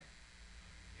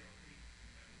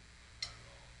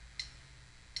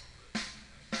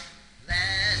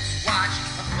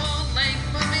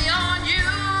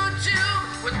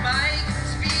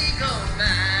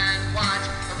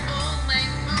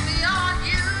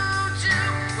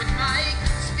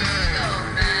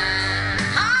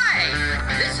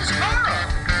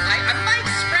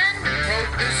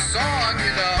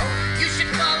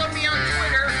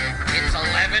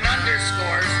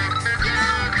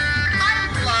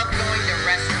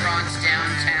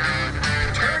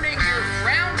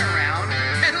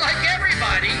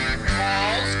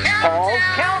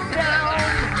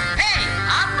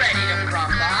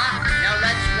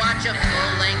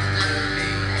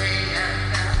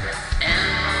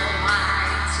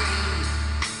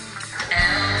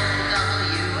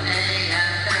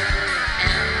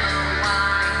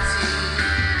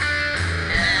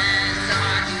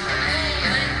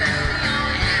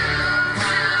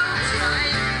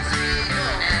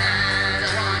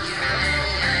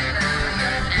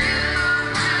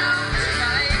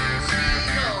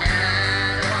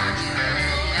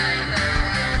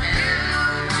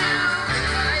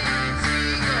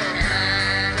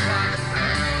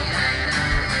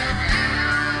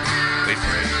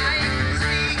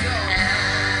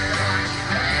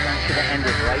end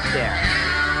it right there.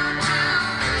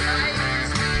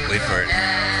 Wait for it.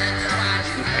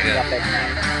 Keep it up at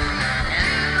night.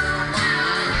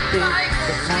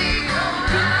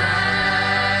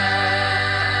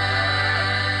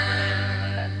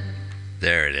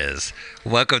 There it is.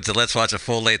 Welcome to Let's Watch a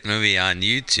Full-Length Movie on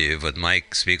YouTube with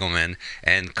Mike Spiegelman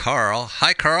and Carl.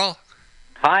 Hi, Carl.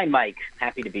 Hi, Mike.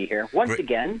 Happy to be here once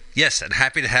again. Yes, and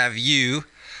happy to have you,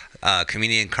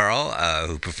 comedian Carl,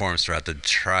 who performs throughout the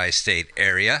tri-state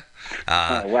area.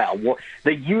 Well,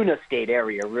 the Unistate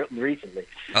area recently.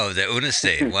 Oh, the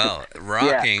Unistate. Well,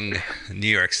 rocking New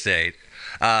York State.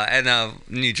 And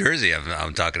New Jersey,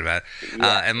 I'm talking about.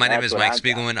 And my name is Mike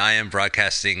Spiegelman. I am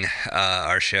broadcasting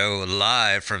our show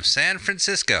live from San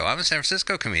Francisco. I'm a San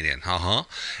Francisco comedian.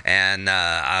 And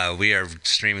we are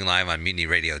streaming live on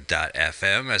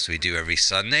MutinyRadio.fm as we do every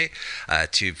Sunday,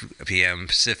 2 p.m.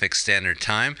 Pacific Standard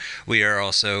Time. We are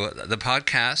also the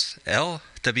podcast,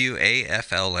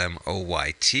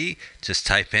 Lwaflmoyt. Just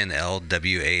type in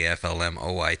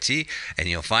Lwaflmoyt and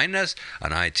you'll find us on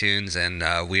iTunes, and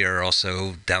we are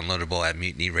also downloadable at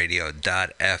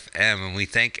MutinyRadio.fm, and we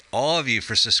thank all of you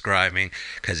for subscribing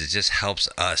because it just helps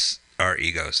us, our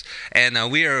egos. And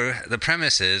the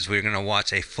premise is we're going to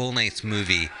watch a full-length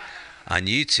movie on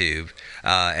YouTube.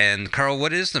 And Carl,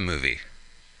 what is the movie?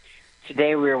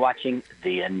 Today we're watching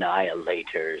The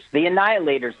Annihilators. The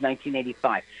Annihilators,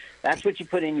 1985. That's what you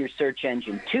put in your search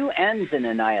engine. 2 N's in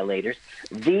Annihilators.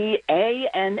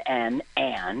 V-A-N-N,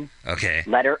 Ann. Okay.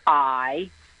 Letter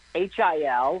I,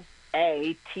 H-I-L-A-T-O-R-S.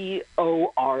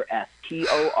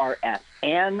 T-O-R-S.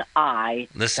 N-I.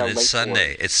 Listen, it's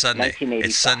Sunday. It's Sunday.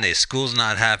 It's Sunday. School's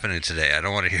not happening today. I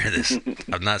don't want to hear this.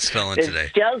 I'm not spelling today.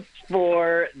 It's just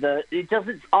for it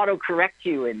doesn't autocorrect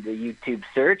you in the YouTube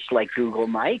search like Google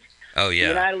might. Oh, yeah.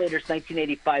 The Annihilators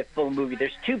 1985 full movie.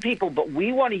 There's 2 people, but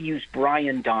we want to use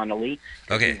Brian Donnelly.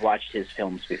 Okay. We've watched his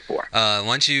films before. Paul,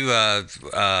 why don't you go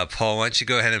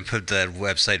ahead and put that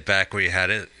website back where you had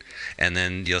it, and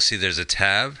then you'll see there's a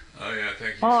tab. Oh, yeah,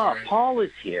 thank you. Oh, Paul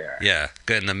is here. Yeah,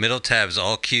 good. And the middle tab's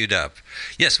all queued up.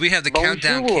 Yes, we have the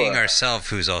Countdown King ourselves,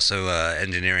 who's also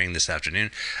engineering this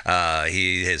afternoon.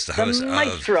 He is the host the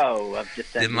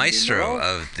maestro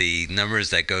of the numbers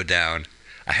that go down.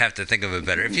 I have to think of it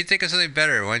better. If you think of something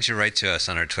better, why don't you write to us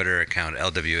on our Twitter account,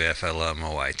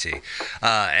 LWFLMOYT.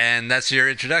 And that's your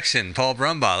introduction, Paul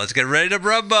Brumbaugh. Let's get ready to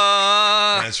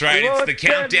Brumbaugh. That's right. It's the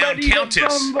Countdown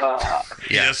Countess. Yeah.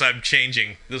 Yes, I'm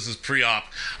changing. This is pre-op.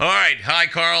 All right. Hi,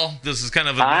 Carl. This is kind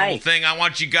of a normal thing. I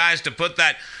want you guys to put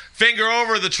that finger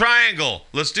over the triangle.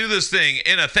 Let's do this thing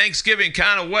in a Thanksgiving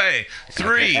kind of way.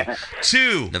 3,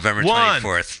 2, November 1,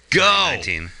 24th, go.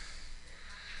 2019.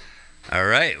 All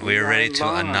right, we're ready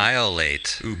to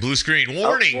annihilate. Ooh, blue screen.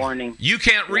 Warning. Warning. You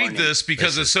can't read this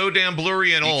because it's so damn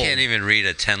blurry and old. You can't even read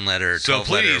a 10-letter, 12-letter So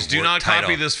please, do not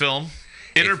copy this film.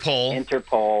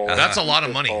 Interpol. That's a lot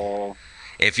of money.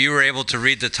 If you were able to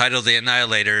read the title of The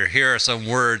Annihilator, here are some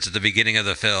words at the beginning of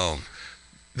the film.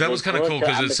 That was kind of cool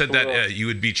because it said that you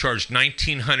would be charged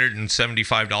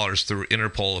 $1,975 through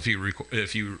Interpol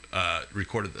if you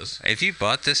recorded this. If you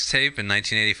bought this tape in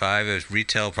 1985, it was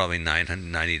retail probably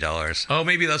 $990. Oh,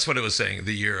 maybe that's what it was saying,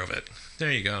 the year of it. There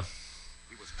you go.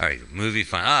 All right, movie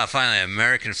finally,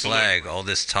 American flag. All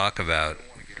this talk about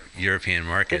European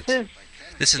markets.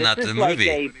 This is not the movie. This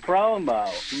is like a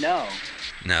promo.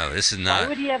 No, this is not. Why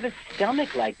would he have a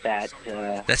stomach like that?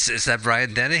 Is that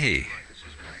Brian Dennehy?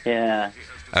 Yeah.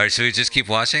 All right, so we just keep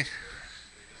watching?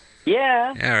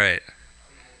 Yeah. All right.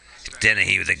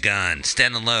 Dennehy with a gun,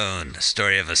 stand alone. A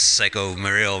story of a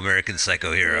real American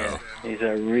psycho hero. Yeah, he's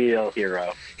a real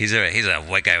hero. He's a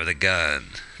white guy with a gun.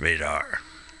 Rated R.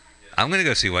 I'm gonna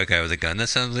go see White Guy with a Gun. That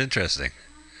sounds interesting.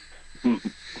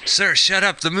 Sir, shut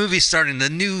up. The movie's starting. The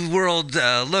New World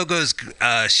logo's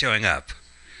showing up.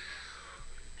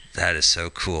 That is so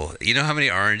cool. You know how many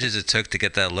oranges it took to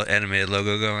get that animated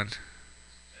logo going?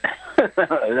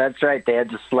 That's right. They had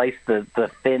to slice the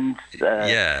fins,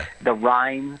 the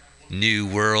rinds. New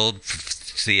World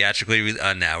theatrically.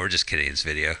 Now we're just kidding. It's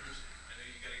video.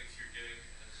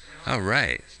 Oh,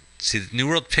 right. See, the New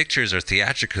World pictures are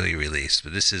theatrically released,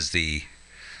 but this is the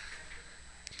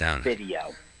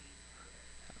video.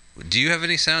 Do you have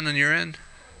any sound on your end?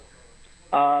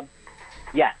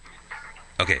 Yes.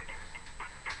 Okay.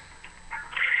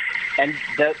 And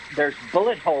there's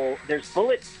bullet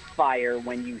fire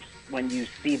when you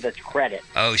see the credit.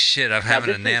 Oh shit! I'm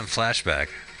having a NAM flashback.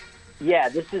 Yeah,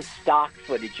 this is stock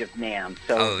footage of NAM,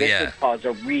 so this would cause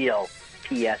a real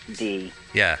PSD.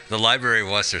 Yeah, the library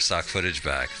wants their stock footage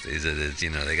back. They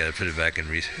got to put it back in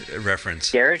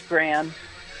reference. Garrett Graham,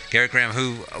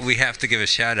 who we have to give a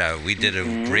shout out. We did a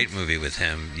great movie with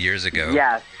him years ago.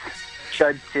 Yes.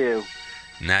 Chud 2.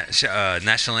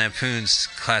 National Lampoon's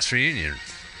Class Reunion.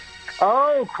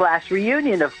 Oh, Class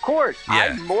Reunion, of course.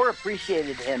 Yeah. I more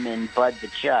appreciated him in Bud the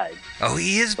Chud. Oh,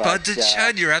 he is Bud the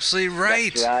Chud. You're absolutely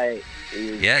right. That's right.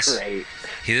 Yes. Great.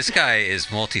 This guy is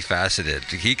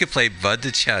multifaceted. He could play Bud the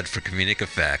Chud for comedic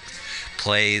effect,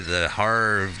 play the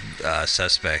horror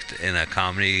suspect in a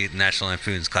comedy, National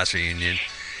Lampoon's Class Reunion,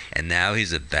 and now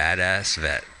he's a badass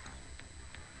vet.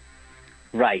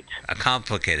 Right. A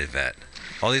complicated vet.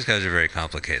 All these guys are very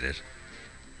complicated.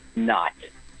 Not.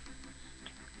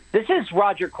 This is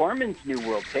Roger Corman's New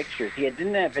World Pictures. He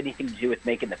didn't have anything to do with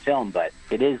making the film, but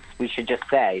it is, we should just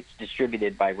say, it's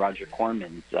distributed by Roger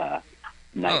Corman's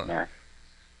Nightmare. Oh.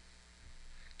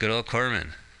 Good old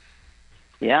Corman.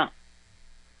 Yeah.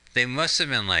 They must have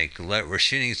been like, we're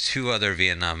shooting 2 other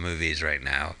Vietnam movies right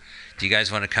now. Do you guys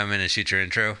want to come in and shoot your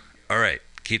intro? All right.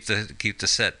 Keep the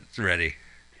set ready.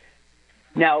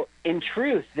 Now, in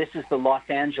truth, this is the Los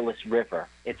Angeles River.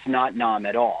 It's not Nam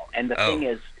at all. And the thing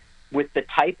is, with the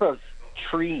type of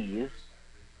trees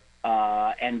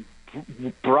and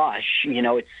brush,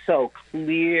 it's so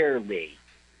clearly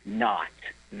not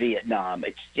Vietnam.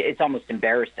 It's almost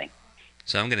embarrassing.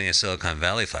 So I'm getting a Silicon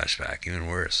Valley flashback, even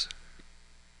worse.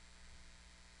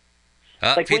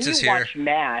 Like pizza's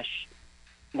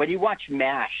when you watch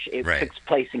MASH, it takes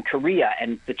place in Korea,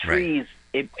 and the trees,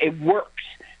 it works.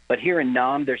 But here in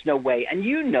Nam, there's no way. And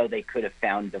they could have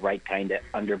found the right kind of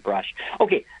underbrush.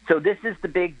 Okay, so this is the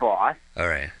big boss. All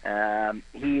right.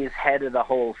 He is head of the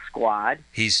whole squad.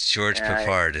 He's George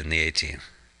Peppard in the A-Team.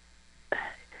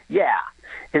 Yeah.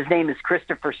 His name is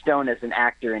Christopher Stone as an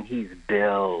actor, and he's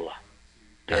Bill.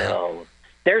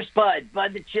 There's Bud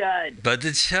the Chud. Bud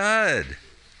the Chud.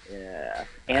 Yeah.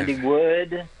 Andy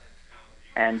Wood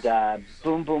and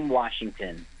Boom Boom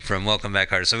Washington. From Welcome Back,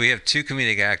 Carter. So we have 2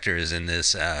 comedic actors in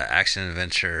this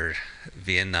action-adventure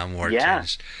Vietnam War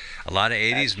tinged. A lot of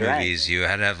 80s movies. You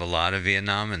had to have a lot of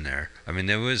Vietnam in there. I mean,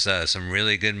 there was some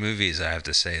really good movies, I have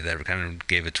to say, that kind of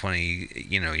gave a 20,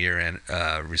 year end,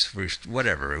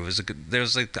 whatever. It was a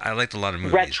good, I liked a lot of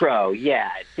movies. Retro, yeah.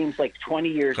 It seems like 20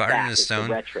 years Garden back. of Stone.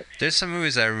 Retro. There's some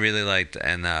movies I really liked,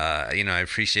 and I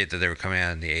appreciate that they were coming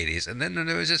out in the 80s. And then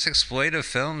there was just exploitive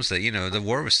films that, the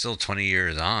war was still 20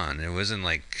 years on. It wasn't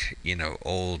like,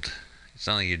 old. It's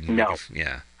not like you'd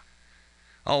yeah.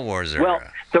 All wars are... Well,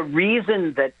 the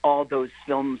reason that all those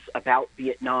films about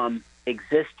Vietnam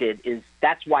existed is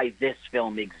that's why this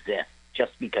film exists,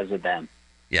 just because of them.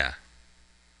 Yeah.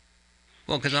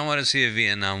 Well, because I want to see a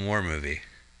Vietnam War movie,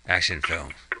 action film.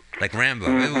 Like Rambo.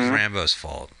 Mm-hmm. It was Rambo's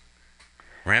fault.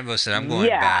 Rambo said, I'm going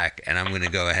back, and I'm going to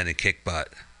go ahead and kick butt.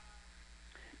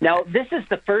 Now, this is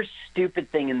the first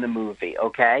stupid thing in the movie,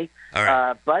 okay? All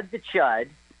right. Bud the Chud,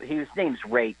 his name's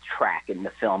Ray Track in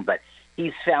the film, but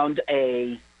he's found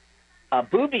a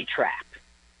booby trap,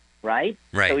 right?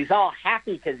 Right. So he's all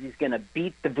happy because he's going to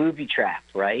beat the booby trap,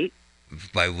 right?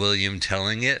 By William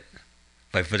telling it?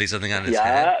 By putting something on his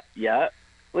head? Yeah.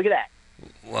 Look at that.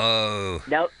 Whoa.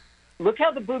 Now, look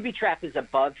how the booby trap is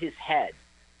above his head,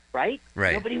 right?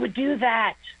 Right. Nobody would do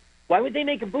that. Why would they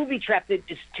make a booby trap that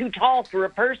is too tall for a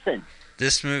person?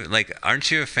 This movie, aren't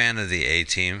you a fan of the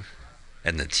A-Team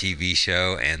and the TV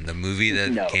show and the movie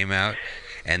that came out?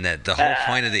 And that the whole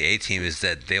point of the A-Team is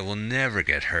that they will never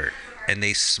get hurt. And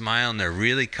they smile and they're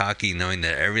really cocky knowing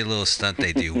that every little stunt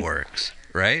they do works,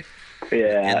 right?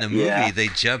 Yeah. In the movie, they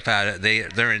jump out.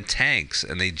 They're in tanks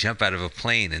and they jump out of a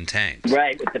plane in tanks.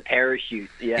 Right, with the parachute.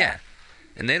 Yeah. Yeah.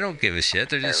 And they don't give a shit.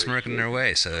 They're just smirking their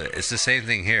way. So it's the same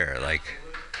thing here.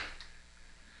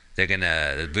 They're going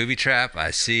to booby trap. I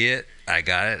see it. I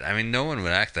got it. I mean, no one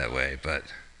would act that way, but...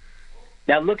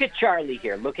 Now look at Charlie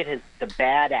here. Look at the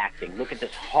bad acting. Look at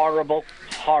this horrible,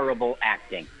 horrible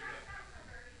acting.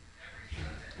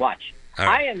 Watch. Right.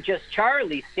 I am just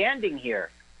Charlie standing here.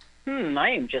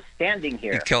 I am just standing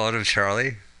here. You calling him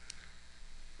Charlie?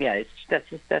 Yeah, that's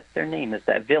their name. Is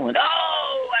that villain?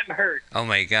 Oh, I'm hurt. Oh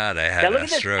my God, I had a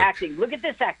stroke. Look at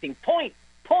this acting. Point.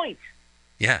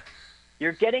 Yeah.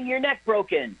 You're getting your neck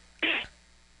broken.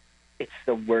 It's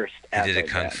the worst ever. He did a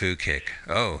kung fu kick.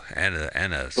 Oh, and a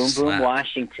Boom slap. Boom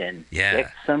Washington. Yeah.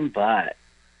 Kick some butt.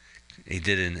 He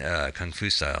did in kung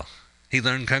fu style. He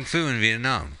learned kung fu in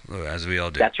Vietnam, as we all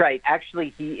do. That's right.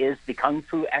 Actually, he is the kung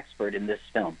fu expert in this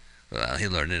film. Well, he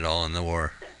learned it all in the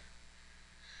war.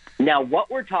 Now,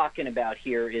 what we're talking about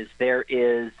here is there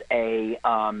is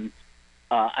an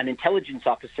intelligence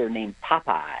officer named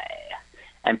Popeye.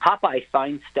 And Popeye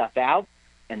finds stuff out,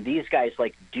 and these guys,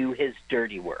 do his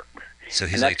dirty work. So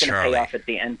he's like Charlie. Pay off at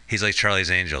the end. He's like Charlie's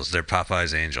Angels. They're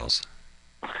Popeye's Angels.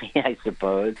 Yeah, I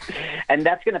suppose. And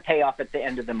that's going to pay off at the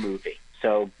end of the movie.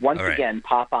 So once again,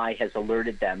 Popeye has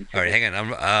alerted them to hang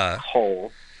on.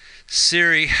 hole.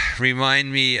 Siri,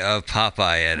 remind me of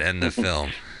Popeye at end of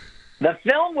film. The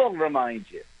film will remind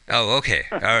you. Oh, okay.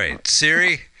 All right.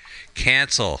 Siri,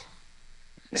 cancel.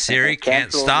 Siri,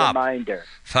 can't stop. Reminder.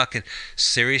 Fucking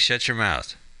Siri, shut your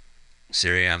mouth.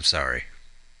 Siri, I'm sorry.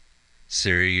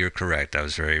 Siri, you're correct. I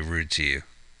was very rude to you.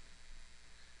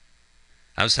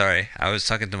 I'm sorry. I was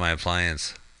talking to my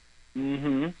appliance.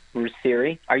 Mm-hmm.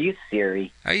 Siri? Are you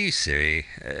Siri? Are you Siri?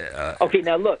 Okay,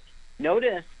 now look.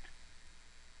 Notice.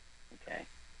 Okay.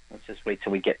 Let's just wait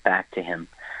till we get back to him.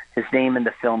 His name in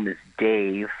the film is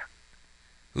Dave.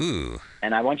 Ooh.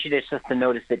 And I want you to just to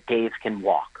notice that Dave can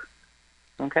walk.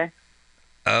 Okay?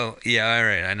 Oh, yeah, all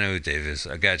right. I know who Dave is.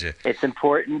 I got you. It's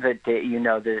important that you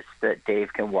know this, that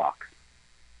Dave can walk.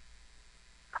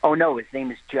 Oh, no, his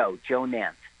name is Joe. Joe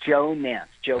Nance. Joe Nance.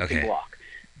 Joe can walk.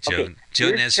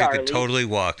 Joe Nance who could totally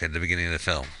walk at the beginning of the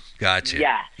film. Gotcha.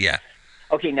 Yeah. Yeah.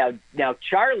 Okay, now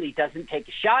Charlie doesn't take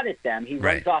a shot at them. He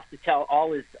runs off to tell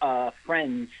all his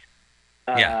friends.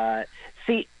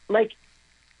 See, like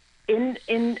in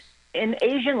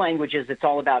Asian languages, it's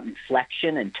all about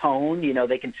inflection and tone. You know,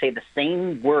 they can say the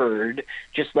same word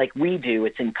just like we do.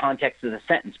 It's in context of the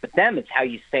sentence. But them, it's how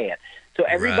you say it. So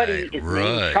everybody is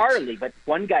named Charlie, but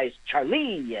one guy's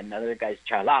Charlie and another guy's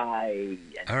Charlie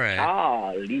and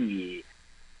Charlie.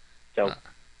 So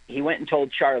he went and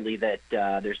told Charlie that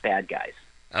there's bad guys.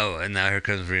 Oh, and now here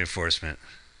comes reinforcement.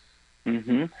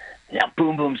 Mm-hmm. Now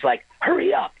Boom Boom's like,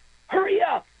 hurry up! Hurry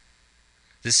up!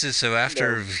 This is so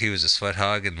after he was a sweat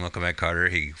hog in Welcome Back, Kotter,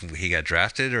 he got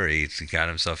drafted or he got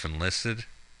himself enlisted?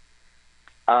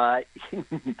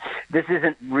 This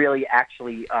isn't really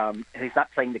actually. He's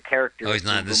not playing the character. Oh, he's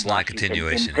not. This is not a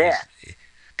continuation.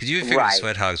 Because you would figure the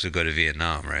sweat hogs would go to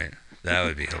Vietnam, right? That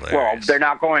would be hilarious. Well, they're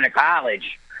not going to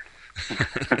college.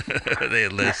 They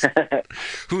enlist.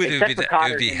 Who would it be? It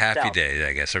would be Happy Day,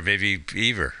 I guess, or maybe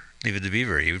Beaver. Even the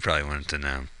Beaver, he would probably want to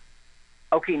know.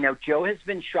 Okay, now Joe has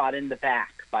been shot in the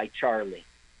back by Charlie.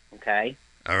 Okay.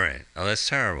 All right. Oh, that's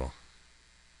terrible.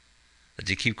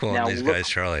 Did you keep calling these guys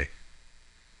Charlie?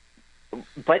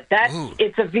 But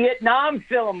it's a Vietnam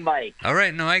film, Mike. All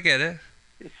right, no, I get it.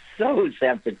 It's so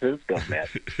San Francisco, man.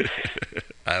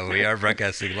 We are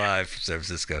broadcasting live from San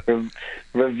Francisco.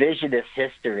 Revisionist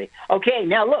history. Okay,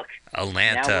 now look.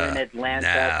 Atlanta. Now we're in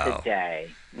Atlanta today.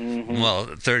 Mm-hmm. Well,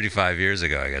 35 years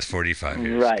ago, I guess, 45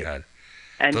 years. Right. God.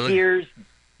 And here's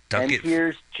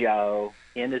Joe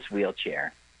in his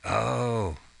wheelchair.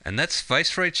 Oh, and that's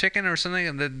Viceroy Chicken or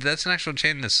something? That's an actual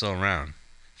chain that's still around.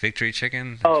 Victory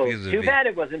Chicken? Oh, too bad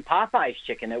it wasn't Popeye's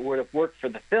Chicken. It would have worked for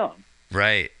the film.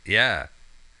 Right, yeah.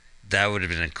 That would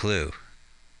have been a clue.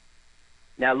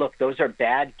 Now, look, those are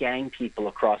bad gang people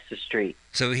across the street.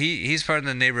 So he's part of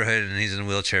the neighborhood, and he's in a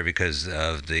wheelchair because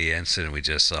of the incident we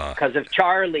just saw. Because of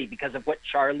Charlie, because of what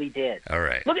Charlie did. All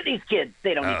right. Look at these kids.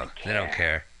 They don't even care. They don't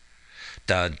care.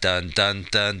 Dun, dun, dun,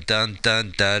 dun, dun,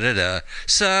 dun, da, da, da.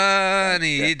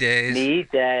 Sunny days. Sunny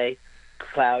day.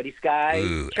 Cloudy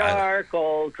sky,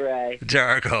 charcoal gray.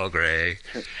 Charcoal gray.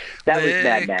 That was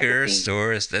Mad Magazine. Liquor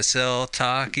stores that sell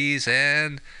Takis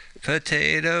and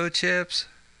potato chips.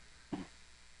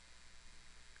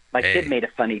 My kid made a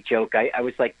funny joke. I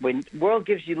was like, when the world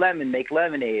gives you lemon, make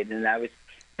lemonade. And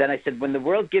then I said, when the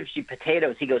world gives you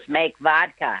potatoes, he goes, make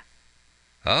vodka.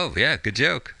 Oh, yeah, good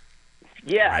joke.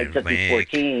 Yeah, I took him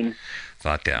 14.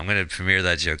 Vodka. I'm going to premiere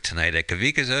that joke tonight at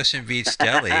Kavika's Ocean Beach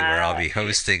Deli, where I'll be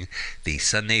hosting the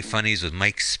Sunday Funnies with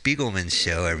Mike Spiegelman's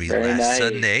show every last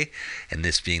Sunday, and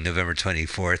this being November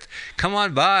 24th. Come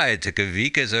on by to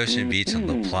Kavika's Ocean Beach on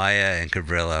La Playa and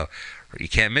Cabrillo. You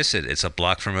can't miss it. It's a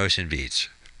block from Ocean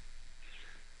Beach.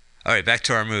 All right, back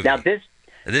to our movie. Now this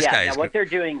guy is, now what they're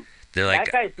doing, they're like,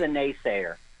 that guy's the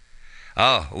naysayer.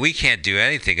 Oh, we can't do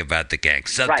anything about the gang.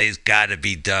 Something's got to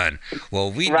be done. Well,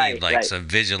 we need some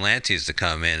vigilantes to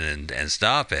come in and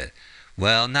stop it.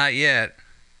 Well, not yet.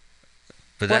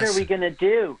 But what are we going to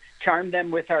do? Charm them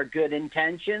with our good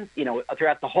intentions? You know,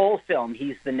 throughout the whole film,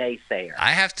 he's the naysayer.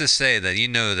 I have to say that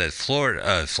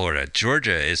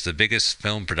Georgia is the biggest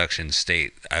film production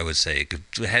state, I would say.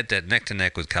 Head that neck to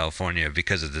neck with California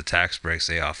because of the tax breaks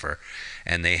they offer.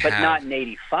 And but not in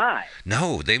 85.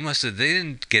 No, they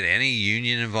didn't get any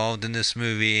union involved in this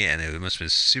movie, and it must have been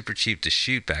super cheap to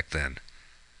shoot back then.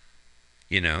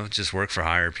 You know, just work for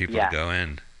hire people to go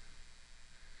in.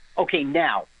 Okay,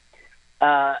 now,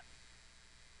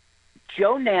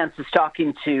 Joe Nance is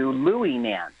talking to Louis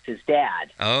Nance, his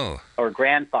dad. Oh. Or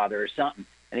grandfather or something.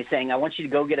 And he's saying, I want you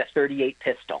to go get a .38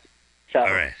 pistol. So, all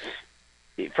right.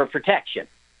 For protection.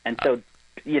 And so,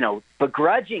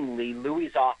 begrudgingly,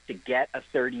 Louis off to get a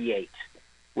 .38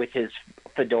 with his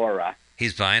fedora.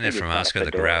 He's buying it from Oscar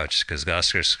the Grouch because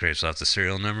Oscar scrapes off the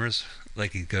serial numbers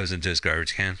like he goes into his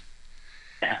garbage can.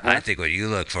 I think what you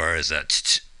look for is a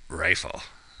rifle.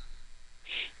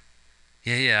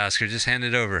 Yeah, Oscar, just hand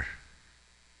it over.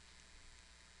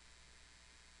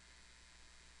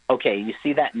 Okay, you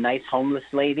see that nice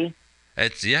homeless lady?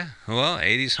 It's 80s homeless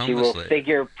lady. She will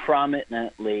figure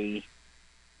prominently.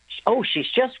 Oh, she's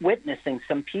just witnessing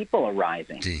some people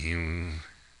arriving.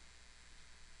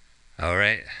 All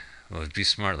right. Well, be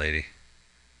smart, lady.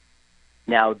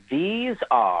 Now, these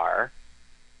are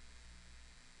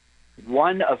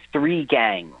one of 3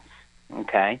 gangs,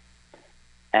 okay?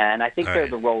 And I think they're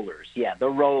the Rollers. Yeah, the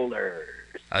Rollers.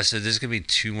 So there's going to be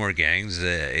 2 more gangs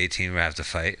the A-Team will have to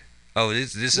fight? Oh,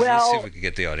 this is. Let's see if we can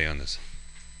get the audio on this.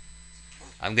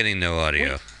 I'm getting no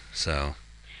audio, so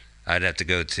I'd have to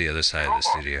go to the other side of the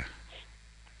studio.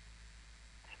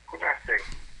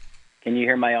 Can you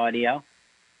hear my audio?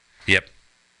 Yep.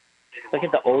 Look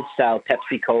at the old-style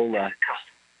Pepsi Cola.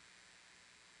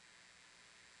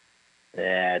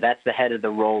 There, that's the head of the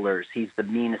Rollers. He's the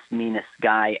meanest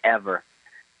guy ever.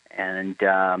 And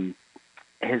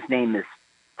his name is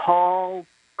Paul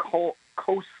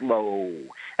Koslow.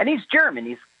 And he's German.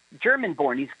 He's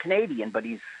German-born. He's Canadian, but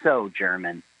he's so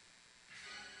German.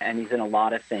 And he's in a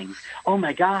lot of things. Oh,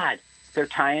 my God. They're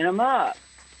tying him up.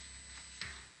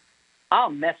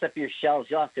 I'll mess up your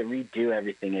shelves. You'll have to redo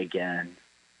everything again.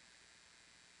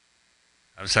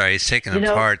 I'm sorry, he's taking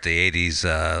apart the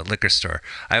 80s liquor store.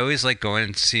 I always like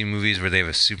going to see movies where they have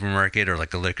a supermarket or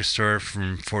like a liquor store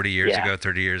from 40 years ago,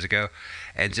 30 years ago,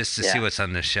 and just to see what's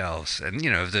on the shelves. And,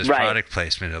 if there's product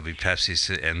placement, it'll be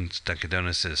Pepsi and Dunkin'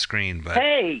 Donuts to the screen. But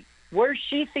hey, where's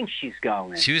she think she's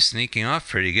going? She was sneaking off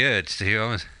pretty good.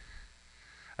 Listen,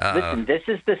 this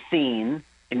is the scene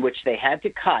in which they had to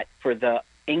cut for the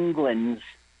England's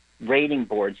rating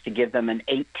boards to give them an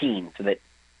 18 so that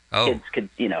kids could,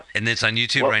 And it's on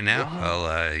YouTube right now?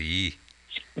 Well,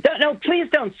 No, please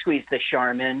don't squeeze the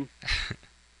Charmin.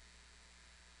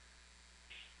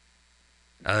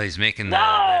 He's making the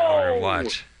owner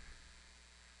watch.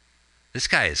 This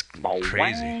guy is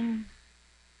crazy.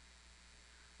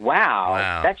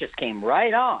 Wow. That just came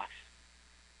right off.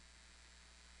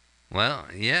 Well,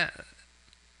 yeah.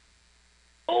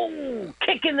 Oh,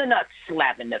 kick in the nuts,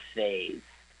 slap in the face.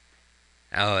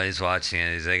 Oh, he's watching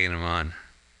it. He's egging him on.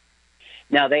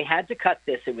 Now, they had to cut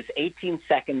this. It was 18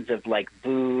 seconds of,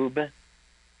 boob.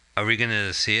 Are we going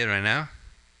to see it right now?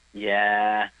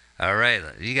 Yeah. All right.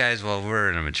 You guys, we're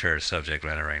in a mature subject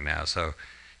matter right now, so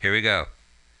here we go.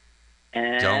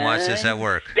 And don't watch this at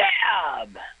work.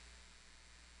 Stab!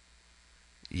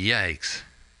 Yikes.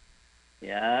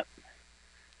 Yep.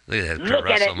 Look at that Kurt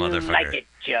Russell motherfucker. Like it,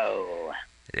 Joe.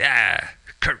 Yeah.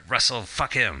 Kurt Russell,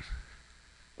 fuck him.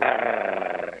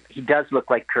 He does look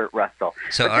like Kurt Russell.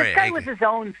 So, but this guy was his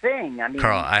own thing. I mean,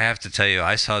 Carl, I have to tell you,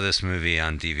 I saw this movie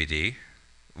on DVD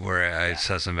where I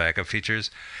saw some backup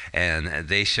features, and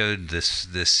they showed this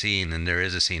scene, and there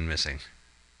is a scene missing.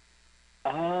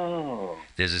 Oh.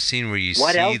 There's a scene where you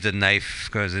see the knife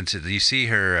goes into... You see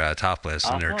her topless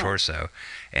in her torso,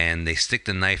 and they stick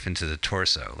the knife into the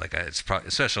torso. It's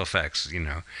special effects,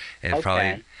 And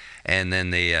probably... And then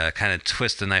they kind of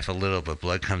twist the knife a little, but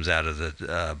blood comes out of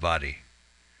the body.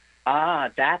 Ah,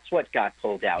 that's what got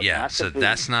pulled out. Yeah, so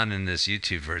that's not in this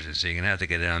YouTube version, so you're going to have to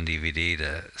get it on DVD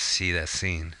to see that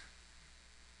scene.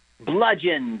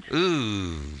 Bludgeoned.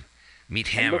 Ooh, meat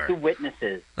hammer. And look at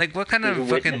witnesses. What kind of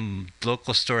fucking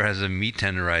local store has a meat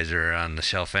tenderizer on the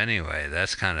shelf anyway?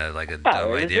 That's kind of like a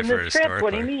dumb idea for a store.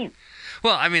 What do you mean?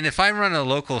 Well, I mean, if I run a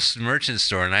local merchant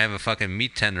store and I have a fucking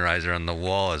meat tenderizer on the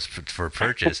wall as for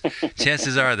purchase,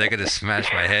 chances are they're going to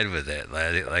smash my head with it.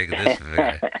 Like this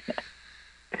guy.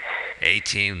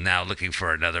 A-Team now looking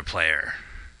for another player.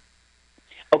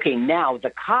 Okay, now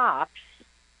the cops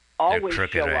always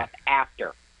show up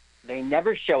after. They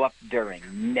never show up during.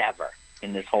 Never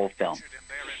in this whole film.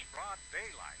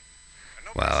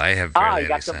 Wow, I have barely you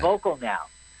got the vocal now.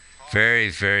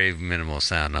 Very, very minimal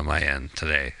sound on my end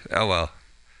today. Oh, well.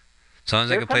 As long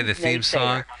as I can play the theme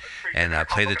song and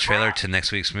play the trailer to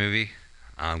next week's movie,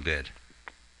 I'm good.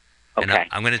 Okay. And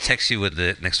I'm going to text you what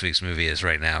the next week's movie is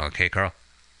right now, okay, Carl?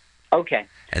 Okay.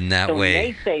 And that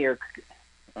way... Naysayer...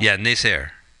 Yeah,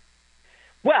 Naysayer.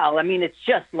 Well, I mean, it's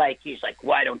just he's like,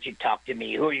 why don't you talk to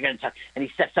me? Who are you going to talk? And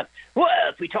he steps up, well,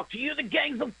 if we talk to you, the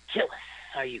gangs will kill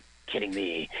us. Are you kidding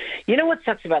me? You know what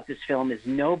sucks about this film is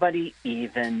nobody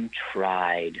even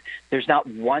tried. There's not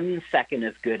 1 second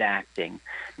of good acting.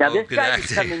 Now, this guy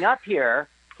who's coming up here,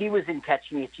 He was in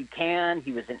Catch Me If You Can.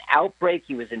 He was in Outbreak.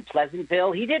 He was in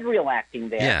Pleasantville. He did real acting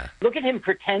there. Yeah. Look at him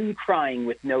pretend crying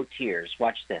with no tears.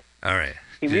 Watch this. All right.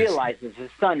 He realizes his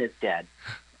son is dead.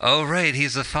 Oh, right.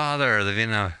 He's the father of the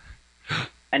Vietnam.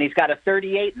 And he's got a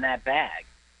 .38 in that bag.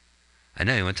 I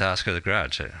know. He went to Oscar the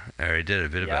Grouch. I already did a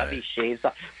bit about it. He shaves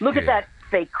off. Look at that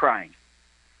fake crying.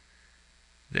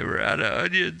 They were out of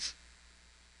onions.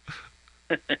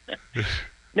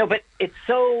 No, but it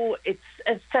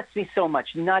upsets me so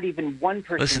much. Not even one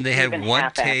person. Listen, they had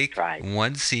one take, tried.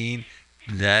 one scene.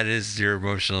 That is your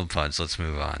emotional punch. Let's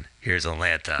move on. Here's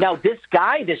Atlanta. Now, this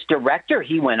guy, this director,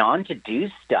 he went on to do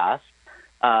stuff.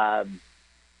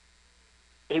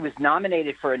 He was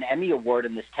nominated for an Emmy Award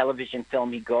in this television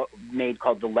film he made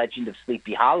called The Legend of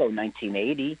Sleepy Hollow,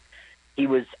 1980. He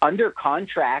was under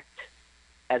contract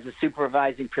as a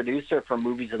supervising producer for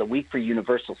Movies of the Week for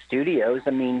Universal Studios. I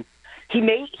mean, he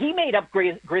made up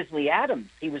Grizzly Adams.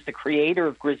 He was the creator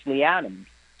of Grizzly Adams.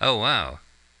 Oh, wow.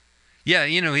 Yeah,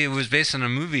 it was based on a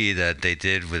movie that they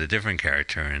did with a different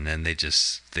character, and then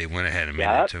they went ahead and made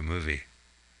it into a movie,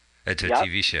 into a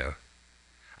TV show.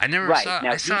 I never saw.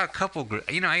 I saw a couple.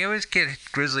 I always get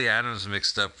Grizzly Adams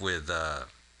mixed up with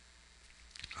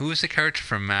who was the character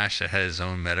from MASH that had his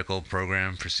own medical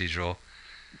program, procedural.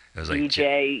 It was like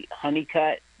B.J.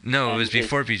 Honeycutt. No, it was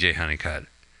before B.J. Honeycutt.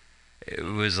 It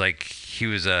was like he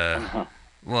was a.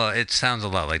 Well, it sounds a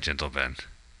lot like Gentle Ben.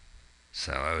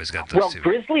 So I always got those two.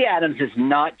 Well, Grizzly Adams is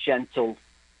not Gentle.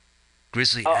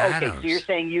 Grizzly Adams. Okay, so you're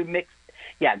saying you mixed.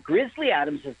 Yeah, Grizzly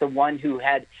Adams is the one who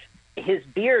had. His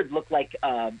beard looked like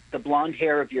the blonde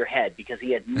hair of your head because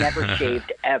he had never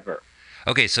shaved ever.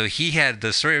 Okay, so he had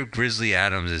the story of Grizzly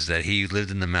Adams is that he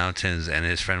lived in the mountains and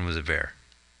his friend was a bear.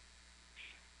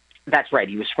 That's right.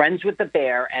 He was friends with the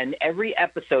bear, and every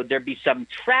episode there'd be some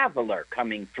traveler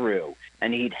coming through,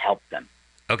 and he'd help them.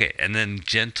 Okay, and then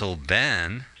Gentle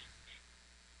Ben.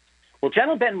 Well,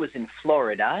 Gentle Ben was in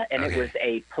Florida, and it was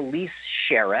a police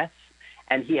sheriff,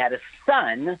 and he had a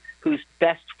son whose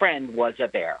best friend was a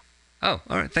bear. Oh,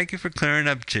 all right. Thank you for clearing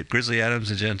up Grizzly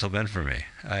Adams and Gentle Ben for me.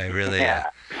 I really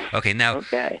Okay, now,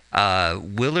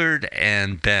 Willard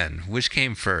and Ben, which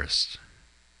came first?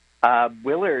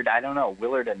 Willard, I don't know.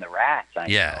 Willard and the Rats, I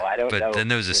know. I don't know. But then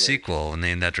there was a sequel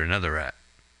named after another rat.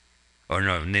 Or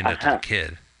no, named after the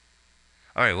kid.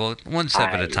 All right, well, one step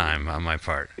at a time on my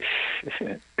part.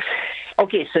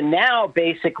 Okay, so now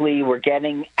basically we're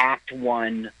getting Act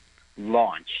 1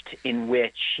 launched, in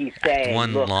which he's saying... Act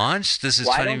 1 launched? This is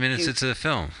 20 minutes into the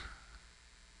film.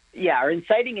 Yeah, our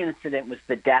inciting incident was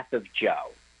the death of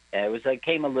Joe. It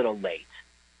came a little late.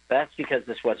 But that's because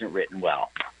this wasn't written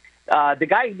well. The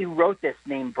guy who wrote this,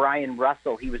 named Brian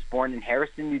Russell, he was born in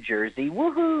Harrison, New Jersey.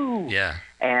 Woohoo! Yeah.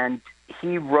 And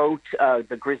he wrote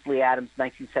the Grizzly Adams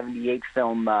 1978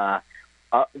 film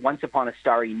Once Upon a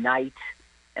Starry Night,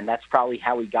 and that's probably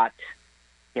how he got...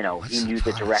 he knew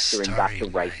the director and got to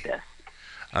write this.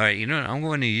 All right, you know what? I'm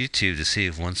going to YouTube to see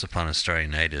if Once Upon a Starry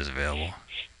Night is available.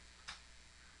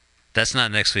 That's not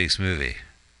next week's movie.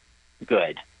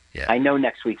 Good. Yeah. I know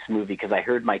next week's movie because I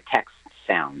heard my text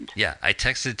sound. Yeah, I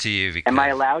texted to you because... Am I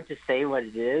allowed to say what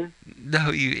it is?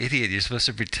 No, you idiot. You're supposed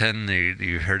to pretend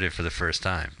you heard it for the first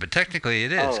time. But technically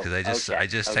it is because I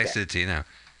just texted it to you now.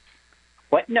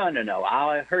 What? No.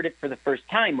 I heard it for the first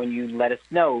time when you let us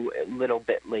know a little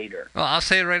bit later. Well, I'll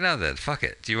say it right now then. Fuck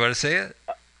it. Do you want to say it?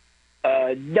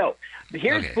 No.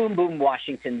 Here's Boom Boom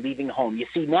Washington leaving home. You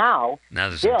see, now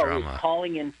there's Bill some drama. is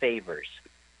calling in favors.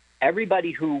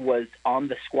 Everybody who was on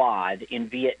the squad in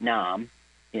Vietnam,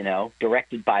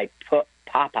 directed by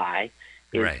Popeye,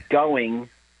 is going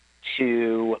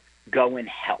to go and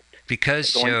help.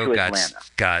 Because Joe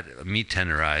got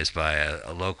meat-tenderized by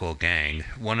a local gang,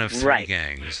 one of three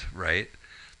gangs, right?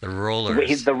 The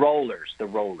Rollers. The Rollers,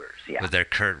 yeah. With their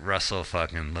Kurt Russell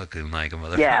fucking looking like a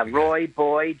motherfucker. Yeah, Roy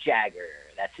Boy Jagger.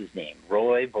 That's his name,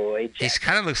 Roy Boy Jagger. He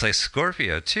kind of looks like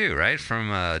Scorpio, too, right?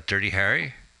 From Dirty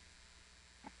Harry?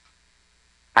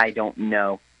 I don't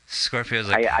know. Scorpio's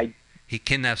like... he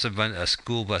kidnaps a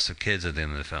school bus of kids at the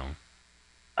end of the film.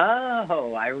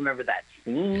 Oh, I remember that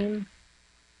scene.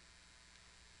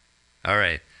 All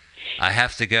right. I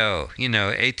have to go.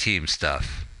 A-Team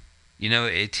stuff.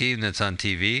 A-Team that's on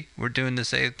TV? We're doing the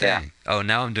same thing. Yeah. Oh,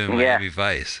 now I'm doing Miami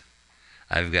Vice.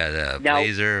 I've got a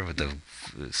blazer with the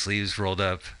sleeves rolled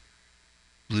up.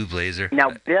 Blue blazer.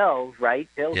 Now, Bill, right?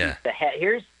 Bill,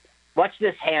 watch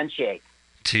this handshake.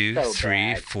 2,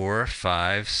 3, 4,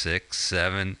 5, 6,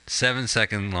 7.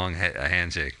 7-second long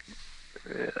handshake.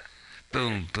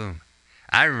 Boom, boom.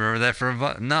 I remember that from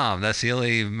Nam. That's the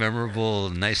only memorable,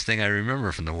 nice thing I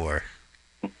remember from the war.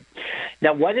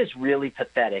 Now, what is really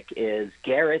pathetic is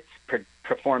Garrett's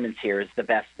performance here is the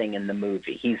best thing in the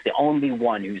movie. He's the only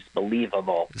one who's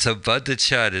believable. So Bud the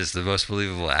Chud is the most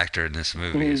believable actor in this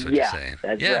movie, is what you're saying.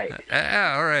 That's right.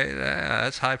 All right.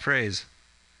 That's high praise.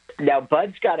 Now,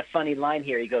 Bud's got a funny line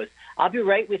here. He goes, "I'll be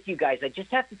right with you guys. I just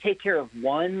have to take care of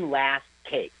one last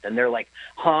case." And they're like,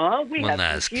 "Huh? We one have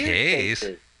last case?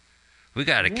 We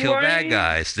got to kill bad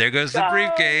guys. There goes the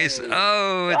briefcase.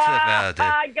 Oh, it's about it.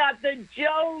 I got the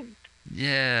joke.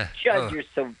 Yeah. Chud, you're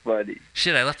so funny.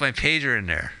 Shit, I left my pager in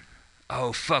there.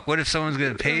 Oh, fuck. What if someone's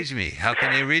going to page me? How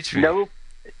can they reach me?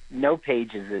 No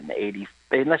pages in 80,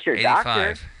 unless you're a 85.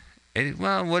 doctor.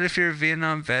 Well, what if you're a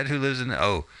Vietnam vet who lives in...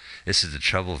 Oh, this is the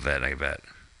trouble vet, I bet.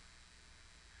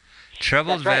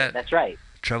 Troubled vet. That's right.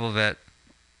 Trouble vet.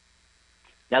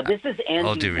 Now, this is Andy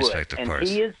All due respect, Wood, of course.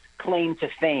 And his claim to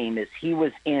fame is he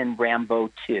was in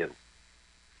Rambo 2.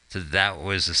 So that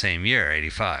was the same year,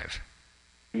 85.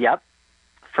 Yep.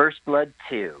 First Blood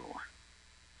 2.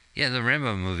 Yeah, the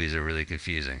Rambo movies are really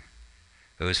confusing.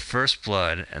 It was First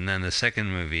Blood, and then the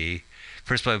second movie,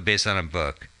 First Blood based on a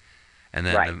book, and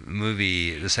then the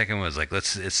movie, the second was like,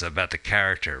 it's about the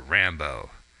character, Rambo.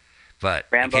 But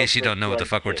Rambo, in case you don't know what the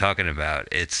fuck 2. we're talking about,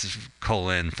 it's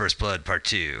First Blood Part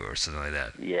 2 or something like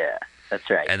that. Yeah, that's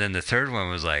right. And then the third one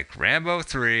was like Rambo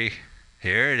 3,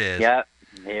 here it is. Yep,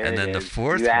 and then the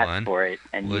fourth one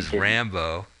was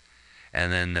Rambo. And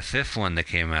then the fifth one that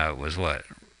came out was what?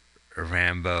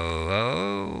 Rambo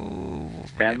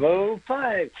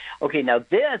 5. Okay, now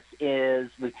this is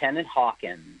Lieutenant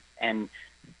Hawkins, and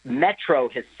Metro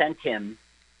has sent him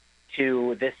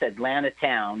to this Atlanta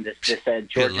town, this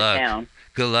Georgia town.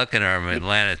 Good luck in our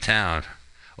Atlanta town.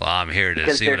 Well, I'm here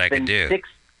to see what I can do.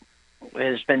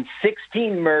 There's been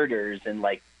 16 murders in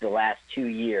like the last 2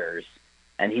 years,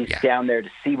 and he's down there to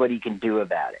see what he can do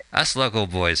about it. Us local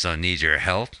boys don't need your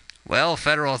help. Well,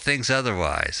 federal thinks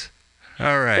otherwise.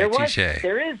 All right, touche.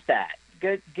 There is that.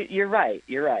 Good. You're right.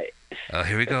 Oh,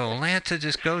 here we go. Atlanta,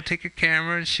 just go take your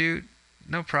camera and shoot.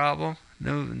 No problem.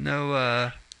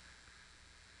 No.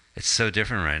 It's so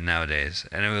different right nowadays,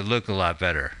 and it would look a lot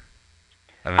better.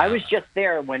 I was just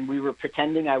there when we were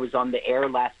pretending I was on the air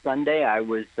last Sunday. I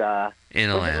was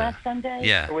in Atlanta. Was it last Sunday?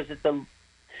 Yeah. Or was it the?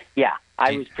 Yeah,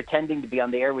 I was pretending to be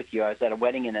on the air with you. I was at a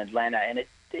wedding in Atlanta, and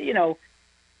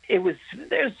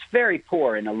there's very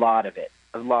poor in a lot of it.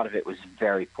 A lot of it was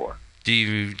very poor. Do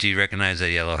you recognize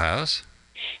that yellow house?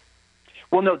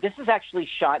 Well, no. This is actually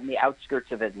shot in the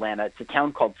outskirts of Atlanta. It's a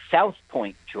town called South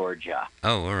Point, Georgia.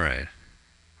 Oh, all right.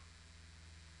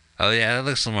 Oh, yeah, it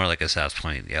looks more like a South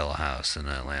Point yellow house than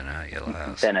an Atlanta yellow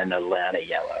house. Than an Atlanta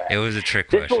yellow house. It was a trick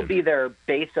question. This will be their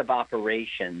base of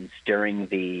operations during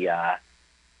the...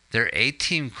 their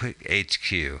A-Team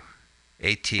HQ.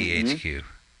 ATHQ.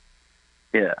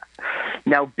 Yeah.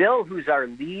 Now, Bill, who's our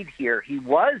lead here, he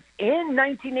was in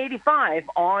 1985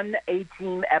 on a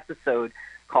team episode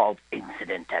called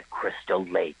Incident at Crystal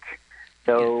Lake.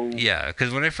 So yeah,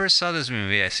 because when I first saw this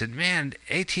movie, I said, man,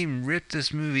 A-Team ripped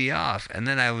this movie off. And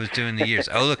then I was doing the years.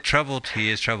 Oh, look, trouble. He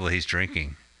is trouble. He's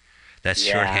drinking. That's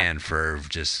shorthand for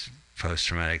just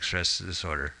post-traumatic stress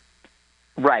disorder.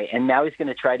 Right, and now he's going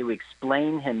to try to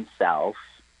explain himself.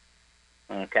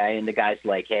 Okay, and the guy's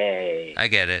like, "Hey, I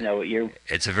get it. No,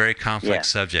 it's a very complex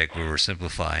subject where we're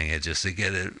simplifying it just to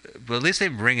get it. But at least they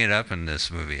bring it up in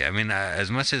this movie. I mean, as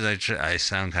much as I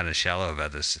sound kind of shallow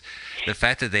about this, the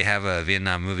fact that they have a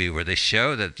Vietnam movie where they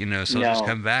show that soldiers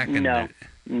come back and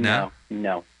no.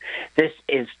 This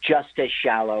is just as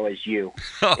shallow as you.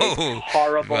 Oh, it's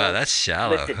horrible. Wow, that's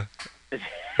shallow.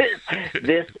 Listen,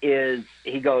 this is.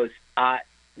 He goes.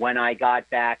 When I got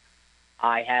back,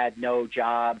 I had no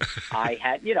job. I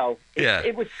had, it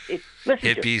was. Listen,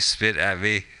 hippie spit at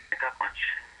me. That much.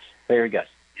 There he goes.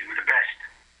 You were the best.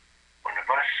 One of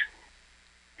us.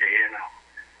 You're here now.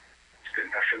 It's good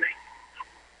enough for me.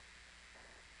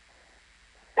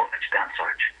 Won't let you down,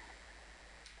 Sarge.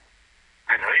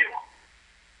 I know you won't.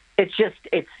 It's just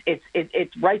it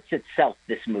writes itself.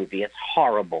 This movie. It's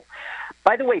horrible.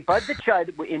 By the way, Bud the Chud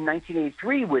in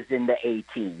 1983 was in the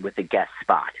A-Team with a guest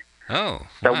spot. Oh,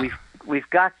 so wow. we've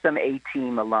got some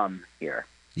A-Team alum here.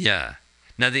 Yeah.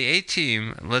 Now the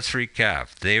A-Team, let's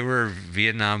recap. They were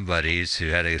Vietnam buddies who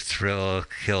had a thrill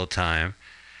kill time,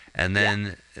 and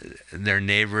then their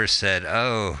neighbors said,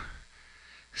 "Oh,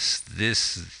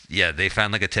 they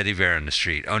found like a teddy bear on the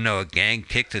street. Oh no, a gang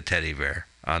kicked a teddy bear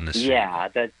on the street." Yeah,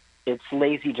 it's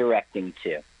lazy directing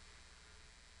too.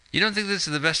 You don't think this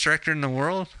is the best director in the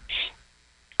world?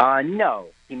 No.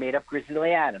 He made up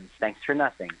Grizzly Adams. Thanks for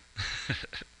nothing.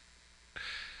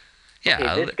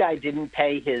 Yeah. Okay, this guy didn't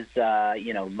pay his,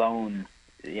 loan.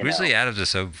 Grizzly Adams is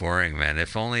so boring, man.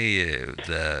 If only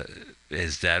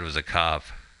his dad was a cop.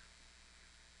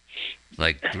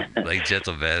 Like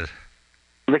Gentleman.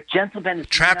 Look, Gentleman is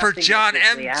Trapper John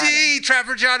MD.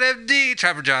 Trapper John MD.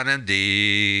 Trapper John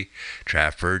MD.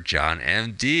 Trapper John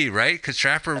MD, right? Because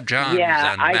Trapper John was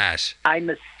on MASH. I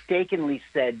mistakenly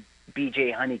said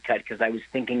B.J. Honeycutt because I was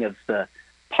thinking of the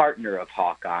partner of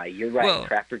Hawkeye. You're right, well,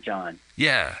 Trapper John.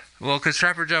 Yeah. Well, because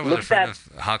Trapper John was a friend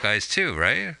of Hawkeye's too,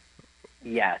 right?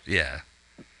 Yes. Yeah.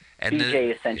 And B.J.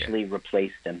 essentially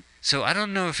replaced him. So I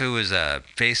don't know if it was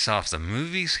based off the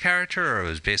movie's character or it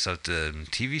was based off the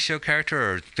TV show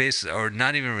character or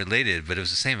not even related, but it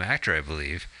was the same actor, I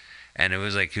believe. And it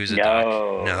was like he was a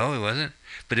doctor. No, it wasn't.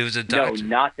 But it was a doctor. No,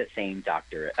 not the same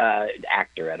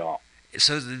actor at all.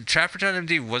 So the Trapper John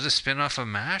MD was a spin-off of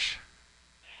MASH?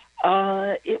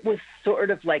 It was sort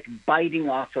of like biting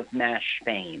off of MASH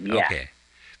fame, yeah. Okay.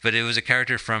 But it was a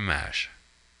character from MASH.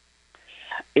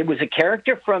 It was a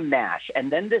character from MASH,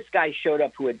 and then this guy showed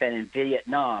up who had been in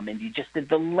Vietnam, and he just did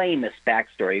the lamest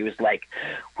backstory. He was like,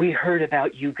 we heard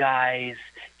about you guys.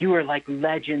 You were like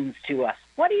legends to us.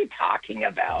 What are you talking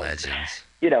about? Legends.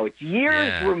 It's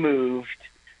years removed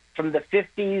from the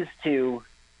 50s to,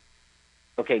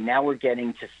 okay, now we're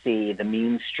getting to see the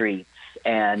mean streets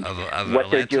and of what Atlanta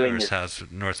they're doing is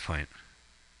North Point.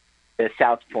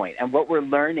 South Point. And what we're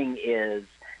learning is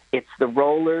it's the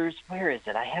Rollers. Where is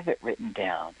it? I have it written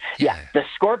down. Yeah, the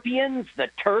Scorpions, the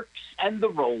Turks, and the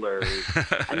Rollers.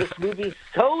 And this movie's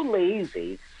so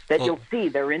lazy that you'll see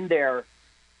they're in there.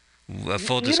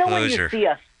 Full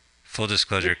disclosure. Full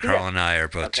disclosure, Carl and I are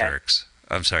both Okay. Turks.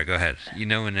 I'm sorry, go ahead.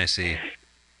 When I see...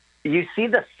 You see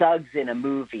the Suggs in a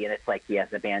movie, and it's like he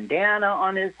has a bandana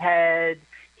on his head.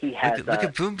 He has look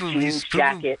at Boom Boom. jeans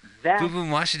jacket. Boom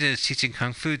Boom Washington is teaching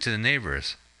Kung Fu to the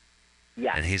neighbors.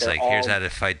 Yeah, and he's like, here's how to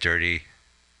fight dirty.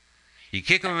 You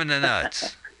kick him in the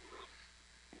nuts.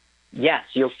 Yes,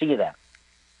 you'll see that.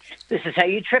 This is how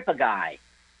you trip a guy.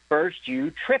 First,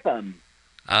 you trip him.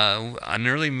 An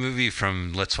early movie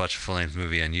from Let's Watch a Full-Length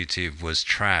Movie on YouTube was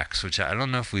Tracks, which I don't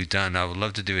know if we've done. I would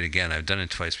love to do it again. I've done it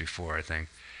twice before, I think.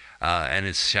 And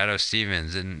it's Shadow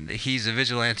Stevens, and he's a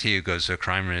vigilante who goes to a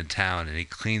crime-ridden town, and he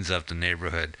cleans up the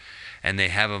neighborhood. And they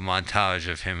have a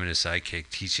montage of him and his sidekick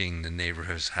teaching the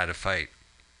neighborhoods how to fight.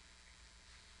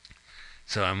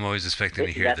 So I'm always expecting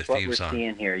to hear the theme song. That's what we're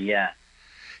seeing here, yeah.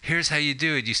 Here's how you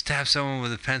do it. You stab someone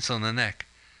with a pencil in the neck.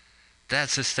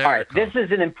 That's hysterical. All right, this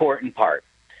is an important part.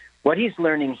 What he's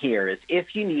learning here is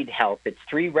if you need help, it's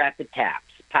 3 rapid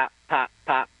taps. Pop, pop,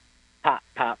 pop, pop,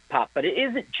 pop, pop. But it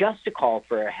isn't just a call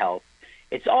for help.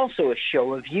 It's also a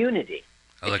show of unity.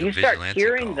 Like if you start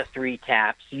hearing the 3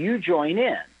 taps, you join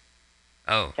in.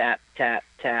 Oh. Tap, tap,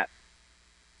 tap.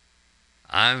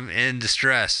 I'm in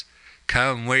distress.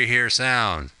 Come where you hear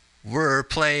sound. We're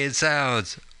playing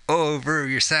sounds over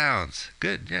your sounds.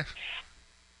 Good, yeah.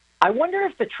 I wonder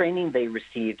if the training they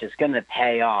received is going to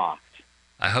pay off.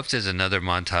 I hope there's another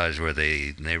montage where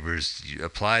the neighbors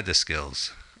apply the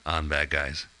skills on bad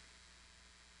guys.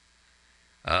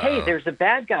 Uh-oh. Hey, there's a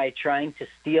bad guy trying to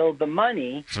steal the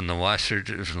money from the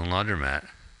laundromat.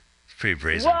 It's pretty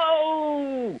brazen.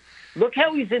 Whoa! Look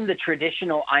how he's in the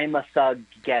traditional I'm a thug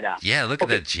getup. Yeah, look at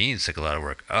that jeans. Took a lot of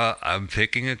work. I'm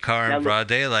picking a car in broad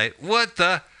daylight. What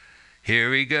the?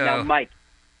 Here we go. Now, Mike,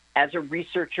 as a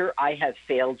researcher, I have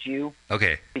failed you.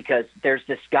 Okay. Because there's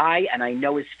this guy, and I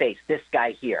know his face. This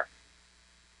guy here.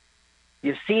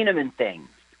 You've seen him in things.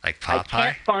 Like Popeye?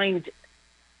 I can't find...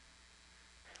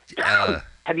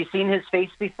 Have you seen his face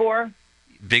before?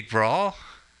 Big Brawl?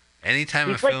 Anytime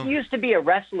he's like he used to be a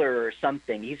wrestler or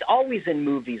something. He's always in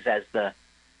movies as the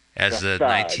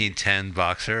 1910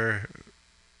 boxer.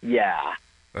 Yeah.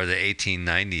 Or the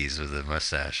 1890s with a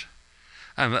mustache.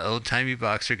 I'm an old-timey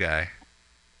boxer guy.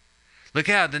 Look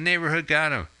out, the neighborhood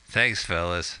got him. Thanks,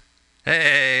 fellas.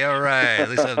 Hey, all right. At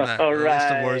least I'm not. All right.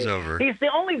 At least the war's over. He's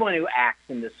the only one who acts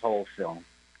in this whole film.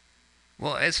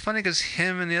 Well, it's funny because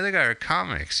him and the other guy are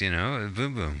comics, Boom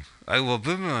Boom. Boom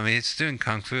Boom, I mean, it's doing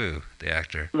Kung Fu, the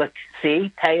actor. Look,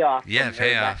 see? Payoff. Yeah,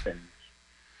 payoff.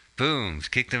 Boom,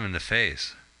 kicked him in the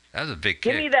face. That was a big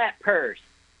kick. Give me that purse.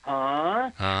 Huh?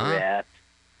 Rip.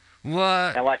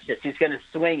 What? Now watch this. He's going to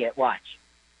swing it. Watch.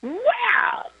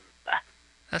 Wow!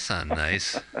 That's not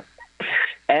nice.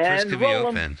 And purse could be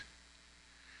open.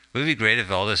 Would it be great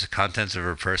if all this contents of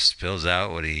her purse spills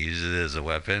out when he uses it as a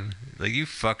weapon? Like, you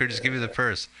fucker, just give me the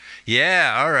purse.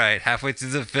 Yeah, all right. Halfway through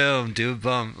the film, do a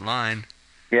bump line.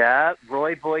 Yeah,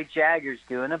 Roy Boy Jagger's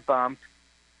doing a bump.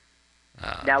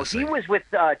 Now, he was with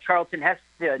Charlton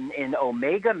Heston in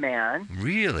Omega Man.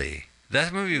 Really?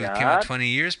 That movie came out 20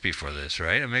 years before this,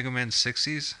 right? Omega Man's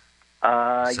 60s?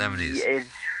 70s.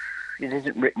 It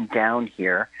isn't written down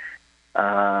here.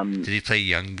 Did he play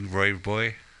young Roy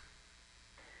Boy?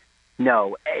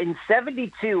 No. In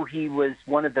 72, he was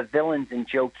one of the villains in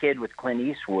Joe Kidd with Clint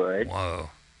Eastwood. Whoa.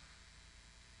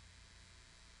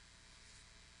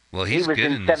 Well, he's good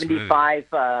in 75,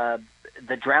 The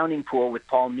Drowning Pool with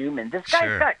Paul Newman. This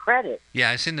guy's got credit. Yeah,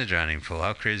 I've seen The Drowning Pool.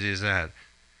 How crazy is that?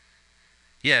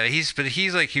 Yeah, he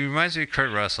reminds me of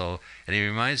Kurt Russell, and he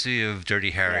reminds me of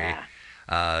Dirty Harry,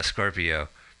 Scorpio.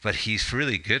 But he's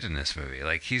really good in this movie.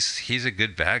 Like, he's a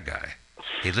good bad guy.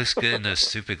 He looks good in those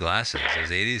stupid glasses, those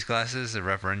 80s glasses that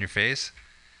wrap around your face.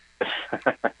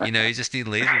 You just need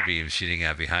laser beams shooting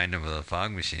out behind him with a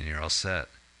fog machine. You're all set.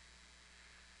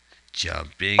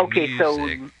 Jumping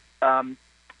music. So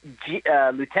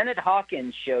Lieutenant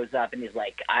Hawkins shows up and he's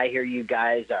like, I hear you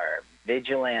guys are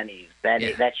vigilantes.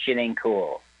 That shit ain't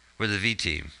cool. We're the V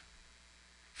team.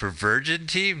 For Virgin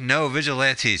team? No,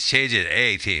 vigilantes. Change it.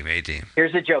 A team.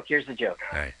 Here's the joke.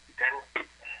 All right.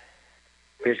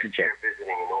 Here's the joke. You're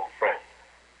visiting an old friend.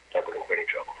 Not looking for any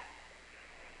trouble.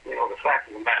 The fact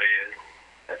of the matter is,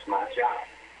 that's my job.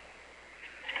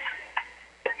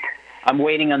 I'm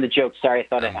waiting on the joke. Sorry, I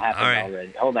thought it happened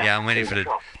already. Hold on. Yeah, I'm waiting for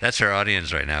the... That's our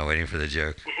audience right now, waiting for the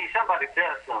joke. You see, somebody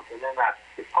does something they're not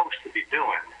supposed to be doing,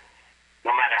 no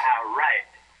matter how right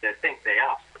they think they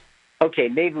are. Okay,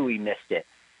 maybe we missed it.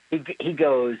 He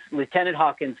goes, Lieutenant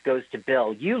Hawkins goes to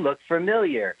Bill, you look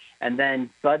familiar. And then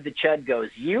Bud the Chud goes,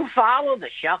 you follow the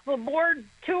shuffleboard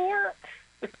tour?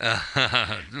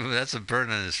 That's a burn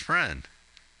on his friend.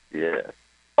 Yeah.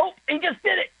 Oh, he just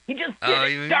did it. He just did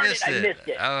it. Darn it, I missed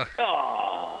it.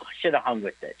 Oh, should have hung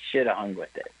with it.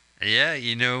 Yeah,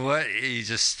 you know what? He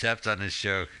just stepped on his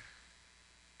joke.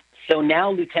 So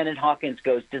now Lieutenant Hawkins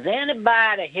goes, does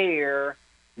anybody here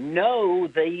know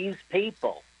these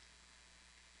people?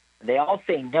 They all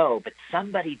say no, but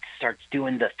somebody starts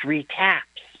doing the 3 taps.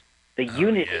 The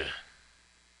unity. Yeah.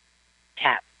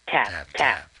 Tap, tap,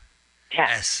 tap. Tap,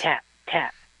 S. tap,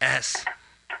 tap. S.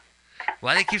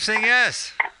 Why do you keep saying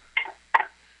S?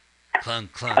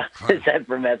 Clunk, clunk, clunk. Is that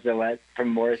from SOS, from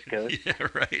Morse code? Yeah,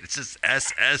 right. It's just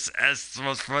S, S, S. It's the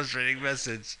most frustrating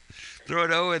message. Throw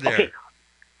an O in there. Okay.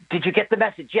 Did you get the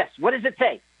message? Yes. What does it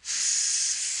say?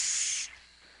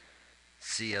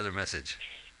 See other message.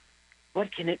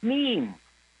 What can it mean?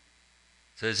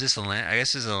 So is this I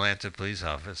guess it's Atlanta Police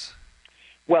Office.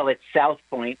 Well, it's South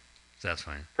Point. That's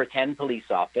fine. Pretend police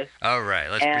office. All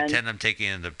right. Let's pretend I'm taking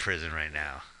him to prison right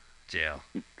now. Jail.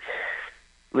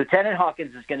 Lieutenant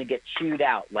Hawkins is going to get chewed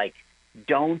out. Like,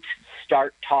 don't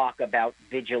start talk about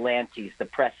vigilantes. The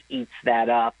press eats that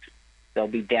up. They'll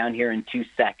be down here in 2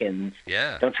 seconds.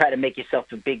 Yeah. Don't try to make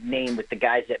yourself a big name with the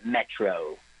guys at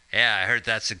Metro. Yeah, I heard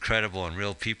that's incredible and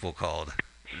Real People called.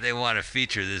 They want to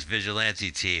feature this vigilante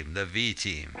team, the V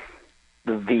team.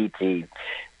 The V team.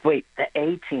 Wait, the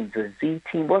A team, the Z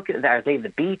team. What are they? The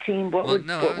B team?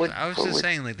 I was just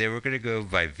saying, like, they were going to go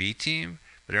by V team,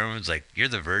 but everyone's like, "You're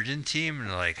the Virgin team," and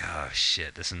they're like, "Oh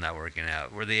shit, this is not working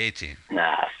out. We're the A team."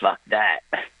 Nah, fuck that.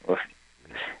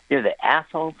 You're the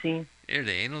asshole team. You're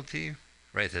the anal team.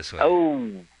 Right this way.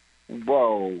 Oh,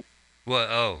 whoa. What?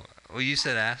 Oh, well, you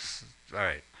said ass. All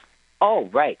right. Oh,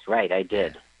 right. I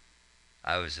did. Yeah.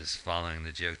 I was just following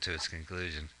the joke to its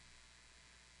conclusion.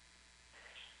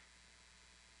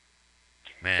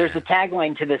 Man. There's a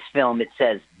tagline to this film. It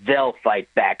says, they'll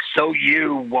fight back, so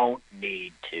you won't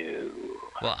need to.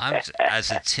 Well,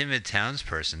 as a timid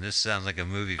townsperson, this sounds like a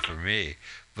movie for me.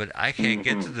 But I can't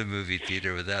get to the movie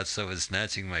theater without someone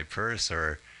snatching my purse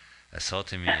or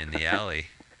assaulting me in the alley.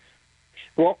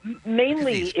 Well,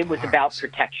 mainly it was about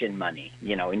protection money,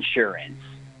 insurance.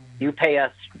 You pay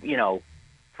us,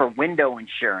 for window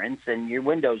insurance, and your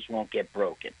windows won't get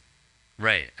broken.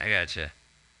 Right, I gotcha.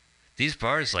 These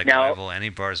bars rival any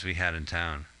bars we had in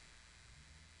town.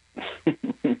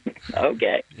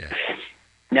 Okay. Yeah.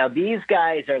 Now these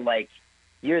guys are like,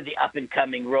 you're the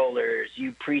up-and-coming rollers.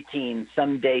 You preteens,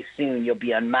 someday soon you'll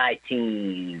be on my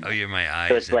team. Oh, you're my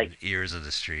eyes and ears of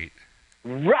the street.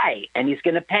 Right, and he's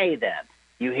going to pay them.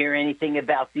 You hear anything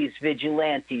about these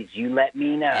vigilantes, you let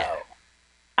me know. Yeah.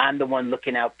 I'm the one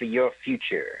looking out for your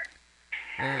future.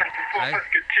 Well, Musketeers.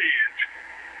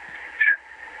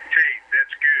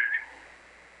 That's good.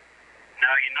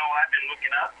 Now, I've been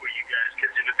looking out for you guys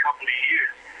because in a couple of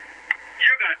years,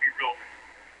 you're going to be rolling.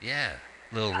 Yeah,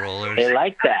 little rollers. They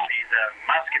like that. These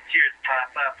musketeers pop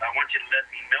up. I want you to let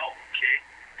me know, okay?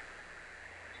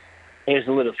 Here's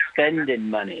a little spending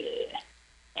money.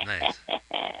 Nice.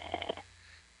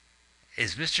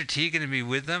 Is Mr. T going to be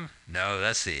with them? No,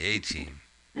 that's the A team.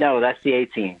 No, that's the A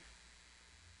team.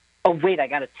 Oh, wait, I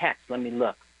got a text. Let me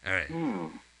look. All right.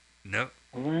 Nope.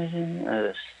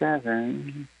 11,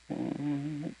 7.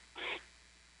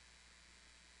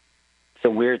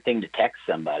 weird thing to text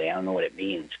somebody. I don't know what it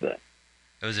means, but.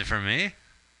 Was it from me?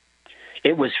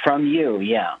 It was from you,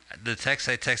 yeah. The text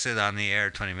I texted on the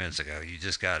air 20 minutes ago. You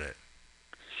just got it.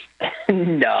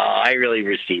 No, I really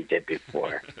received it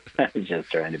before. I was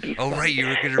just trying to be funny. Oh, right. You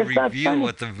were going to review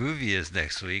what the movie is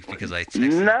next week because I texted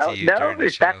it to you during the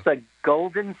show. That's a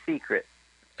golden secret.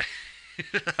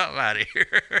 I'm out of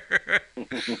here.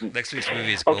 Next week's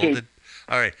movie is golden. Okay.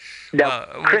 All right. Now,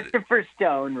 Christopher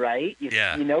Stone, right?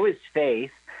 You know his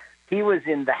face. He was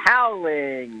in The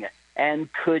Howling and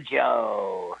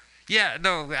Cujo. Yeah,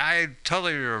 no, I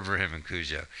totally remember him in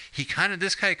Cujo.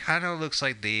 This guy kind of looks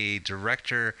like the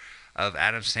director of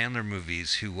Adam Sandler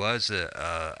movies, who was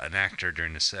an actor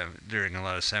during a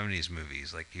lot of '70s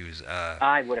movies. Like he was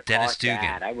I would have Dennis caught Dugan.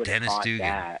 that. I would have caught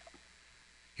that.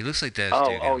 He looks like Dennis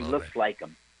Dugan. Oh, he looks like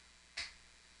him.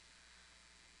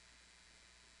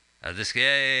 This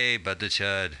guy, Bud the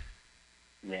Chud.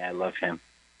 Yeah, I love him.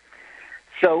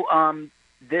 So,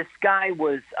 this guy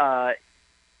was.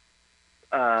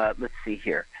 Let's see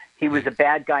here. He was a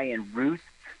bad guy in Roots.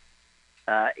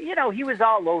 He was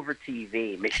all over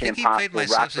TV. Mission Impossible, he played my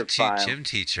substitute File. gym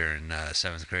teacher in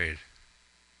 7th grade.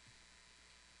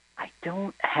 I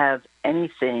don't have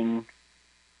anything.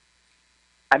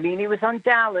 I mean, he was on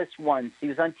Dallas once. He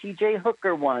was on T.J.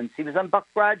 Hooker once. He was on Buck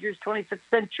Rogers' 25th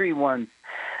Century once.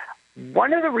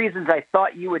 One of the reasons I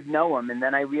thought you would know him, and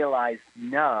then I realized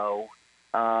no.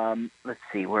 Let's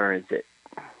see, where is it?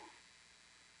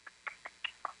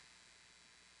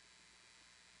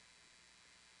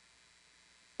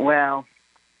 Well,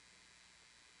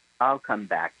 I'll come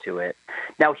back to it.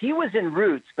 Now, he was in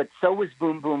Roots, but so was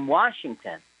Boom Boom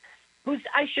Washington.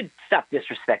 I should stop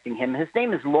disrespecting him. His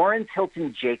name is Lawrence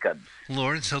Hilton Jacobs.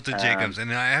 Lawrence Hilton Jacobs.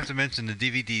 And I have to mention the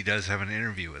DVD does have an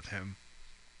interview with him.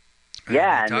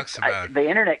 Yeah, and the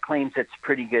internet claims it's a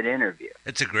pretty good interview.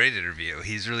 It's a great interview.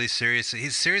 He's really serious.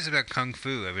 He's serious about Kung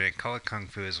Fu. I mean, I call it Kung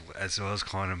Fu as well as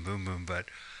calling him Boom Boom, but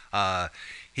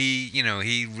he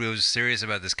was serious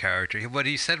about this character. What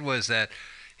he said was that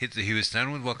he was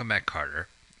done with Welcome Back, Kotter,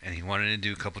 and he wanted to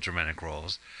do a couple dramatic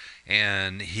roles,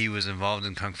 and he was involved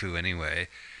in Kung Fu anyway,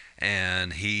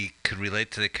 and he could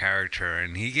relate to the character,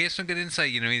 and he gave some good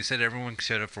insight. He said everyone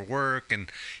showed up for work,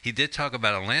 and he did talk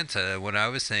about Atlanta. What I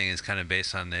was saying is kind of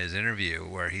based on his interview,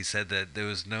 where he said that there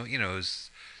was no, it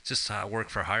was just work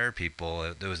for hire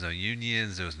people. There was no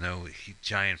unions. There was no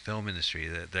giant film industry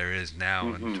that there is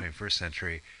now in the 21st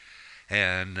century.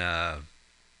 And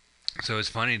so it's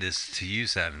funny to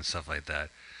use that and stuff like that.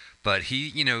 But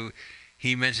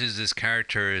he mentions this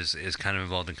character is kind of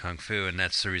involved in Kung Fu, and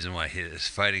that's the reason why his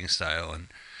fighting style and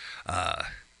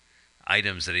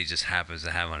items that he just happens to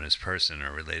have on his person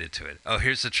are related to it. Oh,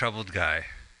 here's the troubled guy.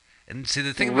 And see,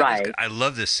 the thing about this, I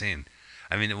love this scene.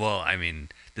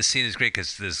 This scene is great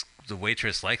because the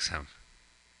waitress likes him.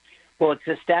 Well, it's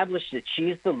established that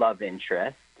she's the love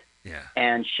interest. Yeah.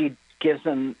 And she gives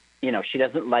him, she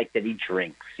doesn't like that he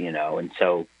drinks, and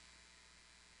so.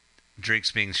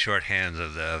 Drinks being shorthand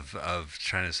of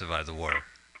trying to survive the war.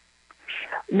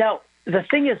 Now, the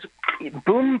thing is,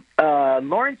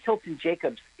 Lawrence Hilton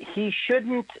Jacobs, he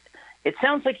shouldn't. It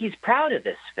sounds like he's proud of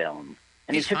this film.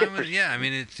 And he's fine with, yeah,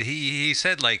 he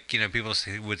said, people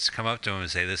would come up to him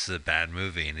and say, this is a bad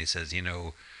movie. And he says,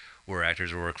 we're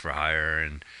actors who work for hire.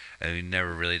 And he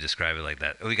never really described it like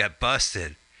that. Oh, he got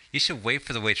busted. You should wait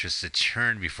for the waitress to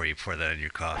churn before you pour that in your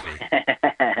coffee.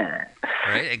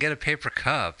 Right? And get a paper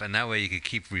cup. And that way you can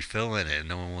keep refilling it. And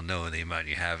no one will know the amount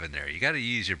you have in there. You got to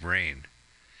use your brain.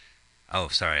 Oh,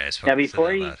 sorry. I spoke now,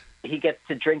 before he gets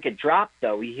to drink a drop,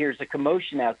 though, he hears a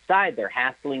commotion outside. They're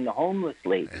hassling the homeless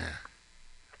lady. Yeah.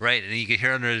 Right, and you can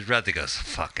hear under his breath, he goes,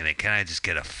 fucking it, can I just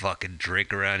get a fucking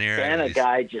drink around here? Can a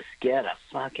guy just get a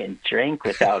fucking drink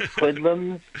without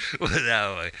hoodlums?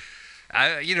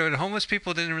 And homeless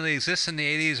people didn't really exist in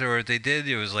the 80s, or if they did,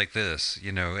 it was like this,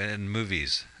 in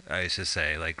movies, I used to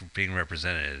say, like being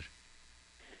represented.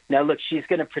 Now, look, she's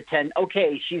going to pretend,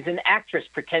 okay, she's an actress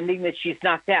pretending that she's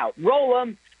knocked out. Roll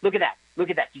him. Look at that. Look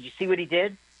at that. Did you see what he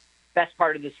did? Best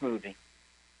part of this movie.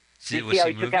 You see how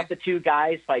he took out the two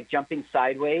guys by jumping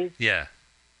sideways? Yeah.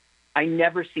 I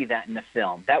never see that in the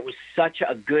film. That was such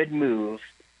a good move.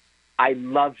 I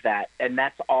love that, and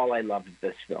that's all I love of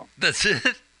this film. That's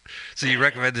it? So you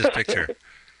recommend this picture?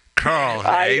 Carl,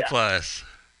 A+. I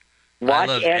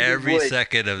love every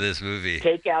second of this movie.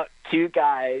 Take out two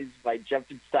guys by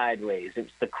jumping sideways. It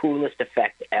was the coolest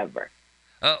effect ever.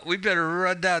 We better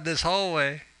run down this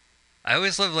hallway. I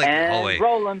always love the hallway. And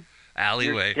roll him.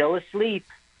 Alleyway. You're still asleep.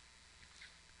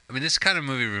 This kind of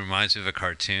movie reminds me of a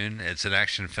cartoon. It's an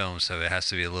action film, so it has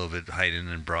to be a little bit heightened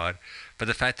and broad. But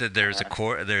the fact that there's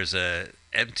a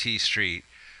empty street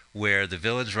where the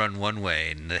villains run one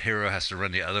way and the hero has to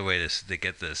run the other way to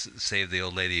get this, save the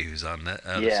old lady who's on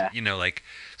the you know, like,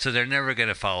 so they're never going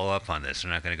to follow up on this.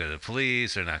 They're not going to go to the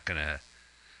police. They're not going to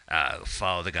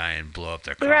follow the guy and blow up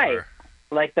their car. Right.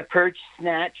 Like the purse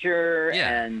snatcher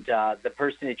and the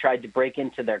person who tried to break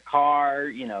into their car,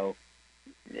 you know,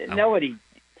 nobody.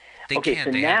 Okay,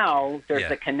 so now there's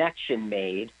a connection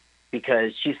made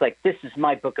because she's like, this is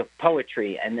my book of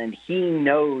poetry, and then he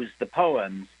knows the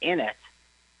poems in it,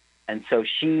 and so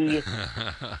she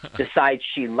decides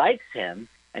she likes him,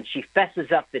 and she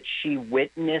fesses up that she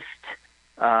witnessed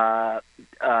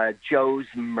Joe's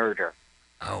murder.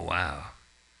 Oh, wow.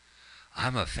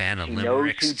 I'm a fan of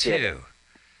limericks, too.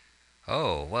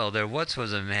 Oh, well, there once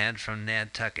was a man from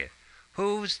Nantucket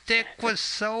whose dick was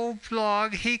so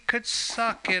long he could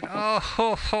suck it. Oh,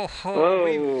 ho, ho, ho. Whoa.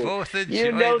 We both enjoy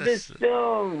You know this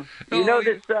film. You know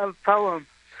this poem.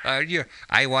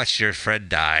 I watched your friend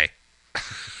die.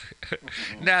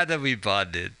 Now that we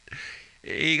bonded.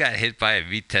 He got hit by a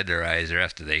meat tenderizer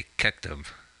after they kicked him.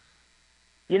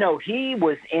 You know, he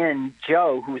was in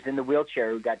Joe, who was in the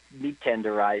wheelchair, who got meat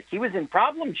tenderized. He was in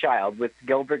Problem Child with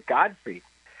Gilbert Gottfried.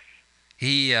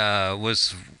 He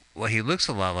was, well, he looks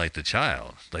a lot like the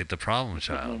child, like the Problem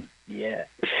Child. Yeah.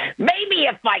 Maybe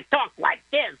if I talk like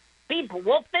this, people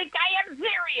will think I am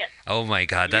serious. Oh, my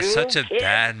God. That's such a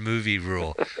bad movie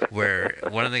rule where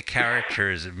one of the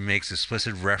characters makes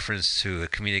explicit reference to a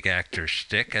comedic actor's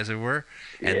shtick, as it were,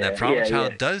 and the Problem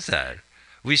Child does that.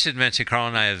 We should mention, Carl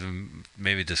and I have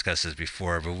maybe discussed this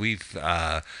before, but we've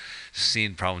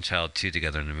seen Problem Child 2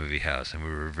 together in the movie house, and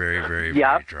we were very, very,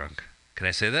 very drunk. Can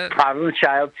I say that? Problem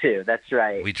Child 2, that's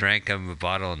right. We drank a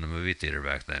bottle in the movie theater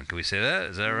back then. Can we say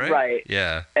that? Is that right? Right.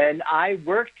 Yeah. And I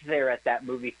worked there at that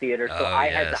movie theater, so I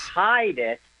had to hide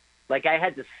it. Like, I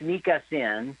had to sneak us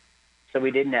in so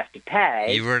we didn't have to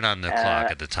pay. You weren't on the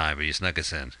clock at the time, but you snuck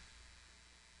us in.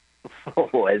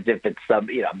 Oh, as if it's some,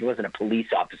 you know, I wasn't a police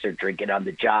officer drinking on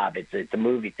the job. It's a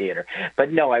movie theater.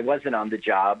 But no, I wasn't on the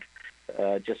job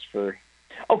just for...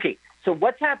 Okay, so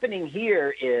what's happening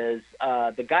here is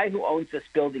the guy who owns this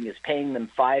building is paying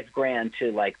them $5,000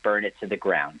 to, like, burn it to the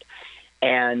ground.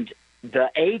 And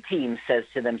the A-team says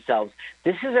to themselves,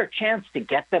 this is our chance to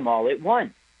get them all at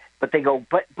once. But they go,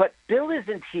 but Bill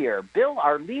isn't here. Bill,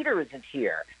 our leader, isn't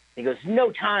here. He goes,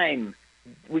 no time.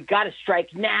 We got to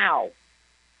strike now.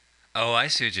 Oh, I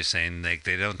see what you're saying. Like,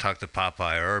 they don't talk to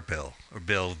Popeye or Bill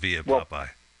via Popeye.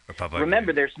 Or Popeye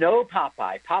remember, there's no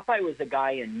Popeye. Popeye was a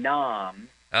guy in Nam.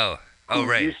 Who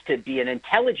right. Used to be an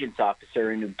intelligence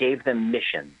officer and who gave them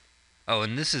missions. Oh,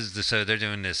 and this is so they're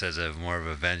doing this as a more of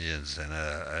a vengeance and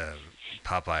a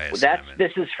Popeye assignment.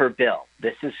 This is for Bill.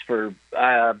 This is for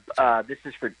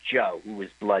Joe, who was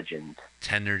bludgeoned.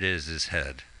 Tendered is his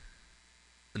head.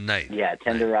 Knight. Yeah,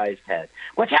 tenderized head.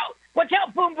 Watch out! Watch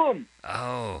out! Boom, boom.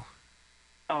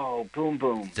 Oh, boom,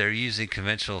 boom. They're using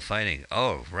conventional fighting.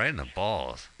 Oh, right in the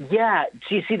balls. Yeah.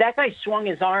 See, that guy swung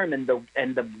his arm, and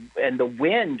the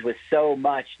wind was so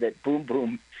much that boom,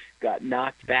 boom got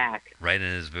knocked back. Right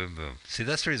in his boom, boom. See,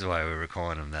 that's the reason why we were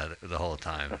calling him that the whole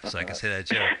time, so I can say that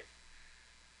joke.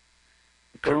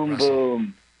 Boom,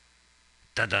 boom.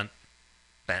 Dun dun.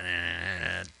 Dun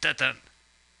dun.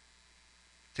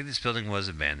 I think this building was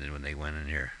abandoned when they went in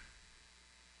here.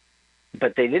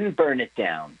 But they didn't burn it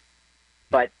down.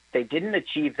 But they didn't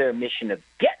achieve their mission of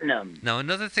getting them. Now,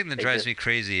 another thing that drives me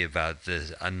crazy about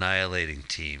this annihilating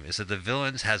team is that the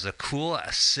villains has a cool,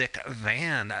 sick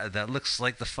van that looks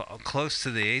like close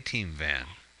to the A-Team van.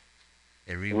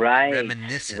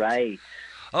 Reminiscent. Right.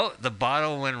 Oh, the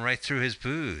bottle went right through his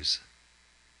booze.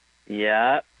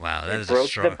 Yeah. Wow, that is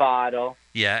broke the bottle.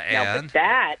 Yeah, now, but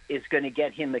that is going to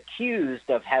get him accused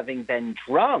of having been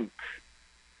drunk.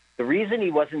 The reason he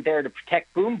wasn't there to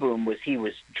protect Boom Boom was he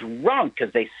was drunk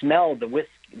because they smelled the whiskey.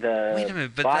 Wait a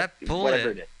minute, but that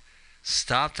bullet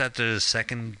stopped after the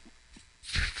second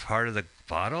part of the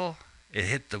bottle?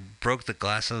 It broke the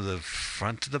glass of the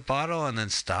front of the bottle and then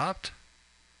stopped?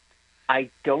 I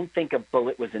don't think a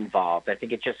bullet was involved. I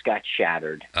think it just got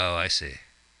shattered. Oh, I see.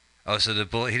 Oh, so the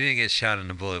bullet, he didn't get shot and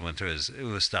the bullet went through it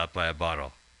was stopped by a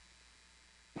bottle.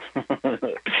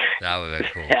 That would be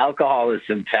cool. Alcohol is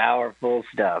some powerful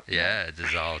stuff. Yeah, it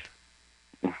dissolved.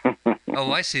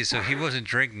 Oh, I see. So he wasn't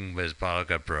drinking, but his bottle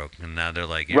got broke, and now they're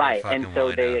like, right, and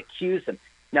so they accuse him.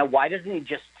 Now, why doesn't he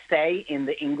just say in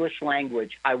the English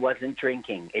language, I wasn't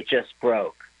drinking, it just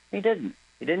broke? He didn't.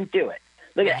 He didn't do it.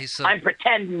 Look at that. I'm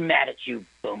pretending mad at you,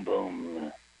 Boom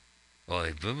Boom. Well,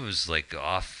 Boom Boom's like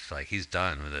off, like he's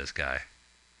done with this guy.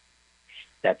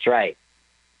 That's right.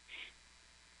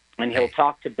 And he'll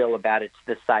talk to Bill about it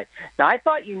to the side. Now, I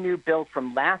thought you knew Bill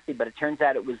from Lassie, but it turns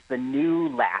out it was the new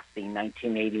Lassie,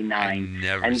 1989. I've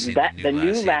never seen the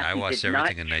new Lassie. I watched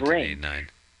everything in 1989.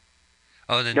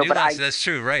 Oh, the new Lassie. That's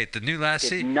true, right? The new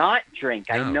Lassie did not drink.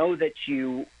 No. I know that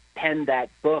you penned that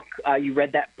book. You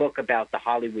read that book about the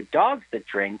Hollywood dogs that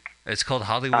drink. It's called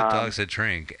Hollywood Dogs That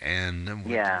Drink, and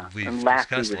we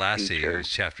discussed Lassie. It was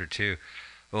chapter 2.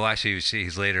 Well, actually,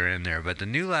 he's later in there. But the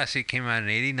new Lassie came out in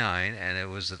 '89, and it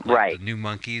was the new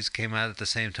Monkeys came out at the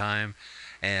same time,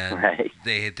 and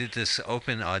they did this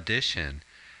open audition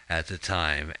at the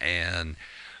time, and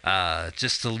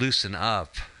just to loosen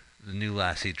up, the new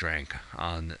Lassie drank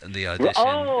on the audition,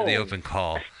 the open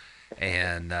call,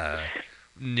 and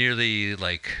nearly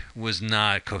was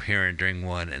not coherent during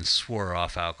one and swore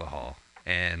off alcohol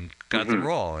and got the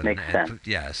role. Makes sense.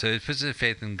 Yeah, so it puts in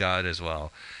faith in God as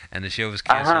well. And the show was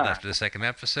canceled after the second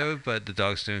episode, but the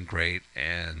dog's doing great,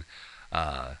 and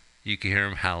you can hear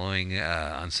him howling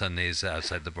on Sundays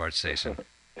outside the BART station.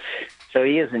 So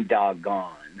he isn't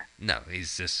doggone. No,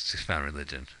 he's just found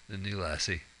religion. The new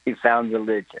Lassie. He found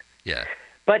religion. Yeah.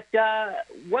 But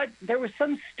there was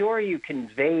some story you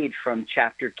conveyed from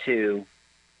chapter 2.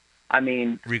 I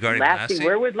mean, regarding Lassie?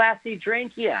 Where would Lassie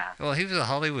drink? Yeah. Well, he was a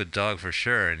Hollywood dog for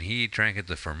sure, and he drank at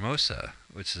the Formosa,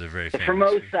 which is a very famous...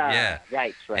 Formosa. Yeah.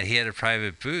 Right. And he had a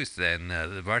private booth, and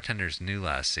the bartenders knew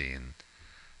Lassie, and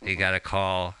he got a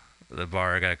call. The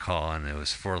bar got a call, and it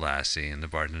was for Lassie, and the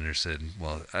bartender said,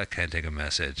 well, I can't take a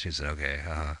message. He said, okay,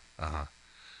 all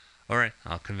right,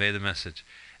 I'll convey the message.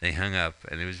 And he hung up,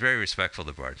 and he was very respectful,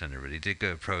 the bartender, but he did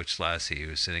go approach Lassie, who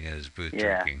was sitting at his booth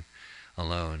drinking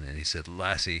alone, and he said,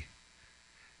 Lassie,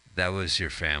 that was your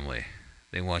family.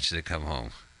 They want you to come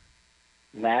home.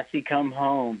 Lassie, come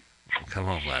home. Come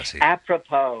home, Lassie.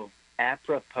 Apropos.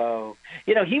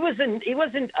 You know, he was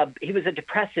a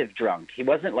depressive drunk. He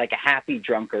wasn't like a happy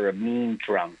drunk or a mean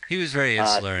drunk. He was very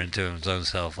insular into his own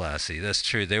self, Lassie. That's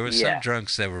true. There were some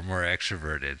drunks that were more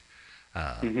extroverted.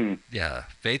 Yeah,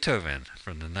 Beethoven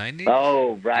from the 90s.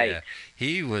 Oh, right. Yeah,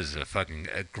 he was a fucking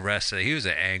aggressive. He was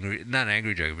not an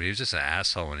angry drunk, but he was just an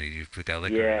asshole when he got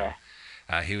liquor. Yeah.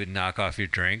 He would knock off your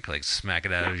drink, like smack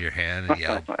it out of your hand, and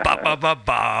yell, "Ba ba ba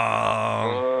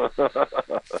ba!"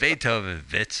 Beethoven,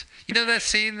 bitch. You know that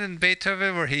scene in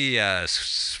Beethoven where he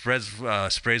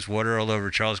sprays water all over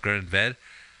Charles Grodin's bed?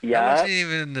 Yeah. That wasn't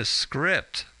even in the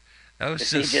script. That was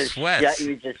just sweat.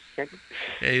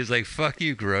 He was like, "Fuck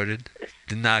you, Grodin."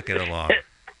 Did not get along.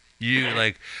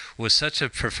 You was such a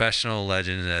professional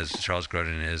legend as Charles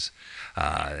Grodin is.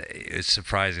 It's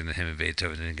surprising that him and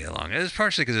Beethoven didn't get along. It was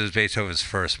partially because it was Beethoven's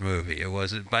first movie. It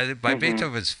wasn't by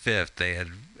Beethoven's fifth. They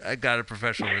had got a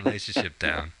professional relationship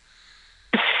down.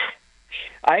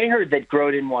 I heard that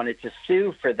Grodin wanted to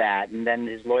sue for that, and then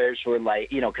his lawyers were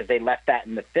like, because they left that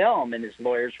in the film, and his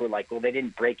lawyers were like, well, they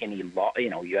didn't break any law.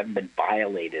 You haven't been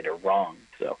violated or wrong.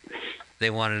 So they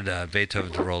wanted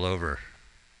Beethoven to roll over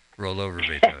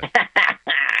Beethoven.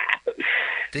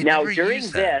 Now during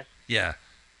this, yeah.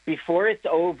 Before it's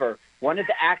over, one of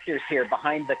the actors here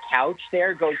behind the couch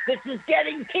there goes, "This is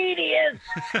getting tedious."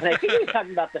 And I think he was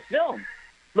talking about the film.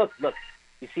 Look.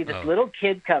 You see this little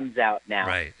kid comes out now.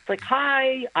 Right. It's like,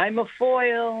 "Hi, I'm a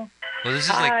foil." Well, this is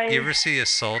like, you ever see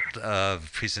Assault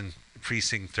of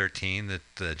Precinct 13,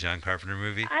 the John Carpenter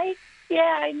movie?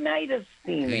 I might have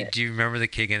seen it. Do you remember the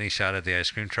kid getting shot at the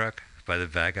ice cream truck by the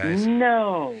bad guys?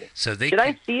 No. So Did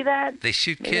I see that? They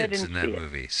shoot kids in that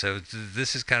movie. So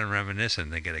this is kind of reminiscent.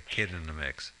 They get a kid in the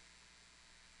mix.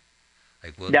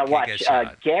 Now watch,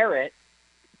 Garrett,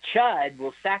 Chud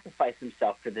will sacrifice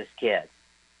himself for this kid.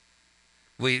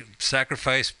 We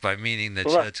sacrifice by meaning that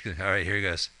Chud's going to... All right, here he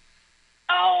goes.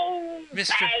 Oh,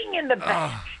 bang in the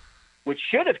back. Which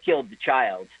should have killed the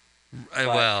child.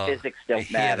 Well, physics don't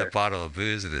he matter. had a bottle of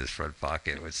booze in his front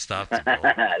pocket, which stopped the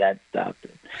bullet. That stopped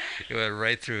it. It went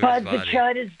right through his body. But the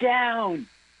Chud is down.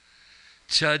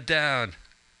 Chud down.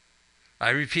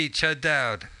 I repeat, Chud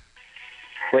down.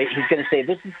 Wait, he's going to say,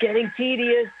 "This is getting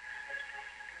tedious."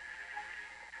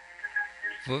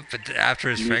 Well, but after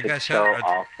his friend got shot? So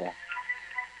awful.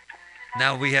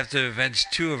 Now we have to avenge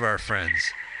two of our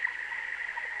friends.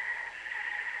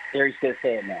 There he's going to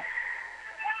say it now.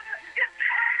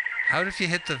 How if you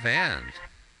hit the van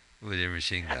with your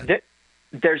machine gun?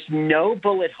 There's no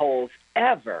bullet holes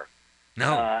ever.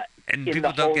 No, and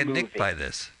people don't get nicked movie. by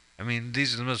this. I mean,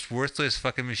 these are the most worthless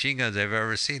fucking machine guns I've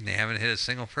ever seen. They haven't hit a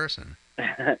single person.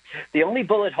 The only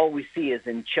bullet hole we see is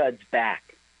in Chud's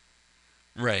back.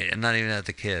 Right, and not even at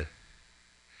the kid.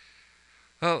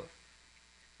 Oh.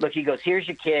 Look, he goes, "Here's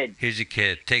your kid. Here's your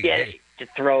kid. Take it. To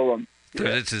throw him. Throw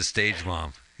it to the stage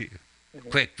mom.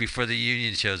 Quick, before the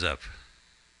union shows up.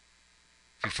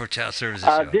 before Child Services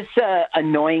Show? This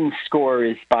annoying score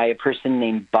is by a person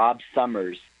named Bob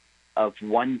Summers of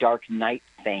One Dark Night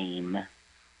fame,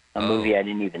 a movie I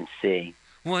didn't even see.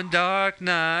 One dark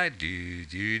night,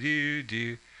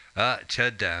 Chud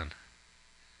down.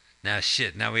 Now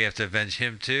shit, now we have to avenge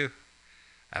him too?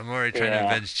 I'm already trying to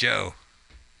avenge Joe.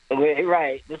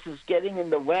 Right, this is getting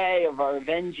in the way of our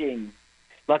avenging.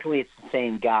 Luckily, it's the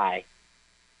same guy.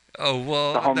 Oh,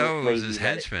 well, no, it was his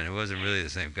henchman. It wasn't really the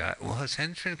same guy. Well, his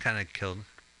henchman kind of killed him.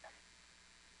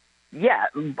 Yeah,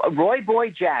 Roy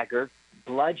Boy Jagger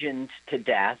bludgeoned to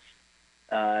death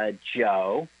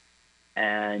Joe.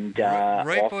 And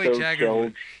Roy Boy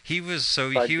Jagger, he was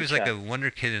like a wonder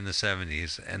kid in the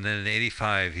 70s, and then in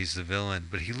 85 he's the villain,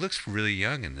 but he looks really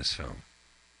young in this film.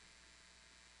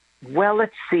 Well,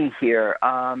 let's see here.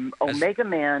 Omega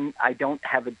Man, I don't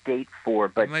have a date for,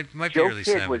 but might Joe be early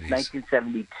Kid 70s. was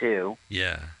 1972.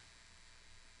 Yeah.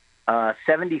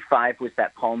 75 was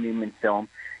that Paul Newman film.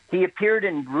 He appeared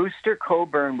in Rooster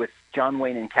Coburn with John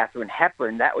Wayne and Katharine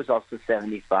Hepburn. That was also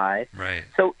 75. Right.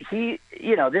 So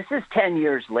this is 10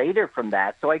 years later from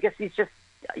that. So I guess he's just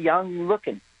young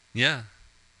looking. Yeah.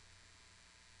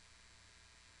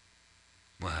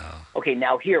 Wow. Okay,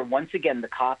 now here, once again, the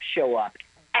cops show up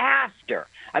after.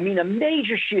 I mean, a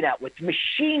major shootout with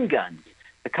machine guns.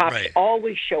 The cops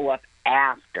always show up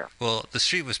after. Well, the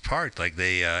street was parked. Like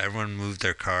they, everyone moved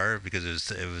their car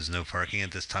because it was no parking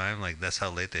at this time. Like that's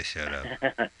how late they showed up.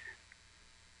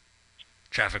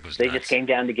 Traffic was. They just came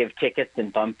down to give tickets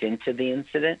and bumped into the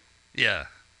incident. Yeah.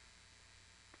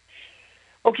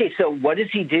 Okay, so what does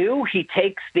he do? He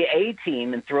takes the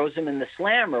A-team and throws them in the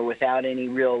slammer without any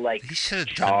real He should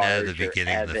have done that at the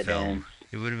beginning of the film.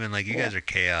 It would have been like, you guys are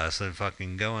chaos, and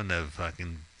fucking go in the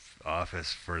fucking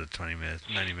office for 90 minutes.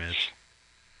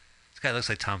 This guy looks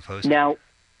like Tom Post. Now,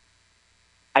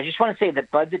 I just want to say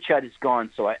that Bud the Chud is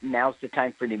gone, so now's the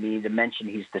time for me to mention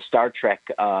he's the Star Trek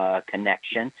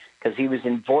connection, because he was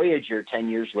in Voyager 10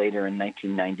 years later in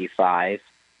 1995.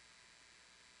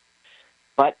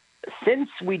 But since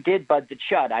we did Bud the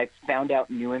Chud, I've found out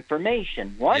new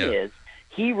information. One is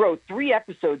he wrote 3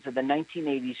 episodes of the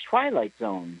 1980s Twilight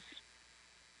Zones.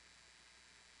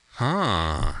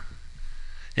 Huh.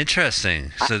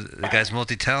 Interesting. So the guy's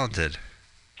multi-talented.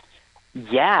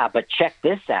 Yeah, but check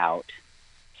this out.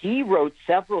 He wrote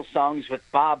several songs with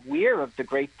Bob Weir of the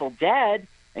Grateful Dead,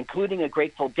 including a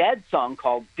Grateful Dead song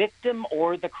called Victim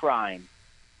or the Crime.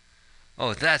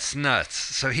 Oh, that's nuts.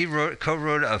 So he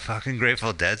co-wrote a fucking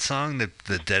Grateful Dead song that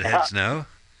the Deadheads know?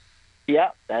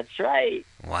 Yep, that's right.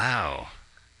 Wow.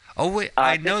 Oh wait,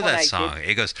 I know that song.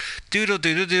 It goes doodle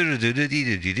doodle doodle doodle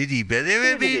doodle doodle.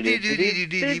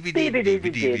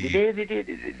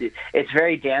 It's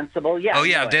very danceable. Yeah. Oh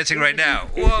yeah, I'm dancing right now.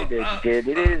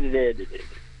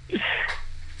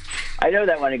 I know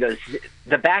that one. It goes.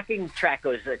 The backing track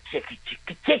goes chicka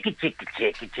chicka chicka chicka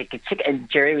chicka chicka chicka, and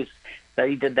Jerry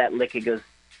he did that lick. It goes.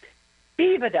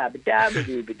 That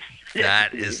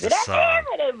is the song.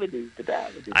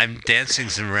 I'm dancing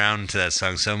around to that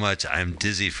song so much I'm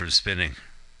dizzy from spinning.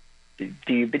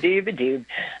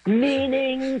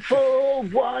 Meaningful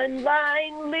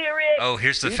one-line lyric. Oh,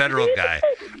 here's the federal guy.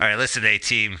 All right, listen,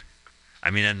 A-Team.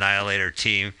 I mean, Annihilator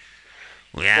Team.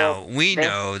 Now, we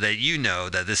know that you know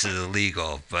that this is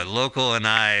illegal, but Local and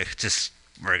we're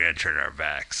going to turn our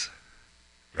backs.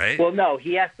 Right? Well, no,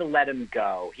 he has to let him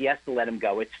go.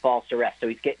 It's false arrest, so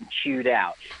he's getting chewed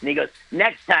out. And he goes,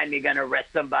 next time you're going to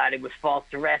arrest somebody with false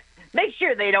arrest, make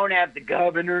sure they don't have the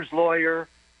governor's lawyer.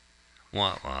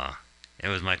 Wah. It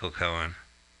was Michael Cohen.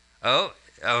 Oh,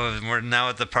 we're now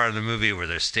at the part of the movie where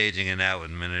they're staging it out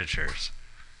with miniatures.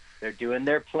 They're doing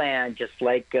their plan, just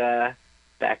like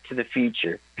Back to the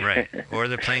Future. Right. Or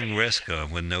they're playing Risk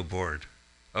with no board.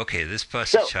 Okay, this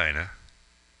bus is China.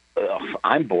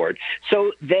 I'm bored.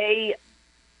 So they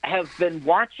have been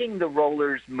watching the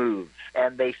rollers move,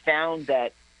 and they found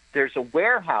that there's a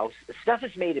warehouse. The stuff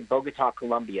is made in Bogota,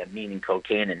 Colombia, meaning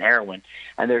cocaine and heroin,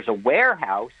 and there's a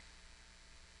warehouse.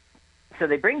 So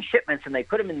they bring shipments, and they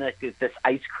put them in this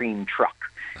ice cream truck.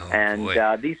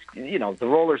 These, the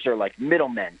rollers are like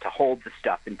middlemen to hold the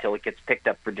stuff until it gets picked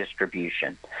up for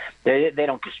distribution. They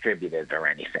don't distribute it or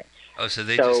anything. Oh, so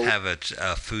they just have a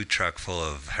food truck full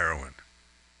of heroin.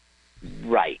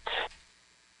 Right.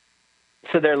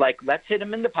 So they're like, let's hit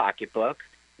him in the pocketbook.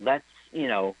 Let's,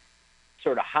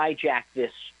 sort of hijack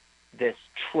this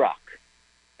truck.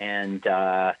 And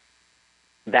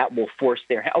that will force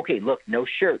their... Okay, look, no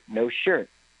shirt.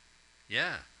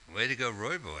 Yeah. Way to go,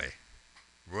 Roy Boy.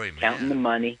 Roy, man. Counting the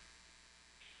money.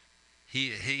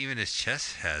 He even his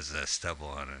chest has stubble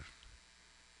on it.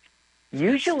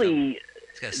 Usually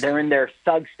They're in their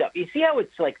thug stuff. You see how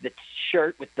it's like the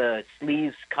shirt with the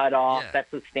sleeves cut off? Yeah. That's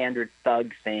the standard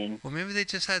thug thing. Well, maybe they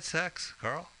just had sex,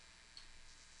 Carl.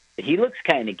 He looks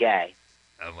kind of gay.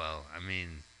 Well, I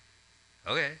mean,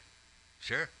 okay.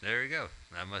 Sure, there you go.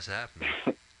 That must have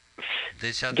happened.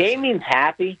 Gay means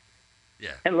happy.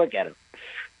 Yeah. And look at him.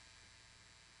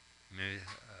 Maybe.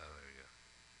 Oh, there you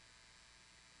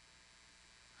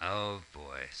go. Oh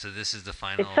boy! So this is the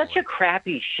final. It's such a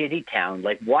crappy, shitty town.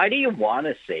 Like, why do you want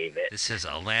to save it? This is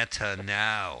Atlanta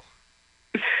now.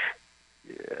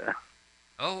 Yeah.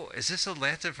 Oh, is this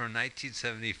Atlanta from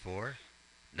 1974?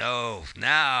 No,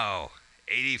 now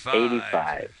 85.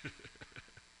 85.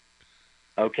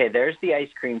 Okay, there's the ice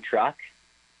cream truck.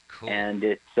 Cool. And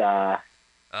it's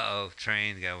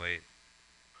train, gotta wait.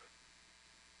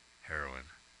 Heroin.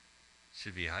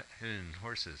 Should be hidden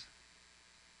horses.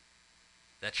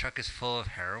 That truck is full of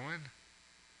heroin?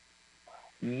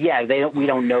 Yeah, we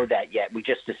don't know that yet. We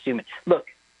just assume it.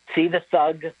 Look, see the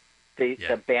thug,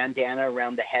 the bandana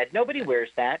around the head? Nobody wears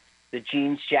that. The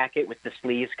jeans jacket with the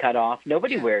sleeves cut off.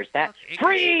 Nobody wears that.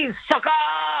 Freeze, sucker!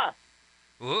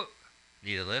 Ooh,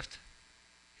 need a lift?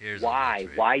 Here's Why? A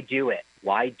lift Why do it?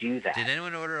 Why do that? Did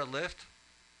anyone order a lift?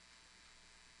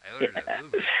 I ordered a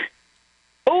Uber.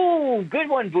 Oh, good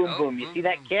one, Boom Boom. You see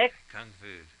that kick? Kung Fu.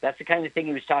 That's the kind of thing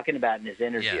he was talking about in his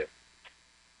interview. Yeah.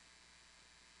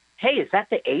 Hey, is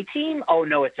that the A-Team? Oh,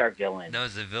 no, it's our villain. No,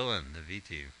 it's the villain, the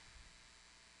V-Team.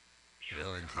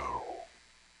 Villain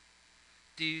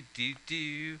team.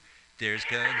 Do. There's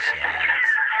gunshots.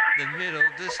 The middle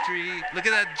of the street. Look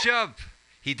at that jump.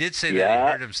 He did say that he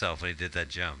hurt himself when he did that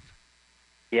jump.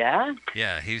 Yeah?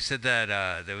 Yeah, he said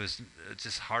that there was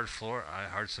just hard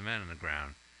cement on the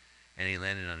ground, and he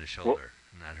landed on his shoulder,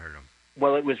 and that hurt him.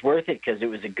 Well, it was worth it because it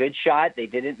was a good shot. They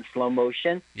did it in slow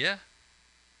motion. Yeah.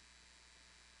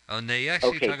 Oh, and they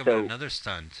actually talk about another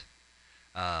stunt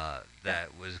that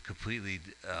was completely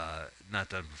not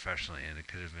done professionally, and it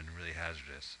could have been really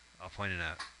hazardous. I'll point it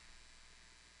out.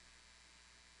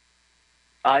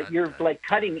 You're like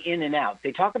cutting in and out.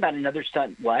 They talk about another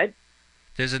stunt. What?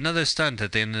 There's another stunt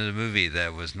at the end of the movie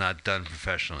that was not done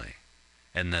professionally,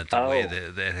 and that the way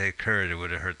that it occurred, it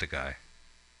would have hurt the guy.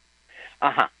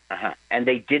 And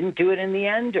they didn't do it in the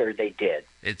end, or they did?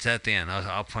 It's at the end.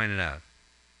 I'll point it out.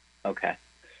 Okay.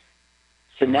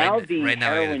 So now the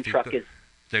heroin truck is...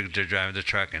 They're driving the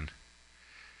truck and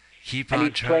keep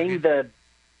on trucking.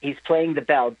 He's playing the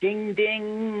bell. Ding,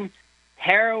 ding.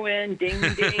 Heroin, ding,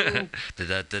 ding.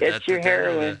 It's your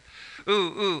heroin.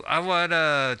 Ooh, I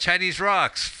want Chinese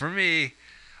rocks for me.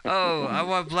 Oh, I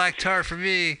want black tar for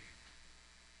me.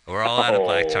 We're all out of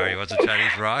black tar. You want some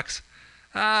Chinese rocks?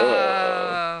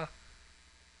 I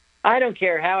don't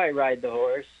care how I ride the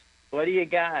horse. What do you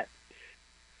got?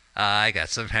 I got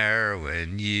some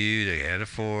heroin. You can't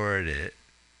afford it.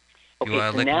 Okay,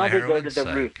 so now they go to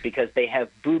the roof because they have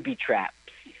booby traps.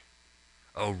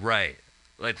 Oh, right.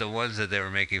 Like the ones that they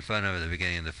were making fun of at the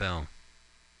beginning of the film.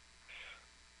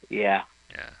 Yeah.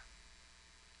 Yeah.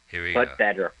 Here we go. But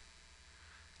better.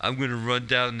 I'm going to run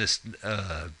down this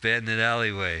abandoned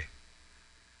alleyway.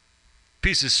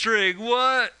 Piece of string,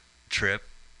 what? Trip.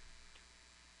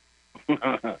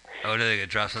 Oh, no, they're going to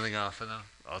drop something off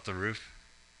the roof?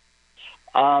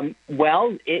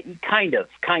 Well, kind of.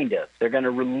 They're going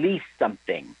to release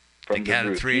something from the roof. The count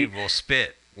of three will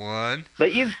spit. 1.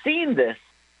 But you've seen this.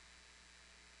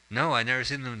 No, I never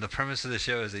seen them. The premise of the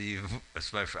show is that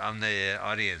I'm the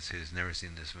audience who's never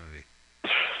seen this movie.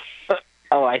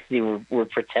 Oh, I see. We're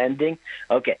pretending.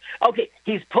 Okay.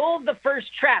 He's pulled the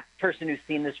first trap. Person who's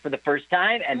seen this for the first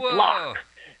time and block.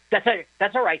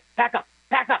 That's all right. Pack up.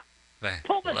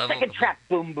 Pull the second trap.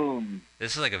 Boom, boom.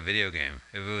 This is like a video game.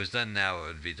 If it was done now, it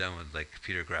would be done with like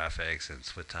computer graphics and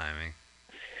split timing.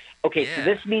 Okay, so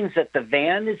this means that the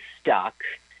van is stuck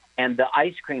and the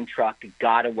ice cream truck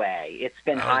got away. It's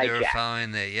been hijacked. They were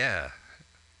following that, yeah.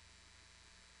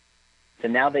 So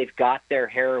now they've got their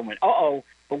heroin.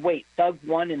 But wait, Thug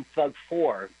 1 and Thug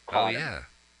 4 caught him.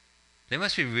 They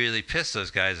must be really pissed,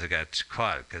 those guys that got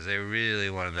caught, because they really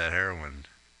wanted that heroin.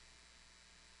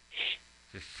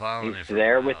 He's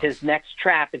there with his next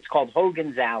trap. It's called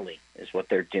Hogan's Alley, is what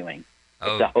they're doing.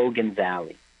 It's a Hogan's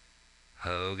Alley.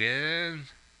 Hogan?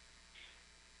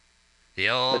 The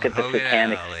old Look at Hogan the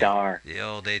satanic Alley. Star. The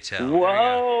old HL.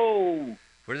 Whoa!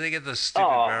 Where do they get those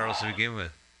stupid barrels to begin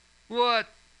with? What?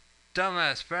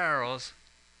 Dumbass barrels.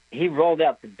 He rolled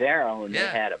out the barrel, and they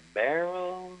had a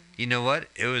barrel. You know what?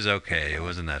 It was okay. It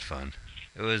wasn't that fun.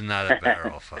 It was not a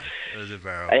barrel fun. It was a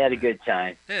barrel. I had a good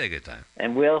time. They had a good time.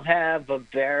 And we'll have a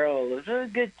barrel. It was a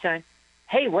good time.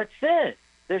 Hey, what's this?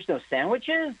 There's no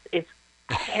sandwiches? It's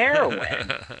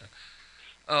heroin.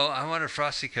 Oh, I want a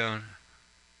Frosty cone.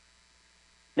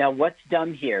 Now, what's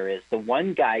dumb here is the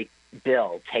one guy,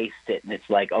 Bill, tastes it, and it's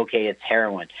like, okay, it's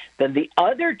heroin. Then the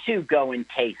other two go and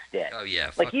taste it. Oh,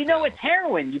 yeah. Like, you know, it's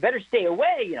heroin. You better stay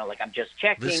away. You know, like, I'm just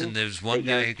checking. Listen, there's one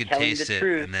guy who can taste it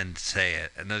and then say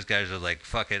it. And those guys are like,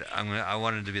 fuck it. I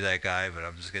wanted to be that guy, but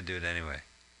I'm just going to do it anyway.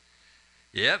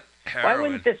 Yep. Heroin. Why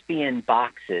wouldn't this be in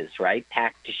boxes, right?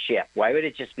 Packed to ship. Why would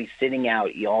it just be sitting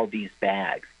out all these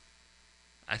bags?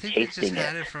 I think they just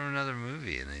had it from another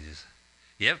movie, and they just...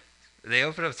 Yep. They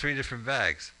opened up 3 different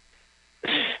bags.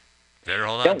 Better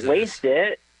hold on to this. Don't waste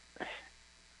it.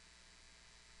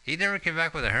 He never came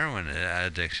back with a heroin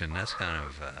addiction. That's kind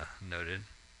of noted.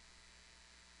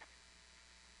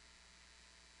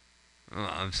 Well,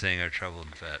 I'm saying our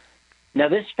troubled vet. Now,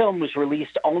 this film was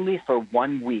released only for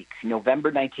 1 week, November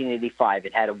 1985.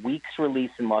 It had a week's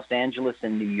release in Los Angeles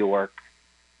and New York.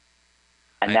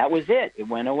 And that was it. It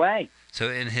went away.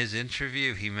 So in his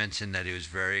interview, he mentioned that he was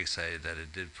very excited that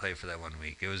it did play for that 1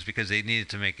 week. It was because they needed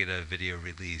to make it a video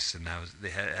release, and they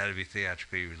had to be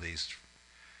theatrically released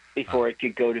before it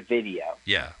could go to video.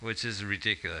 Yeah, which is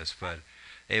ridiculous. But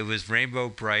it was Rainbow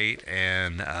Bright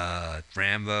and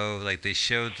Rambo. Like, they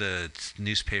showed the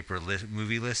newspaper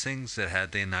movie listings that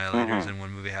had the Annihilators in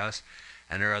one movie house,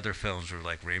 and their other films were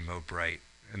like Rainbow Bright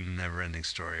and Never-Ending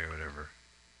Story or whatever.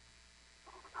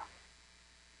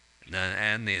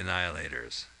 And the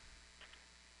Annihilators.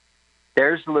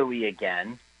 There's Louis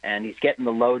again, and he's getting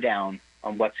the lowdown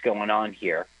on what's going on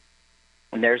here.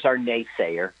 And there's our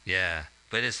naysayer. Yeah,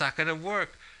 but it's not going to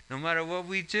work no matter what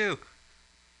we do.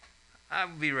 I'll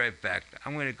be right back.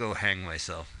 I'm going to go hang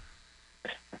myself.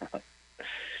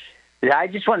 I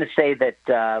just want to say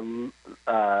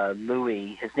that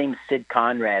Louis, his name's Sid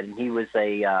Conrad, and he was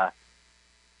a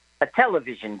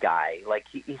television guy. Like,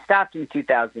 he stopped in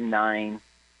 2009.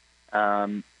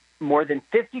 More than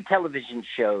 50 television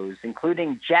shows,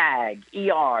 including JAG,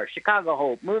 ER, Chicago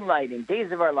Hope, Moonlighting,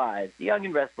 Days of Our Lives, The Young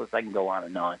and Restless, I can go on,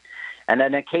 and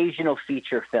an occasional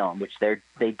feature film, which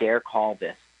they dare call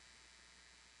this.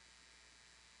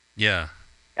 Yeah.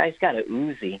 Guy's got a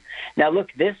Uzi. Now,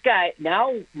 look, this guy,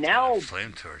 now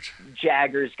flame torch.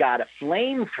 Jagger's got a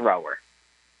flamethrower.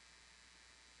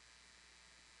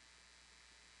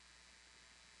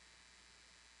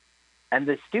 And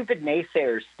the stupid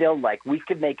naysayers still like, we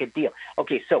could make a deal.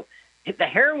 Okay, so the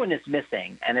heroin is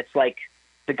missing, and it's like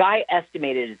the guy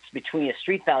estimated it's between a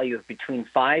street value of between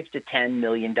 $5 to $10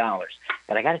 million.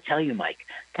 But I got to tell you, Mike,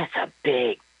 that's a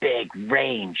big, big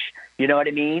range. You know what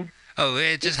I mean? Oh,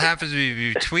 it just happens to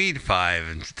be between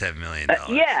 $5 and $10 million.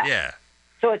 Yeah. Yeah.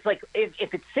 So it's like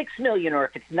if it's $6 million or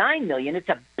if it's $9 million, it's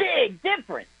a big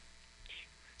difference.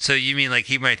 So you mean like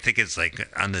he might think it's like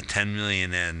on the 10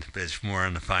 million end, but it's more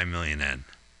on the 5 million end.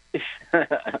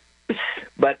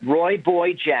 But Roy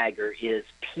Boy Jagger is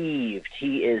peeved.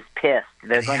 He is pissed.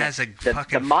 He has a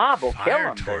fucking the mob will kill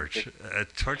him. Torch, a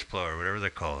torch blower, whatever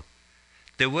they're called.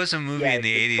 There was a movie in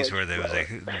the 80s where there was a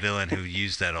villain who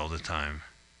used that all the time.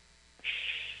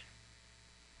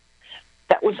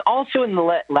 That was also in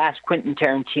the last Quentin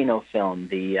Tarantino film.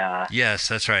 Yes,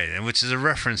 that's right, and which is a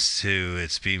reference to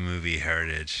its B-movie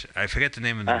heritage. I forget the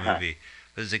name of the movie.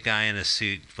 There's a guy in a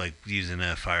suit, like using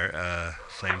a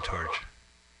flame torch,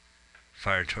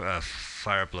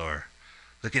 fire blower.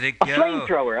 Look at it go!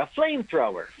 A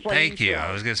flamethrower. Thank you.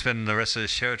 I was going to spend the rest of the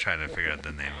show trying to figure out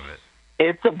the name of it.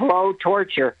 It's a blow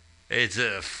torture. It's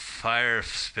a fire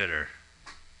spitter.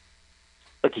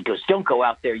 Look, he goes, don't go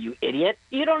out there, you idiot.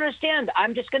 You don't understand.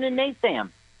 I'm just going to naysay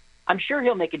him. I'm sure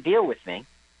he'll make a deal with me.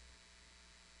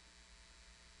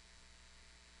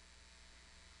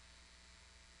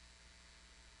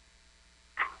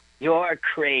 You're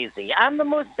crazy. I'm the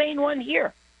most sane one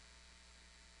here.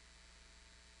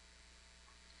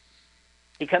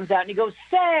 He comes out and he goes,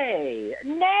 say,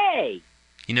 nay.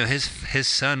 You know, his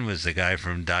son was the guy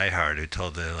from Die Hard who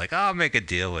told her, like, I'll make a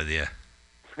deal with you.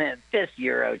 This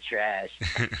Euro trash.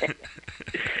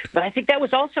 But I think that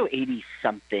was also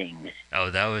 80-something. Oh,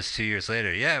 that was 2 years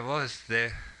later. Yeah, it was.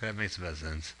 There. That makes about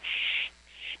sense.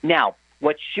 Now,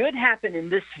 what should happen in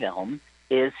this film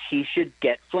is he should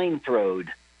get flamethrowed.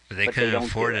 But they couldn't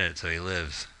afford it, so he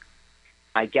lives.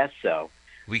 I guess so.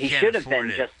 We he can't should have afford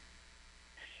been it. just.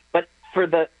 But for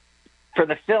the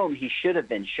film, he should have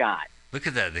been shot. Look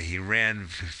at that. He ran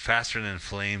faster than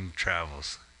flame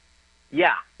travels.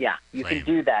 Yeah. You can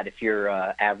do that if you're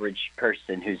an average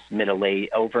person who's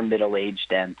over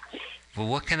middle-aged and. Well,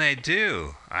 what can I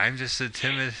do? I'm just a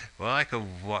timid. Well, I could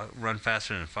run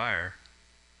faster than fire.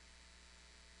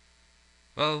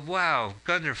 Oh, wow.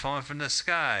 Guns are falling from the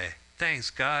sky. Thanks,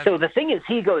 God. So the thing is,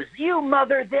 he goes, you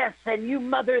mother this and you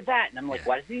mother that. And I'm like,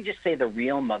 why doesn't he just say the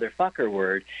real motherfucker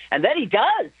word? And then he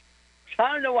does.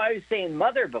 I don't know why he was saying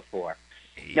mother before.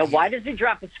 Now, why does he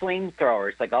drop his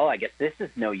flamethrower? It's like, oh, I guess this is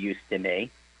no use to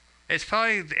me. It's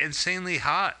probably insanely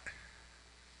hot.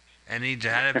 And he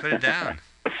had to put it down.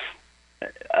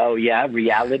 Oh, yeah?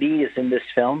 Reality is in this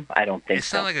film? I don't think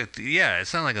so.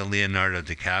 It's not like a Leonardo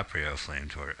DiCaprio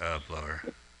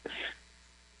flamethrower.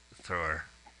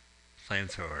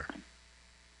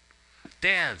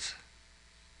 Dance.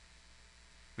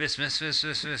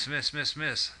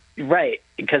 Miss. Right,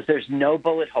 because there's no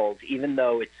bullet holes, even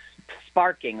though it's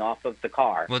sparking off of the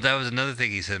car. Well, that was another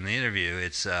thing he said in the interview.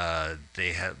 It's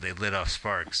they lit off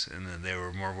sparks, and then they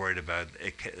were more worried about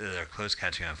their clothes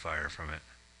catching on fire from it.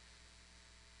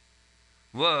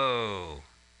 Whoa!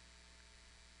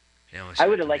 I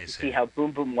would have liked to see how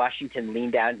Boom Boom Washington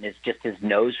leaned out and his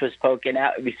nose was poking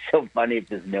out. It'd be so funny if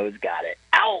his nose got it.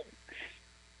 Ow!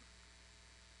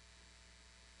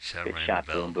 Good shot,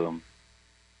 Boom Boom.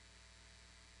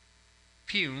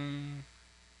 Pew.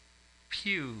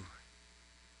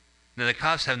 Now, the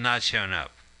cops have not shown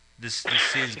up. This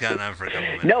scene's gone on for a couple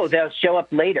minutes. No, they'll show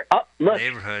up later. Oh, look.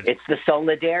 Neighborhood. It's the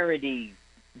Solidarity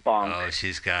bonk. Oh,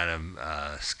 she's got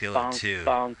a skillet, bonk, too.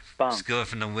 Bonk. Skillet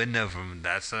from the window.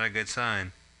 That's not a good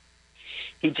sign.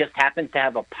 He just happens to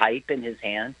have a pipe in his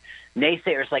hand.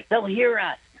 Naysayers like, they'll hear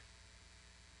us.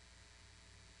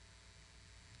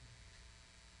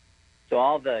 So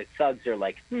all the thugs are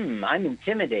like, I'm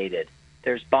intimidated.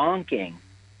 There's bonking.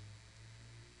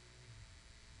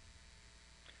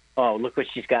 Oh, look what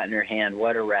she's got in her hand.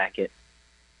 What a racket.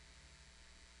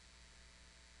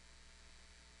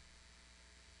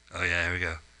 Oh, yeah, here we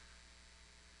go.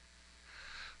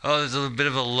 Oh, there's a little bit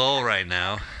of a lull right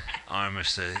now.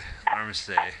 Armistice.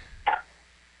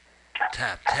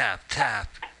 Tap.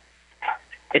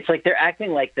 It's like they're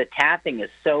acting like the tapping is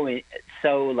so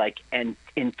like and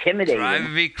intimidating.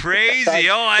 Driving me crazy.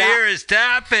 All I hear is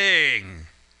tapping.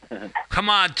 Come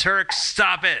on, Turks,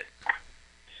 stop it.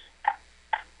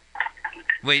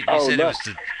 Wait, you said look. It was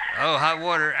the... Oh, hot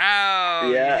water. Ow,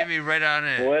 yeah. You hit me right on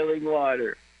it. Boiling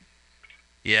water.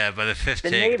 Yeah, by the fifth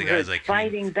take, the guy's like...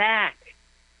 fighting back.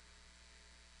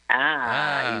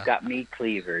 You got me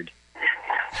cleavered.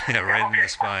 Yeah, right in the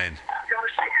spine.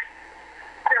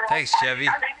 Thanks, Chevy.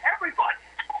 I mean, everybody.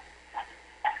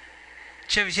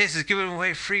 Chevy Chase is giving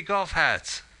away free golf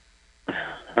hats.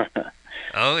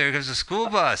 Oh, here comes a school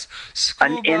bus.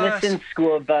 Innocent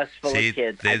school bus full of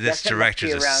kids. This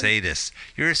director's a sadist.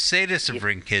 You're a sadist to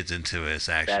bring kids into this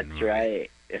action movie. That's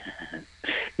right.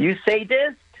 You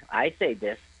sadist, I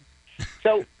sadist.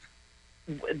 So,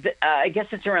 I guess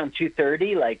it's around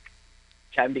 2:30, like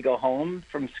time to go home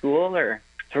from school, or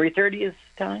 3:30 is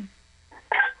time?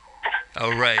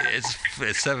 Oh, right. It's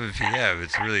 7 p.m.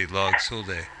 It's a really long school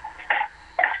day.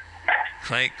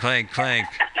 Clank, clank, clank.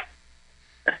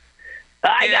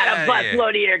 I got a busload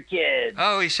of your kids.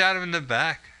 Oh, he shot him in the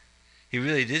back. He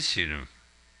really did shoot him.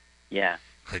 Yeah.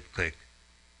 Click, click.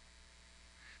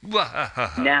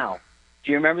 Now,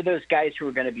 do you remember those guys who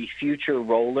were going to be future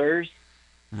rollers?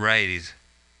 Right.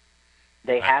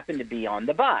 They happen to be on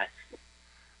the bus.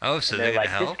 Oh, so they're like, going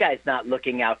to help? This guy's not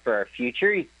looking out for our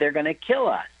future. They're going to kill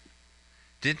us.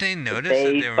 Did they notice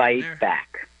that they were fight in there?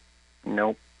 Back.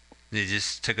 Nope. They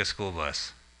just took a school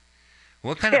bus.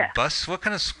 What kind of bus? What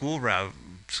kind of school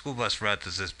bus route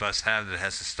does this bus have that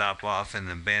has to stop off in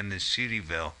abandoned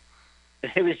Shootyville?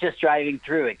 It was just driving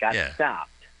through. It got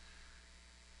stopped.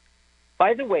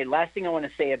 By the way, last thing I want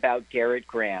to say about Garrett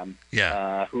Graham,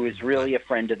 who is really a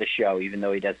friend of the show, even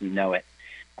though he doesn't know it.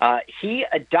 He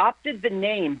adopted the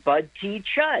name Bud T.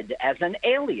 Chud as an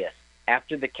alias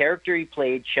after the character he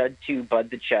played, Chud 2 Bud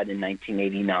the Chud, in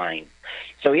 1989.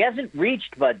 So he hasn't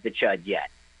reached Bud the Chud yet.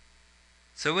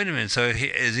 So wait a minute. So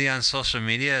is he on social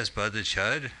media as Bud the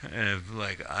Chud? And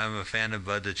I'm a fan of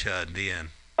Bud the Chud. The end.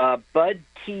 Bud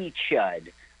T. Chud.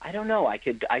 I don't know. I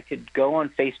could go on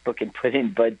Facebook and put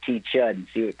in Bud T. Chud and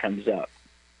see what comes up.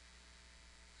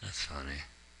 That's funny.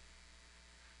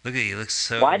 Look at you. Look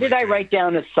so. Why did I write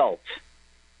down assault?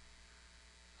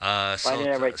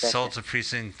 Assault of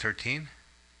Precinct 13.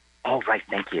 Oh, right.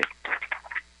 Thank you.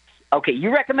 Okay,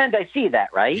 you recommend I see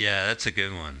that, right? Yeah, that's a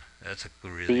good one. That's a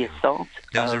really The good Assault.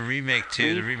 There was a remake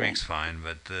too. The remake's fine,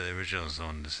 but the original is the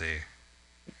one to see.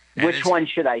 And which one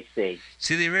should I see?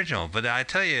 See the original, but I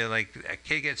tell you, a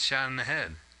kid gets shot in the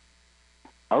head.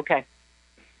 Okay.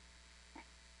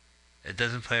 It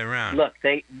doesn't play around. Look,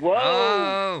 Whoa!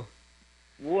 Oh!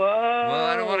 Whoa! Well,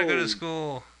 I don't want to go to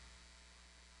school.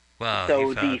 Wow.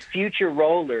 So the future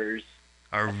rollers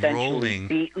are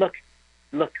rolling.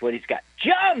 Look what he's got.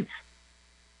 Jump!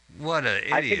 What an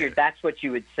idiot. I figured that's what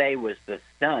you would say was the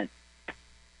stunt.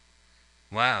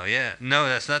 Wow, yeah. No,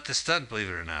 that's not the stunt, believe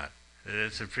it or not.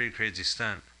 It's a pretty crazy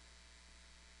stunt.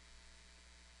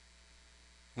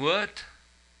 What?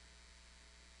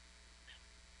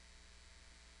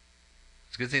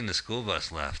 It's a good thing the school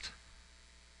bus left.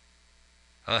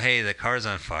 Oh, hey, the car's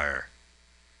on fire.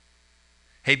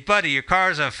 Hey, buddy, your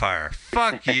car's on fire.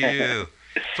 Fuck you.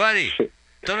 Buddy,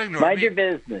 don't ignore me. Mind your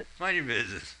business. Mind your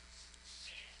business.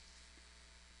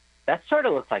 That sort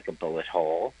of looks like a bullet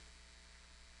hole.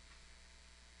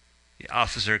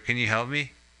 Officer, can you help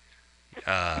me?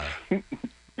 The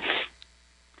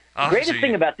greatest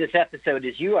thing about this episode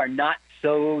is you are not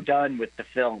so done with the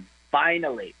film.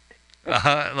 Finally.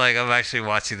 Like, I'm actually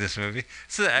watching this movie.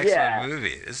 It's an excellent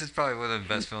movie. This is probably one of the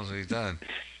best films we've done.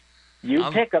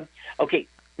 Pick him. Okay,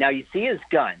 now you see his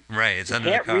gun. Right, it's under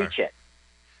the car. You can't reach it.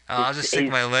 I'll just stick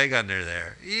my leg under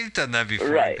there. You've done that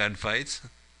before in gunfights.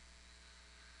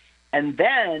 And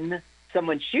then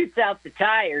someone shoots out the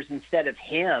tires instead of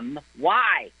him.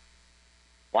 Why?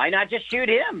 Why not just shoot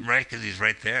him? Right, because he's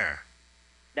right there.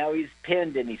 Now he's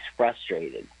pinned and he's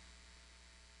frustrated.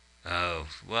 Oh,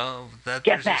 well, that's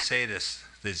a sadist.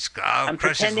 I'm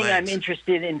pretending I'm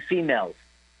interested in females.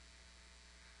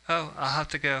 Oh, I'll have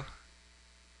to go.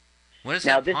 When is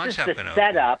now, that pawn shop this is the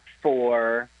setup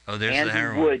for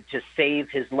Andy Wood to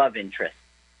save his love interest.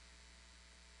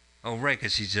 Oh, right,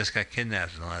 because she just got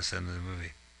kidnapped in the last end of the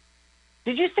movie.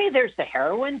 Did you say there's the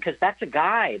heroine? Because that's a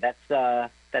guy. That's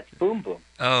Boom Boom.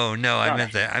 Oh no, I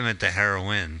meant the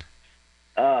heroine.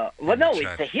 Well, no,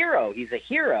 it's a hero. He's a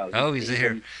hero. Oh, he's a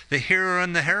hero. The hero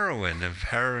and the heroine of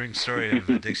harrowing story of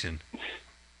addiction.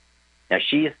 Now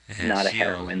she's not a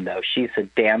heroine though. She's a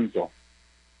damsel.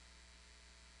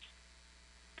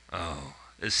 Oh,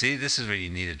 see, this is where you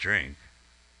need a drink.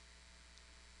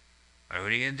 All right,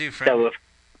 what are you gonna do, friend?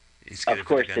 So of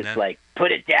course it's like,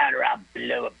 put it down or I'll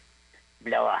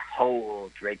blow a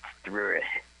hole right through it.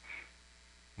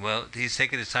 Well, he's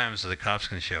taking his time so the cops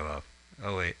can show up.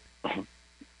 Oh wait,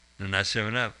 they're not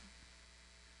showing up.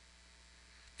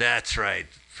 That's right.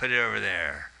 Put it over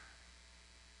there.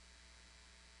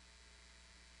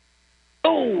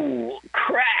 Oh,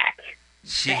 crack!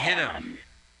 She hit him.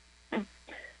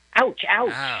 Ouch,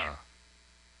 ouch. Ow.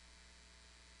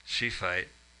 She fight.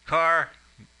 Car,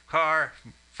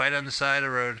 fight on the side of the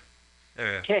road.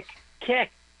 There we go.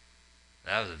 Kick.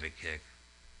 That was a big kick.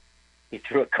 He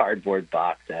threw a cardboard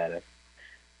box at him.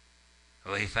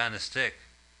 Well, he found a stick.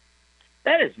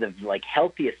 That is the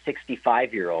healthiest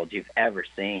 65-year-old you've ever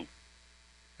seen.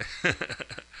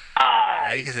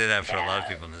 I can say that for a lot of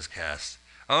people in this cast.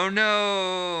 Oh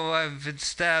no, I've been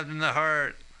stabbed in the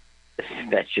heart.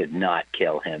 That should not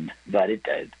kill him, but it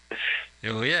did.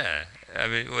 Oh yeah, I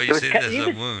mean, well, you say there's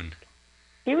a wound.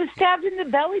 He was stabbed in the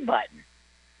belly button.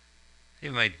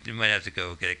 You might have to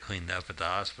go get it cleaned up at the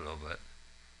hospital, but.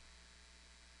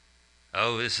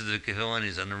 Oh, this is the villain.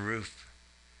 He's on the roof.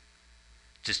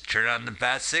 Just turn on the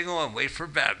bat signal and wait for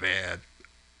Batman.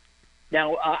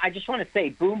 Now, I just want to say,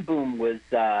 Boom Boom was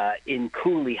in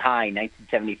Cooley High,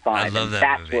 1975. I love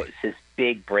that movie. That was his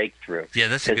big breakthrough. Yeah,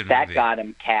 that's a good movie. Because that got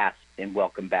him cast in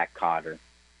Welcome Back, Kotter.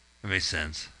 That makes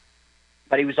sense.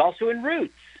 But he was also in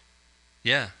Roots.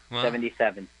 Yeah, well.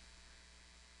 77.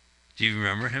 Do you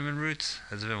remember him in Roots?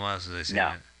 It's been a while since I've seen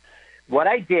it. What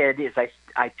I did is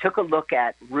I took a look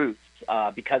at Roots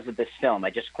because of this film. I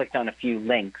just clicked on a few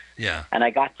links. Yeah. And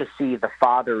I got to see the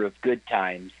father of Good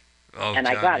Times. Oh, and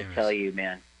John I got to Amos. tell you,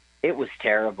 man, it was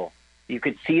terrible. You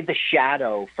could see the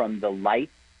shadow from the light,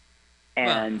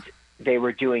 and they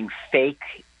were doing fake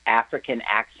African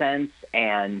accents,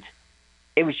 and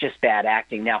it was just bad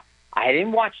acting. Now, I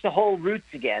didn't watch the whole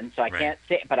Roots again, so I can't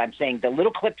say, but I'm saying the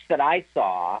little clips that I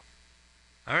saw.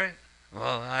 All right.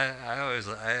 Well, I always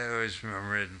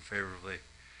remember it favorably.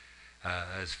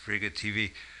 It's pretty good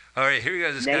TV. All right, here we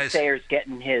go. This Naysayer's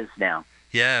getting his now.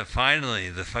 Yeah, finally,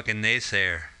 the fucking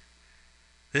naysayer.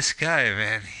 This guy,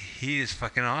 man, he is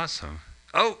fucking awesome.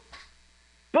 Oh!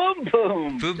 Boom,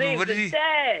 boom! Boom, boom. What did he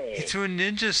say? He threw a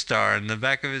ninja star in the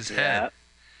back of his head.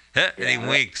 And he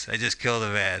winks. I just killed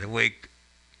a man. Wink.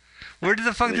 Where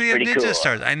the fuck do he have ninja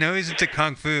stars? I know he's into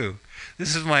Kung Fu.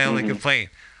 This is my only complaint.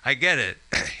 I get it.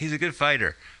 He's a good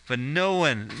fighter. But no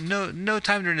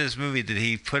time during this movie did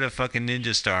he put a fucking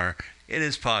ninja star in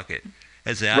his pocket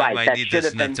and say, I might need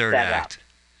this in the third act.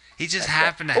 He just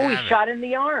happened to have it. Oh, he shot in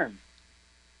the arm.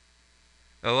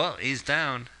 Oh, well, he's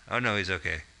down. Oh, no, he's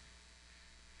okay.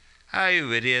 Hi,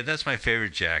 you idiot. That's my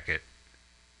favorite jacket.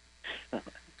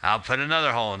 I'll put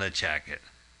another hole in the jacket.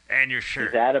 And your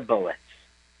shirt. He's out of bullets.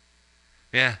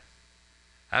 Yeah.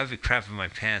 I would be crapping my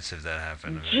pants if that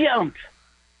happened. Jump!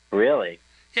 Really?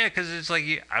 Yeah, because it's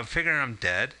like I'm figuring I'm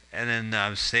dead, and then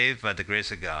I'm saved by the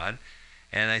grace of God,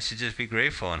 and I should just be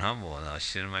grateful and humble, and I'll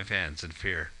shit in my pants in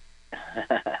fear.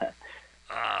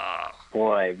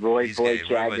 Boy, Roy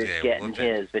Jagger's getting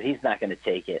his, but he's not going to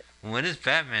take it. When is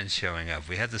Batman showing up?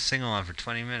 We had the single on for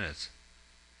 20 minutes.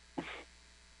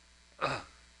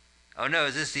 Oh no,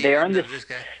 is this the end of this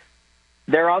guy?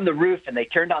 They're on the roof, and they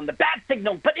turned on the bat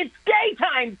signal, but it's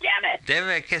daytime, damn it! Damn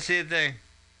it, I can't see a thing.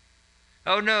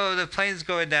 Oh no, the plane's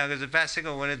going down because the bat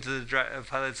signal went into the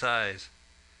pilot's eyes.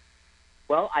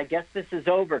 Well, I guess this is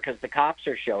over because the cops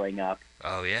are showing up.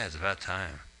 Oh yeah, it's about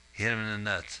time. Hit him in the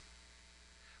nuts.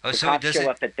 Oh, the cops show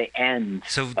up at the end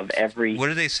of every... What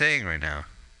are they saying right now?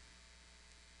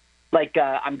 Like,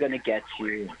 I'm going to get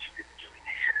you.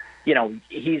 You know,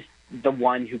 he's the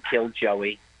one who killed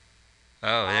Joey.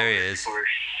 Oh, there he is. For a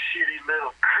shitty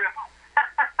little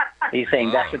cripple. He's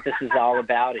saying that's what this is all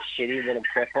about, a shitty little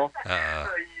cripple.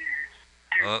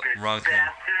 Oh, wrong thing.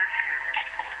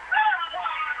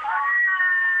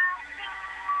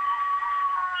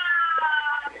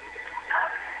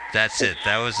 That's it.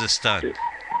 That was the stunt.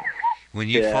 When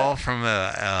you fall from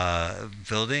a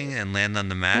building and land on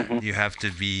the mat, you have to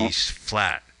be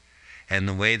flat. And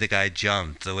the way the guy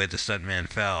jumped, the way the stuntman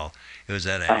fell, it was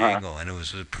at an angle, and it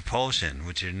was with propulsion,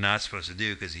 which you're not supposed to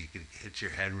do because you could hit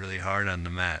your head really hard on the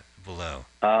mat below.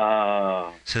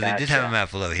 Oh, so they did have a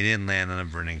mat below. He didn't land on a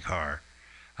burning car.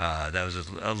 That was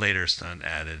a later stunt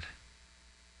added.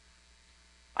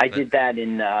 I did that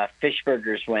in Fish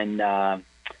Burgers when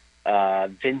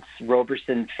Vince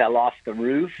Roberson fell off the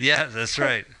roof. Yeah, that's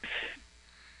right.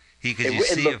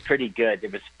 It looked pretty good. There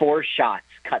was 4 shots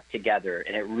cut together,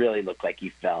 and it really looked like he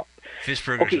fell. Fish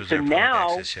Burgers was their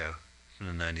podcast show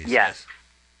from the 90s. Yes.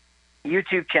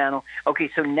 YouTube channel. Okay,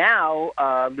 so now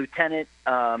Lieutenant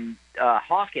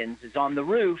Hawkins is on the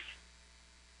roof.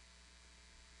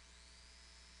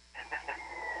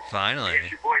 Finally.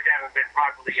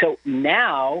 So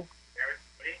now...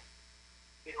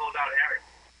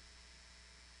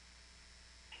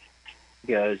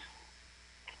 He goes...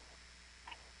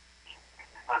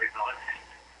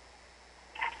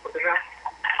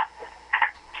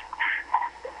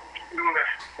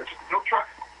 No truck.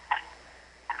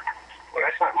 Well,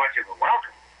 that's not much of a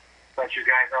welcome. Thought you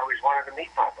guys always wanted to meet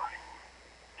Popeye.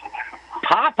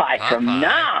 Popeye from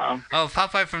Nam. Oh,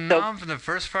 Popeye from Nam from the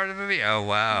first part of the movie? Oh,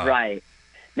 wow. Right.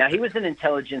 Now, he was an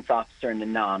intelligence officer in the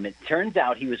Nam. It turns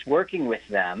out he was working with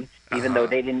them, even though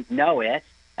they didn't know it,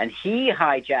 and he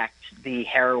hijacked the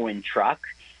heroin truck.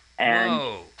 And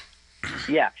Whoa.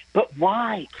 Yeah, but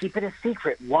why keep it a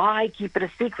secret? Why keep it a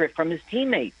secret from his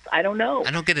teammates? I don't know. I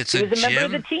don't get it. So he was a member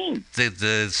of Jim, the team.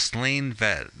 The slain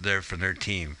vet there from their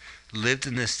team lived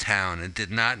in this town and did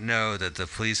not know that the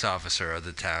police officer of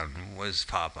the town was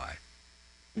Popeye.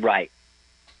 Right.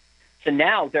 So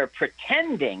now they're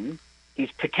pretending.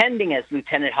 He's pretending as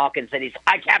Lieutenant Hawkins that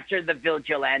I captured the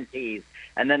vigilantes.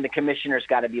 And then the commissioner's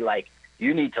got to be like,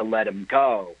 you need to let him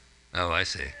go. Oh, I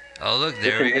see. Oh, look,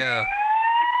 there we go.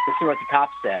 This is what the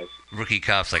cop says. Rookie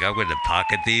cop's like, I'm going to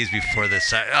pocket these before the...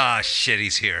 Oh, shit,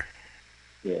 he's here.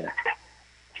 Yeah.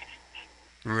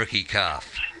 Rookie cop.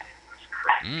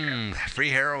 Free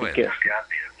heroin. It's got to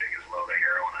be the biggest load of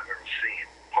heroin I've ever seen.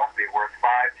 Must be worth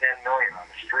 $5-10 million on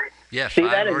the street. Yeah, See,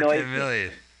 5 that or annoys 10 million.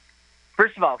 Me.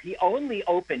 First of all, he only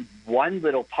opened one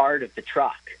little part of the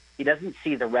truck. He doesn't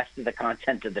see the rest of the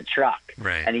content of the truck.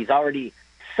 Right. And he's already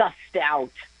sussed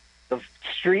out the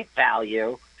street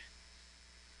value.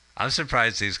 I'm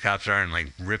surprised these cops aren't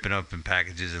like ripping open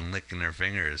packages and licking their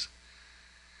fingers.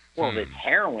 Well, it's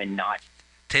heroin, not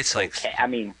tastes like. I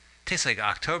mean, tastes like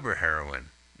October heroin.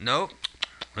 Nope.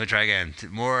 Let me try again.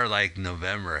 More like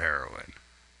November heroin.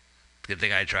 Good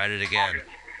thing I tried it again.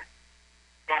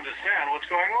 To understand what's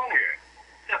going on here.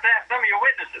 Just ask some of your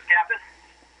witnesses, Captain.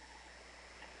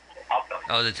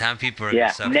 Oh, the town people are the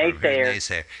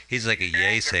naysayer. He's like a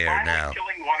yay-sayer now.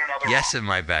 Yes, in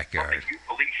my backyard. You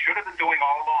police should have been doing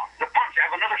all along. The punch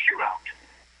have another shootout.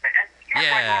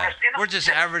 Yeah, we're just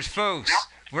average folks.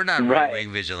 We're not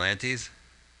right-wing vigilantes.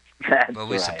 But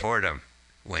we support them.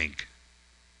 Wink.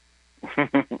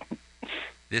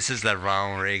 This is that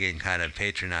Ronald Reagan kind of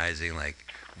patronizing, like,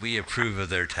 we approve of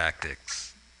their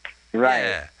tactics. Right.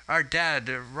 Yeah, our dad,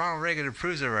 Ronald Reagan,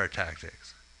 approves of our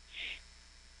tactics.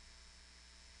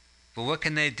 But what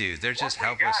can they do? They're just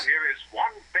helpless. What we got here is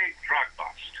one big drug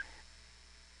bust.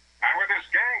 And with this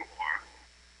gang war,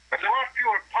 there's a lot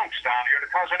fewer punks down here to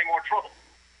cause any more trouble.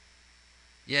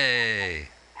 Yay.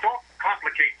 Don't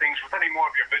complicate things with any more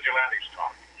of your vigilantes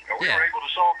talk. We were able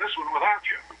to solve this one without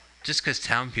you. Just because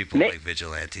town people like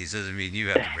vigilantes doesn't mean you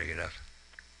have to bring it up.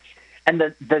 And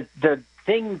the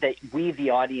thing that we, the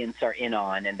audience, are in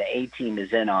on, and the A-Team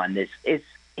is in on, is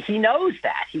he knows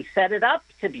that. He set it up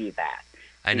to be that.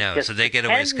 I know, so they get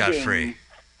away scot-free.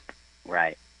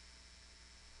 Right.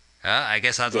 I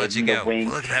guess I'll let you go.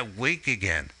 Look at that wink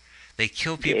again. They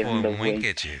kill people and wink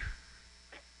at you.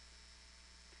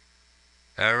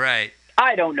 All right.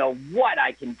 I don't know what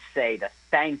I can say to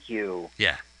thank you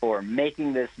for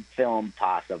making this film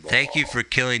possible. Thank you for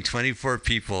killing 24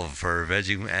 people for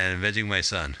avenging my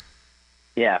son.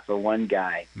 Yeah, for one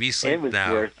guy. Me sleep it was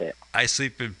now. Worth it. I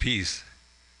sleep in peace.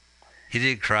 He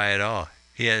didn't cry at all.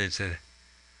 He hadn't said,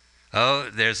 "Oh,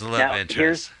 there's a love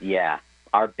interest."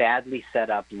 Our badly set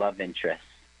up love interest.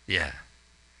 Yeah.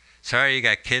 Sorry you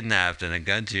got kidnapped and a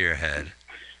gun to your head.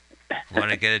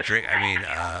 Want to get a drink? I mean,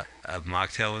 a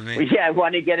mocktail with me? Yeah, I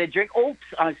want to get a drink. Oops,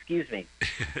 excuse me. This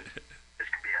could be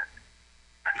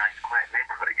a nice, quiet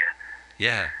neighborhood again.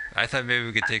 Yeah, I thought maybe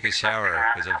we could take a shower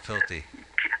because I'm filthy.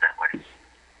 Keep it that way.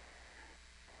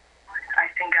 I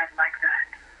think I'd like that.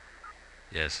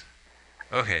 Yes.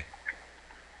 Okay.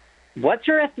 What's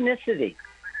your ethnicity?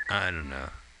 I don't know.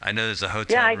 I know there's a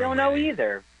hotel Yeah, I room don't know lady.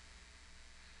 either.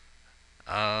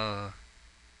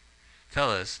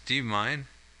 Fellas, do you mind?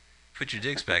 Put your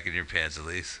dicks back in your pants at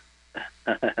least.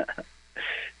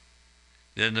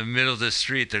 They're in the middle of the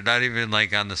street. They're not even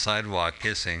like on the sidewalk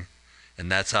kissing.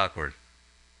 And that's awkward.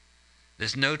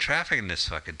 There's no traffic in this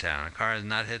fucking town. A car has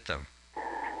not hit them.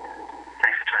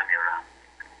 Thanks for turning me around.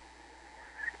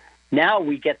 Now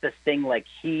we get this thing like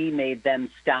he made them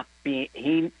stop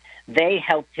being... They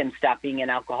helped him stop being an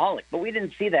alcoholic. But we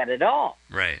didn't see that at all.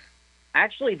 Right.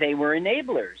 Actually, they were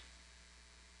enablers.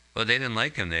 Well, they didn't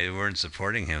like him. They weren't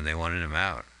supporting him. They wanted him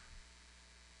out.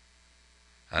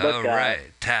 Look, oh,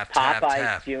 right. Tap, tap, Popeye's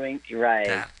tap. doing... Right.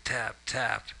 Tap, tap,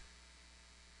 tap.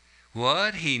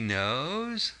 What? He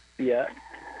knows? Yeah.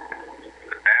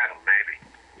 The battle, baby.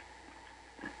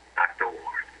 Not the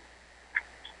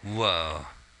war. Whoa.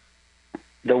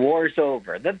 The war's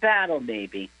over. The battle,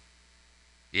 maybe.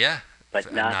 Yeah.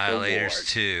 But not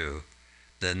Annihilators the war. 2.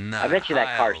 The I bet you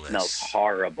that car Nihilists. smells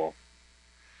horrible.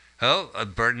 Oh,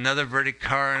 another birdie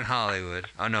car in Hollywood.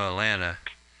 Oh, no, Atlanta.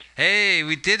 Hey,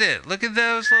 we did it. Look at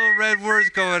those little red words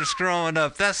scrolling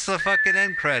up. That's the fucking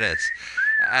end credits.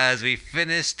 As we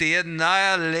finish the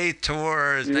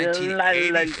Annihilators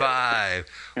 1985.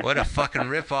 What a fucking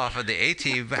ripoff of the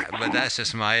A-Team, but that's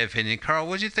just my opinion. Carl,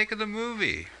 what'd you think of the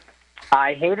movie?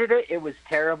 I hated it. It was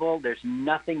terrible. There's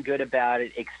nothing good about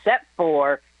it except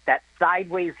for that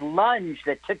sideways lunge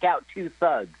that took out two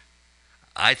thugs.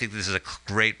 I think this is a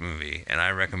great movie, and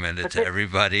I recommend it to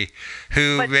everybody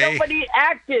who But nobody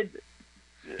acted.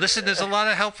 Listen, there's a lot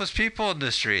of helpless people in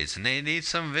the streets, and they need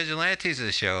some vigilantes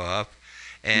to show up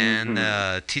and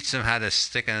teach them how to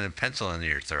stick a pencil into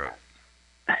your throat.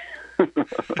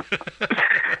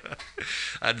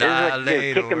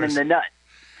 Annihilators. Kick them in the nut.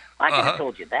 I could have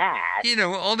told you that. You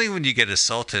know, only when you get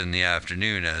assaulted in the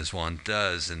afternoon, as one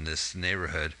does in this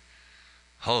neighborhood.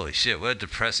 Holy shit, what a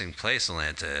depressing place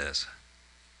Atlanta is.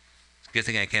 Good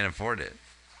thing I can't afford it.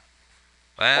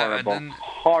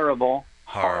 Horrible.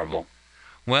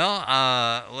 Well,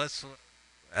 let's,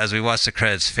 as we watch the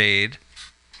credits fade,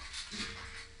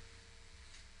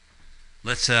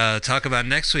 let's talk about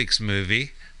next week's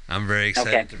movie. I'm very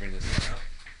excited to bring this up.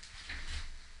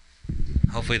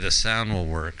 Hopefully the sound will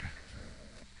work.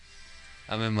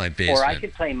 I'm in my basement. Or I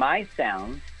could play my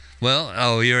sound.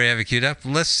 Well, you already have it queued up?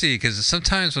 Let's see, because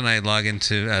sometimes when I log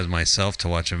into as myself to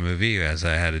watch a movie, as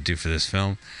I had to do for this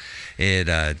film, it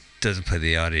doesn't play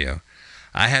the audio.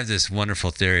 I have this wonderful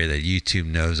theory that YouTube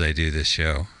knows I do this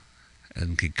show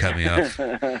and could cut me off.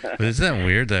 But isn't that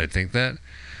weird that I think that?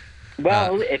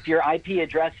 Well, if your IP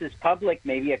address is public,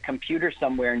 maybe a computer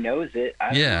somewhere knows it.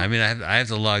 I mean, I have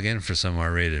to log in for some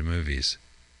R-rated movies.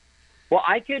 Well,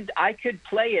 I could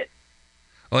play it.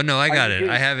 Oh, no, I got it.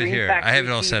 I have it here. I have it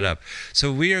all set up.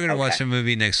 So we are going to watch a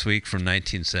movie next week from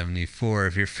 1974.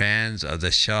 If you're fans of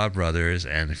the Shaw Brothers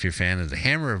and if you're a fan of the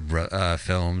Hammer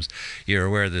films, you're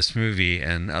aware of this movie,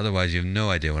 and otherwise you have no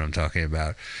idea what I'm talking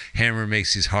about. Hammer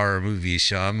makes these horror movies.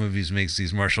 Shaw Movies makes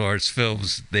these martial arts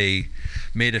films. They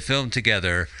made a film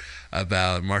together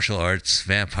about martial arts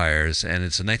vampires, and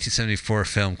it's a 1974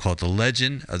 film called The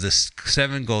Legend of the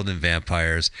Seven Golden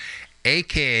Vampires,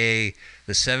 a.k.a.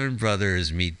 The Seven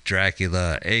Brothers Meet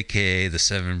Dracula, a.k.a. The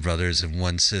Seven Brothers and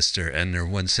One Sister, and their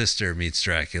one sister meets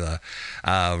Dracula.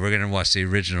 We're going to watch the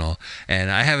original. And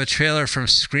I have a trailer from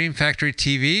Scream Factory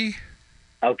TV.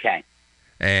 Okay.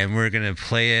 And we're going to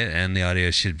play it, and the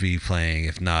audio should be playing.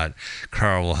 If not,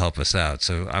 Carl will help us out.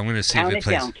 So I'm going to see if it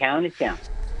plays. Count it down.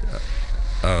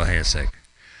 Oh, hang on a sec.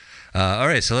 All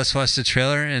right, so let's watch the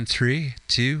trailer in 3,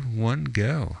 2, 1,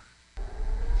 go.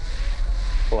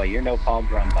 Boy, you're no Paul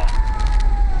Brumbaugh.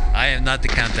 I am not the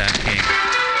Countdown King.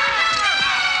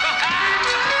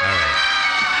 All right.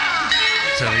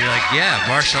 So you're like, yeah,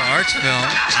 martial arts film.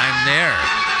 I'm there.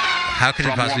 How can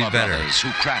it possibly be better? Brothers,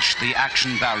 who crashed the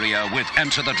action barrier with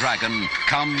Enter the Dragon,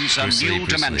 comes a new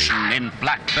dimension in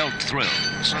black belt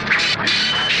thrills.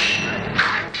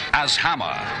 As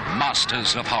Hammer,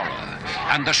 masters of horror,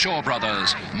 and the Shaw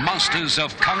Brothers, masters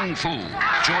of kung fu,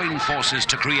 join forces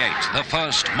to create the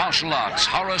first martial arts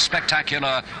horror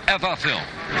spectacular ever filmed.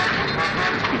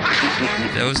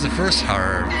 That was the first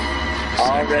horror.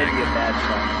 Already a bad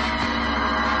film.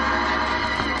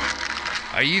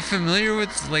 Are you familiar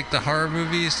with like the horror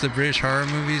movies, the British horror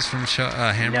movies from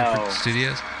Hammer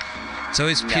Studios? It's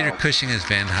always Peter Cushing as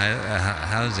Van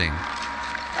Helsing.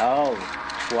 Oh,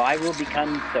 well, I will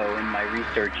become so in my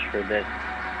research for this.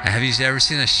 Have you ever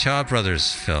seen a Shaw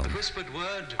Brothers film?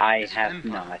 I have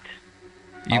not.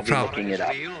 I'll be looking it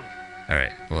up. All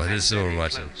right. Well, this is what we're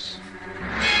watching. 7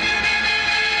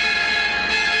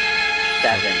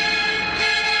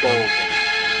 Golden.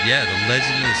 Yeah, the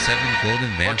Legend of the 7 Golden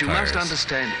Vampires. What you must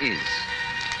understand is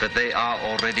that they are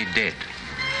already dead.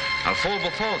 I'll fall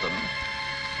before them,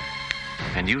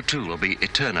 and you too will be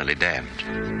eternally damned.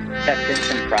 That's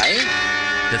Vincent Price?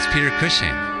 That's Peter Cushing.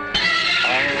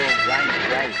 Oh,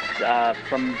 right.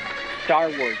 From Star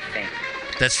Wars fame.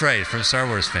 That's right, from Star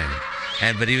Wars fame.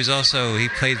 But he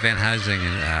played Van Helsing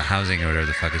Housing or whatever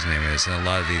the fuck his name is in a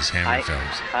lot of these Hammer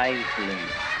films.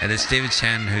 And it's David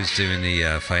Chan who's doing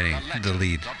the fighting, the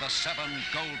lead. Of the 7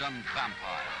 Golden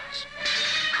Vampires.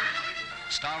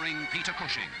 Starring Peter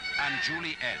Cushing and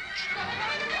Julie Edge.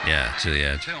 Yeah, Julie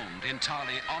Edge. Filmed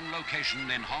entirely on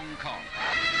location in Hong Kong.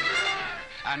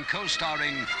 And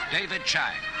co-starring David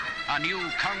Chang, a new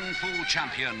Kung Fu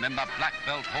champion in the Black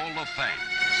Belt Hall of Fame.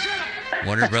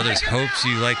 Warner Brothers hopes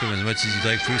you like him as much as you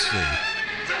like Bruce Lee.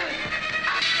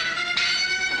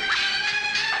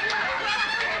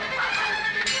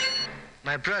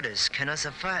 My brothers cannot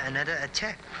survive another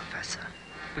attack, Professor.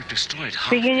 We've destroyed half.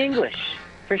 Speaking English,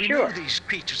 for sure. Know these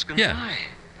creatures can Yeah. fly.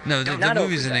 No, the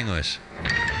movie's in English.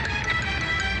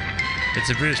 It's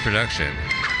a British production,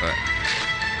 but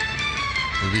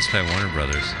released by Warner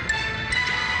Brothers.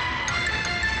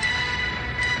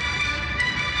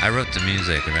 I wrote the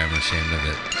music and I'm ashamed of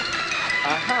it.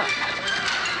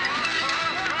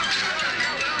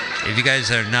 If you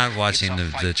guys are not watching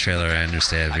the trailer, I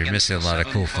understand. You're missing a lot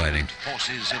of cool fighting.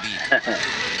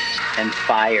 And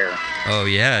fire. Oh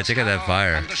yeah, check out that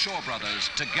fire. And the Shaw Brothers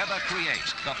together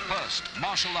create the first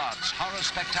martial arts horror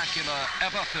spectacular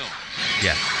ever filmed.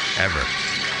 Yeah, ever.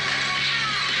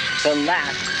 The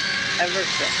last ever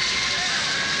film.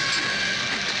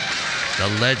 The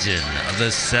Legend of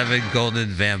the 7 Golden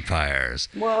Vampires.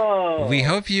 Whoa. We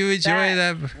hope you enjoy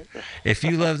that. If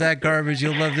you love that garbage,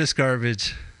 you'll love this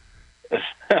garbage.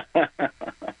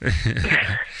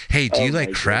 Hey, do you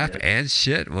like crap and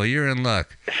shit? Well, you're in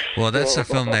luck. Well, that's the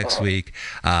film next week.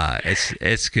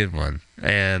 It's a good one.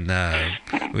 And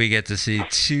we get to see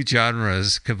 2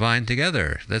 genres combined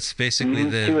together. That's basically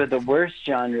 2 of the worst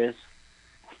genres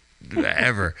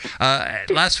ever.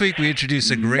 Last week we introduced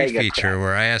a great feature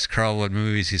where I asked Carl what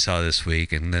movies he saw this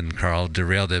week, and then Carl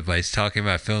derailed it by talking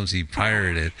about films he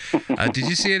pirated. Did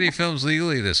you see any films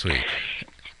legally this week?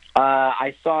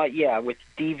 I saw, with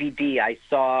DVD, I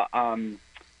saw,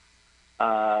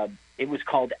 it was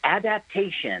called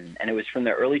Adaptation, and it was from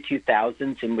the early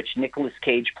 2000s, in which Nicolas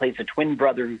Cage plays a twin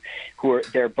brother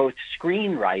they're both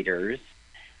screenwriters.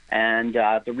 And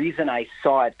the reason I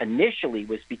saw it initially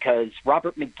was because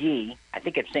Robert McGee, I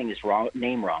think I'm saying his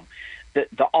name wrong, the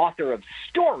author of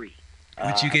Story.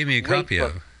 Which you gave me a copy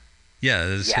of. Yeah,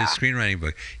 this is his screenwriting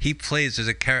book. He plays, there's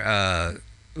a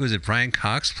was it Brian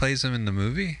Cox plays him in the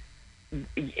movie?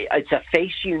 It's a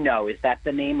face you know. Is that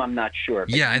the name? I'm not sure.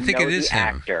 Yeah, I think it is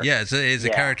him. Actor. Yeah, it's a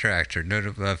character actor,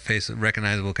 face,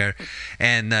 recognizable character,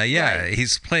 and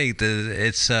he's playing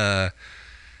it's a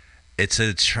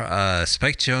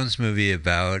Spike Jonze movie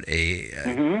about a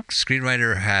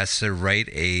screenwriter has to write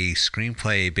a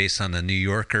screenplay based on the New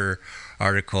Yorker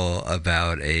article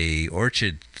about a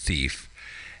orchid thief,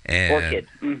 and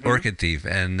orchid thief,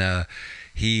 and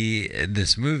he in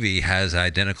this movie has an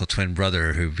identical twin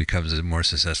brother who becomes a more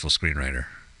successful screenwriter.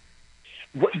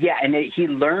 Well, yeah, and he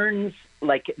learns,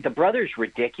 like, the brother's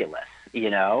ridiculous,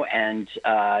 and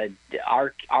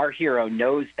our hero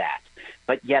knows that.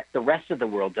 But yet the rest of the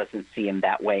world doesn't see him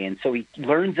that way, and so he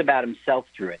learns about himself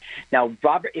through it. Now,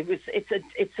 Robert, it's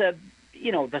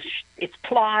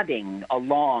plodding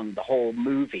along the whole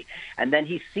movie, and then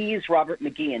he sees Robert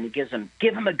McGee and he give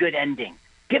him a good ending,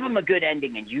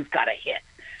 and you've got a hit.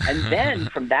 And then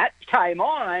from that time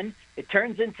on, it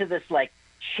turns into this like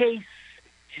chase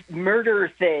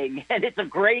murder thing, and it's a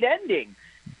great ending.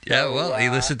 Yeah, well, he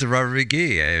listened to Robert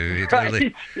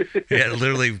McGee. He had to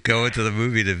literally go into the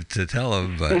movie to tell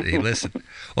him, but he listened.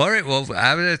 Well, all right, well,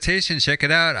 adaptation, check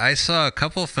it out. I saw a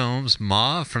couple films.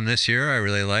 Ma from this year I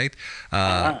really liked.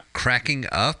 Cracking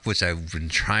Up, which I've been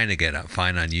trying to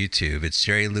find on YouTube. It's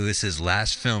Jerry Lewis's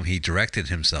last film he directed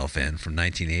himself in from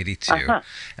 1982. And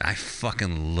I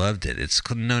fucking loved it. It's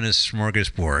known as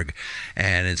Smorgasbord,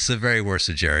 and it's the very worst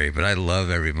of Jerry, but I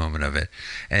love every moment of it.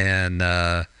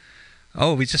 And...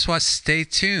 we just watched Stay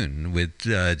Tuned with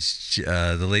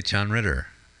the late John Ritter.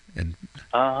 And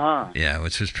yeah,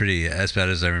 which was pretty as bad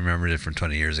as I remembered it from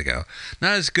 20 years ago.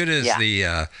 Not as good as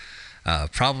the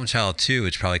Problem Child 2,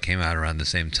 which probably came out around the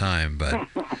same time, but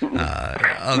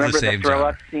of the same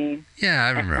genre. Scene? Yeah, I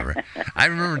remember. I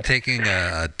remember taking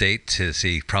a date to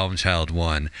see Problem Child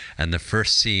 1, and the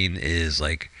first scene is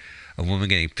like a woman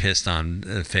getting pissed on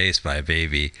the face by a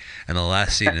baby, and the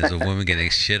last scene is a woman getting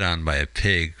shit on by a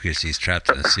pig because she's trapped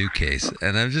in a suitcase.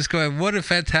 And I'm just going, what a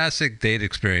fantastic date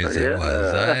experience it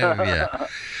was.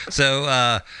 So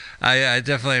I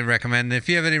definitely recommend. If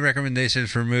you have any recommendations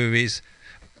for movies,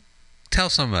 tell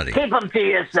somebody. Keep them to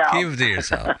yourself. Keep them to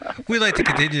yourself. We like to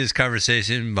continue this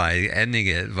conversation by ending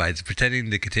it, by pretending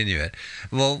to continue it.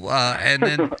 Well, and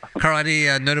then, Carl, any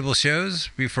notable shows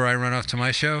before I run off to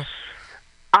my show?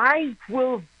 I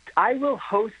will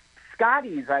host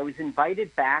Scotty's. I was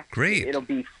invited back. Great. It'll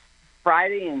be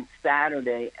Friday and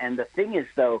Saturday. And the thing is,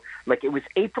 though, like it was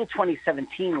April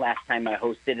 2017 last time I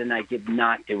hosted, and I did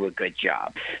not do a good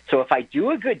job. So if I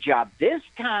do a good job this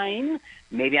time,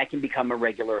 maybe I can become a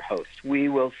regular host. We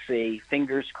will see.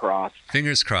 Fingers crossed.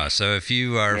 Fingers crossed. So if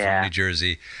you are from New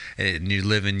Jersey and you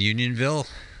live in Unionville,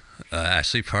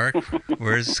 Ashley Park,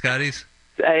 where is Scotty's?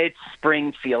 It's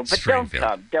Springfield, but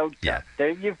Springfield. Don't come.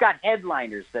 You've got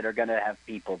headliners that are going to have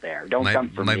people there. Don't come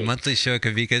for me. My monthly show at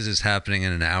Kavika's is happening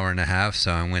in an hour and a half,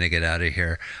 so I'm going to get out of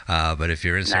here. But if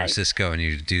you're in San Francisco and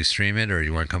you do stream it, or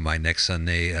you want to come by next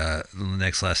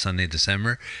last Sunday,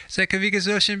 December, it's at Kavika's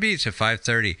Ocean Beach at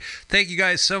 5:30. Thank you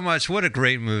guys so much. What a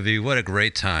great movie. What a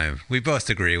great time. We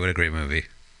both agree. What a great movie.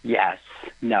 Yes.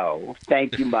 No.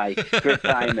 Thank you, Mike. Good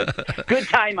time. I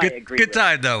agree. Good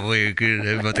time, though. We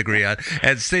both agree on.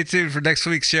 And stay tuned for next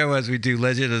week's show as we do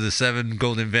Legend of the Seven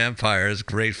Golden Vampires.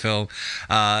 Great film.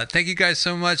 Thank you guys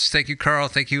so much. Thank you, Carl.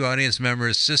 Thank you, audience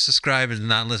members. Just subscribe and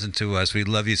not listen to us. We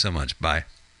love you so much. Bye.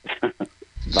 Bye.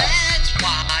 Let's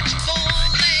watch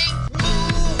full-length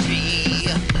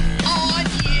movie on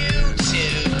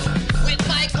YouTube with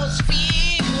Michael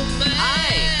Spiegelman.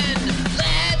 Hi.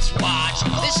 Let's watch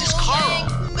this is Carl.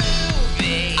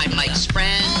 I'm Mike's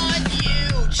friend. On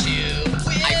YouTube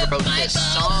I wrote this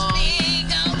song.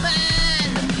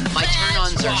 My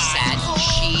turn-ons are satin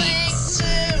sheets.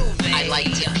 I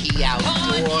like to pee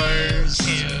outdoors.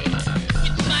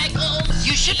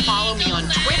 You should follow me on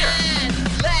Twitter.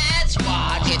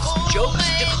 It's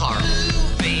Jokes de Carl.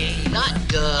 Not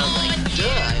duh like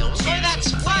duh. Oh,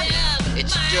 that's funny.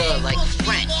 It's duh like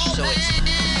French, so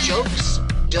it's Jokes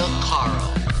de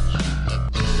Carl.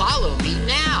 Follow me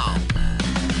now.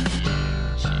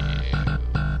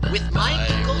 With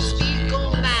Michael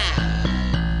Spiegelman.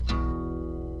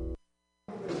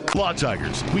 Law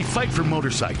Tigers. We fight for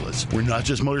motorcyclists. We're not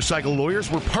just motorcycle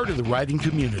lawyers, we're part of the riding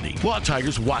community. Law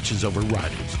Tigers watches over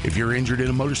riders. If you're injured in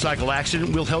a motorcycle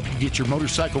accident, we'll help you get your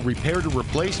motorcycle repaired or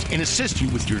replaced and assist you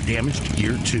with your damaged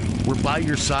gear too. We're by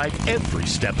your side every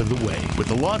step of the way. With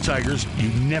the Law Tigers, you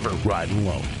never ride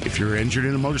alone. If you're injured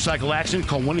in a motorcycle accident,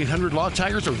 call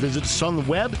 1-800-LAW-TIGERS or visit us on the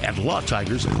web at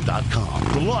lawtigers.com.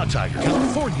 The Law Tigers,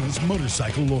 California's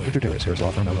motorcycle lawyer. Victor Terrace, Harris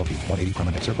Law Firm, LLP, 180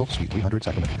 Promenade Circle, Suite 300,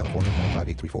 Sacramento, California,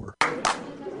 95834.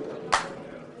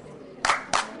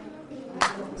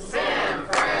 San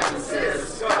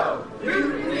Francisco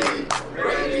Mutiny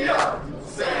Radio.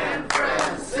 San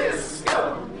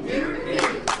Francisco Mutiny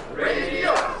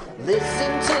Radio.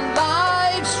 Listen to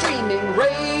live streaming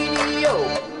radio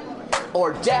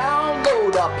or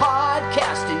download a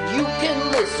podcast and you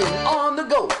can listen on the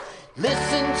go.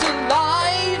 Listen to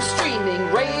live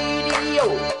streaming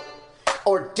radio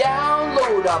or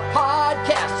download a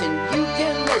podcast and you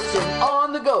can listen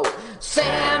on the go.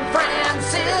 San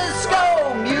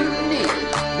Francisco Mutiny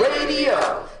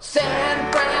Radio.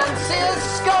 San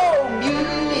Francisco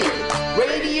Mutiny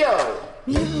Radio.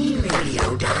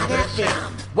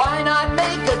 MutinyRadio.fm. Why not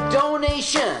make a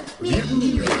donation?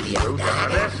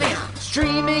 MutinyRadio.fm.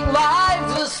 Streaming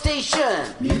live the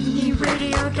station.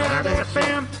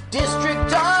 MutinyRadio.fm.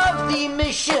 District of the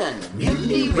Mission.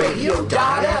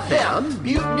 MutinyRadio.fm.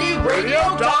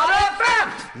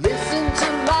 MutinyRadio.fm. Listen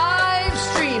to live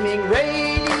streaming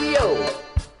radio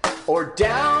or or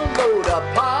download a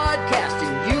podcast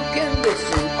and you can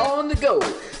listen on the go.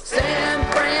 San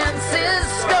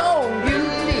Francisco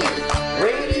Mutiny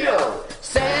Radio.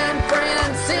 San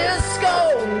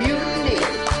Francisco Mutiny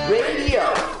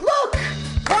Radio. Look,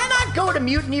 why not go to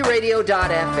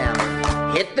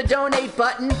MutinyRadio.fm? Hit the donate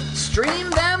button, stream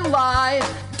them live,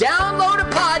 download a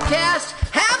podcast,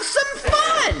 have some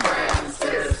fun! San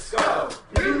Francisco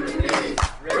Mutiny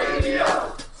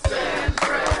Radio. San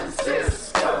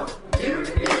Francisco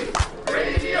Mutiny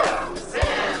Radio.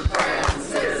 San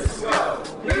Francisco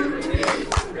Mutiny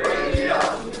Radio.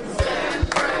 San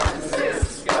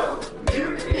Francisco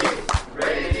Mutiny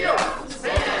Radio.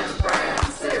 San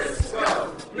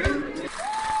Francisco Mutiny.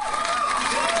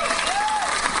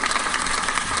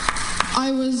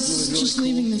 I was just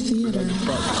leaving the theater.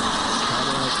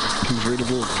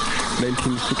 Convertible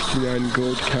 1969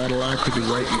 gold Cadillac with the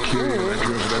white interior. I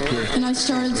drove it up here. And I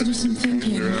started to do some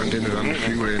thinking. Around in it on the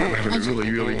freeway, and I'm having a really,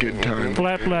 really good time.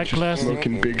 Flat black classic.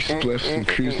 Smoking big spliffs and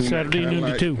cruising Saturday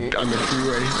noon to 2 on the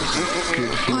freeway.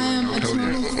 Good I am a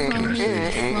total fraud.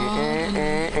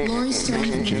 Laurie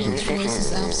Stone's voice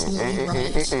is absolutely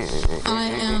right. I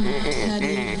am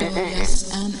petty,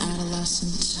 rebellious, and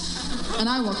adolescent. And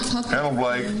I will cut the Hello,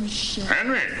 Blake.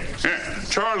 Henry, yeah,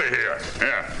 Charlie here.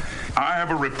 Yeah, I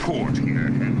have a report here,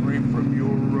 Henry, from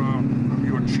your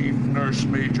chief nurse,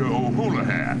 Major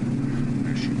O'Houlihan.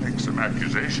 She makes some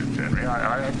accusations, Henry.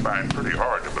 I find pretty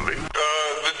hard to believe.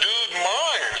 The dude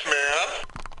minds, man.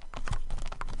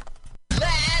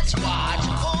 Let's watch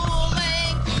a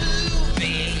full-length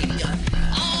movie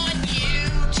on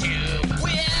YouTube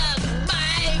with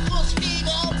Michael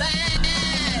Spiegelman.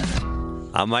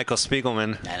 I'm Michael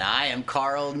Spiegelman. And I am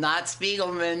Carl Not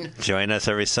Spiegelman. Join us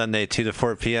every Sunday, 2 to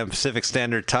 4 p.m. Pacific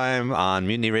Standard Time on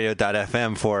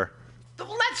MutinyRadio.fm for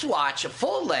Let's watch a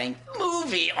full-length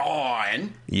movie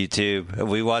on YouTube.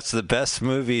 We watch the best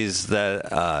movies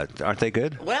that aren't they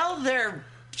good? Well, they're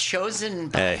chosen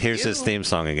by Here's you. his theme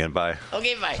song again. Bye.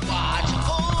 Okay, bye. Watch a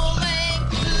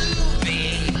full-length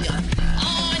movie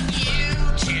on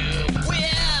YouTube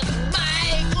with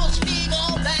Michael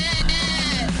Spiegelman.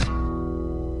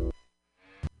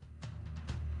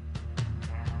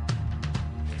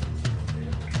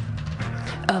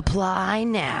 Apply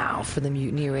now for the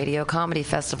Mutiny Radio Comedy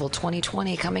Festival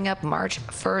 2020 coming up March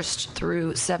 1st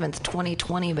through 7th,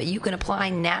 2020. But you can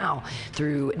apply now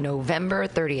through November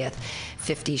 30th.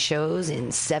 50 shows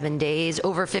in 7 days,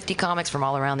 over 50 comics from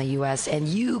all around the U.S., and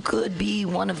you could be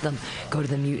one of them. Go to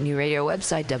the Mutiny Radio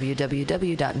website,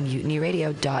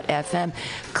 www.mutinyradio.fm.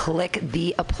 Click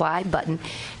the apply button.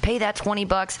 Pay that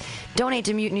 $20. Donate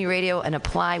to Mutiny Radio and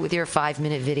apply with your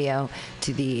 5-minute video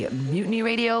to the Mutiny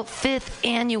Radio 5th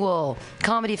Annual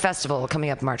Comedy Festival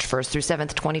coming up March 1st through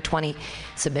 7th, 2020.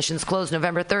 Submissions close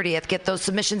November 30th. Get those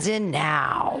submissions in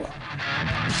now.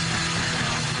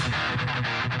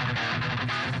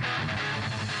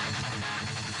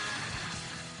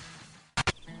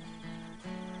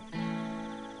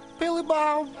 Billy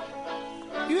Bob,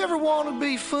 you ever want to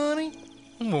be funny?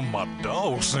 Well, my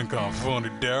dogs think I'm funny,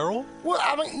 Daryl. Well,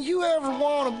 I mean, you ever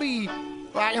want to be,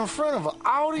 like, in front of an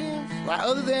audience? Like,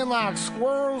 other than, like,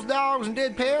 squirrels, dogs, and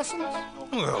dead peasants?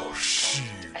 Oh,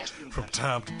 shoot. From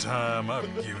time to time,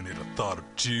 I've given it a thought or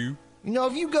two. You know,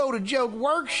 if you go to Joke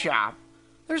Workshop,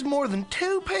 there's more than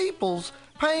 2 peoples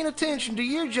paying attention to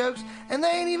your jokes, and they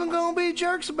ain't even gonna be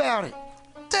jerks about it.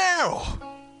 Daryl,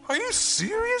 are you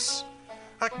serious?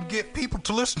 I can get people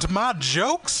to listen to my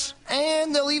jokes?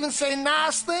 And they'll even say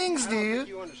nice things to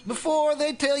you before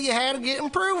they tell you how to get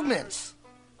improvements.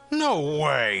 No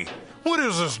way. What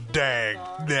is this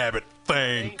dag-nabbit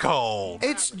thing called?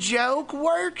 It's Joke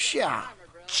Workshop.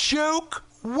 Joke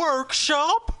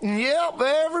Workshop? Yep,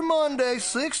 every Monday,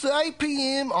 6 to 8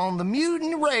 p.m. on the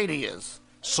Mutiny Radios.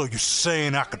 So you're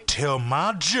saying I could tell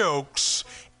my jokes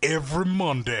every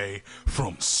Monday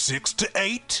from 6 to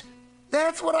 8?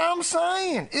 That's what I'm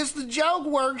saying. It's the Joke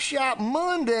Workshop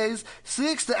Mondays,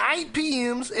 6 to 8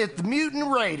 p.m.s at the Mutiny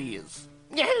Radios.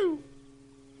 Yahoo!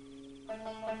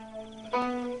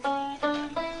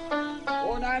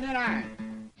 $4.99.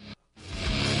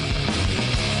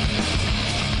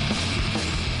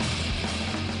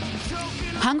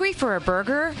 Hungry for a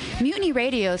burger? Mutiny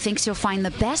Radio thinks you'll find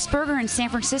the best burger in San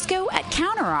Francisco at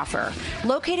Counteroffer,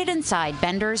 located inside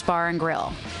Bender's Bar and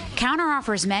Grill.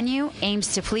 Counteroffer's menu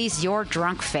aims to please your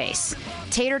drunk face.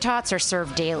 Tater tots are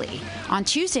served daily. On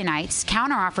Tuesday nights,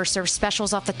 Counteroffer serves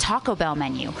specials off the Taco Bell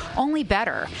menu, only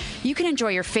better. You can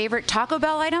enjoy your favorite Taco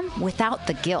Bell item without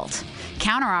the guilt.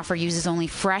 Counteroffer uses only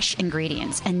fresh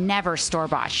ingredients and never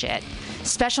store-bought shit.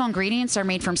 Special ingredients are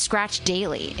made from scratch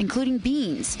daily, including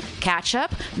beans,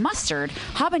 ketchup, mustard,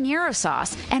 habanero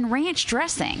sauce, and ranch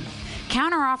dressing.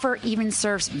 Counteroffer even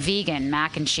serves vegan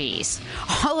mac and cheese.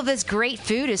 All of this great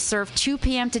food is served 2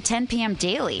 p.m. to 10 p.m.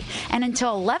 daily and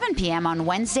until 11 p.m. on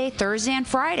Wednesday, Thursday, and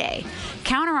Friday.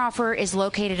 Counteroffer is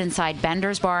located inside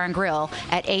Bender's Bar and Grill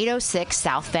at 806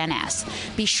 South Van Ness.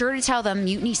 Be sure to tell them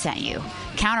Mutiny sent you.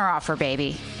 Counteroffer,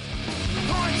 baby.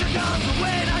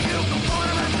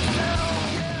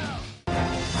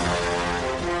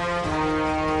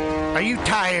 Are you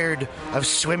tired of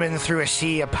swimming through a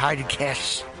sea of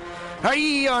podcasts? Are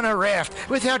ye on a raft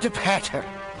without a paddle?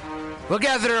 Well,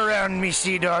 gather around me,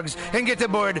 sea dogs, and get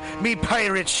aboard me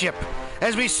pirate ship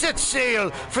as we set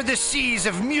sail for the seas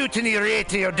of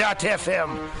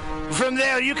MutinyRadio.fm. From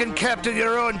there, you can captain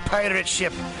your own pirate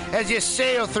ship as you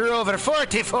sail through over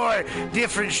 44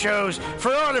 different shows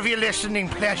for all of your listening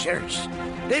pleasures.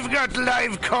 They've got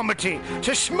live comedy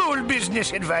to small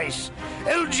business advice,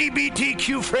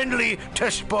 LGBTQ friendly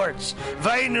to sports,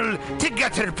 vinyl to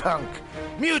gutter punk.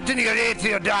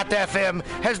 MutinyRadio.fm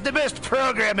has the best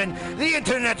programming the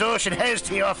internet ocean has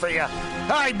to offer you.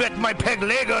 I bet my peg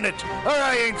leg on it, or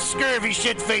I ain't scurvy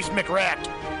shit-faced McRat.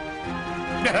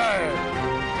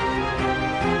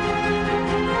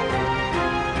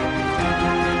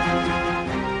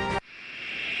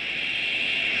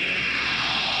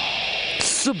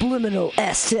 Subliminal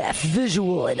SF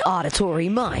visual and auditory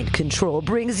mind control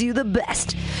brings you the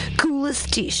best,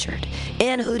 coolest t-shirt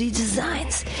and hoodie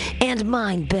designs and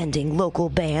mind-bending local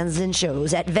bands and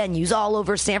shows at venues all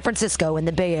over San Francisco and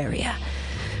the Bay Area.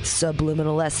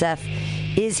 Subliminal SF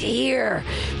is here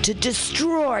to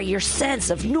destroy your sense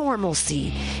of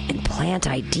normalcy and plant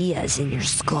ideas in your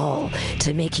skull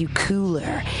to make you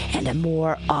cooler and a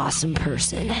more awesome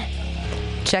person.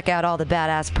 Check out all the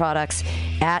badass products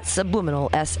at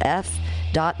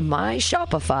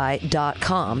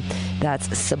subliminalsf.myshopify.com. That's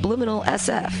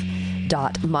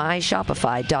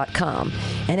subliminalsf.myshopify.com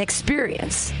and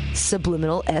experience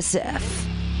Subliminal SF.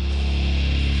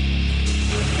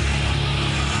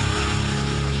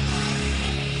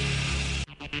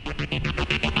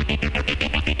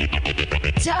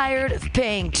 Tired of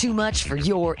paying too much for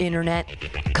your internet?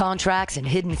 Contracts and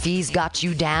hidden fees got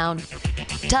you down?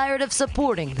 Tired of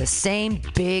supporting the same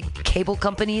big cable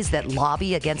companies that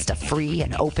lobby against a free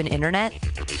and open internet?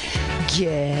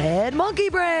 Get Monkey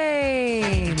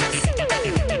Brains!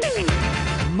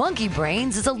 Monkey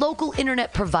Brains is a local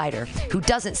internet provider who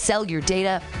doesn't sell your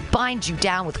data, bind you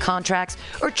down with contracts,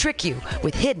 or trick you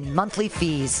with hidden monthly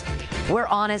fees. We're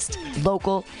honest,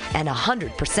 local, and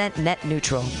 100% net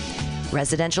neutral.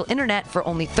 Residential internet for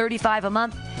only $35 a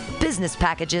month, business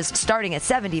packages starting at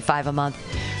 $75 a month.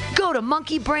 Go to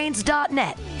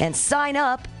monkeybrains.net and sign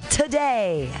up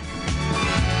today.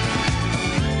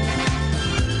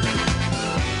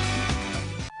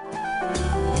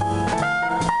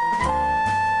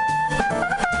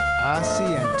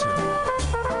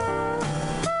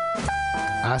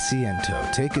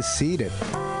 Asiento. Take a seat at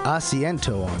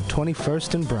Asiento on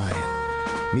 21st and Bryant.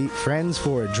 Meet friends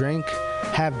for a drink,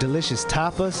 have delicious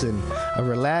tapas, and a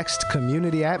relaxed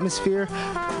community atmosphere.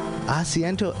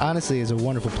 Asiento, honestly, is a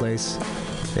wonderful place.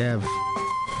 They have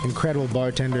incredible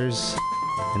bartenders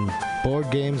and board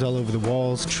games all over the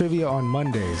walls, trivia on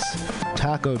Mondays,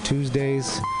 Taco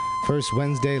Tuesdays, First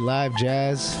Wednesday live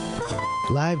jazz,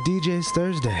 live DJs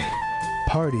Thursday,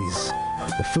 parties.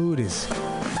 The food is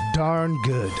darn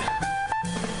good.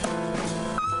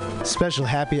 Special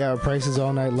happy hour prices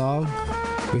all night long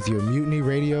with your Mutiny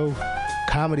Radio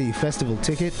Comedy Festival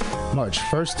ticket, March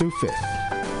 1st through 5th.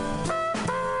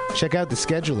 Check out the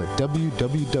schedule at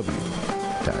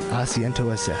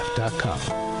www.asientosf.com.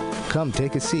 Come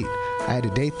take a seat. I had a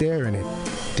date there and it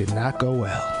did not go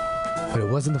well. But it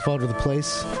wasn't the fault of the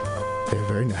place. They're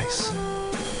very nice.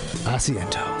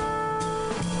 Asiento.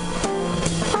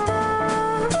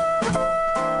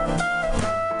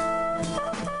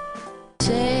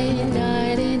 Say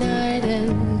nighty-night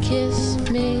and kiss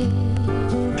me.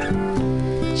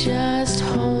 Just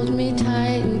hold me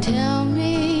tight and tell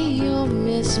me you'll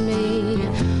miss me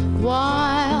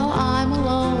while I'm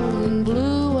alone and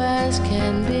blue as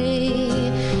can be.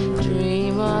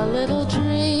 Dream a little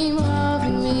dream of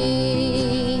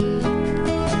me.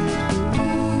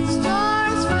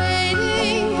 Stars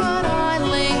fading,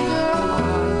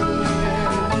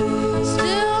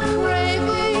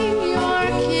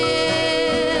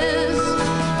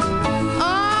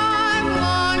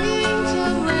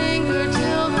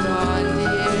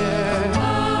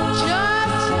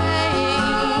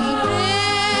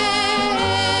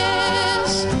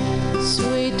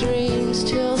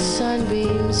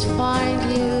 find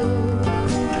you.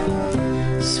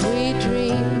 Sweet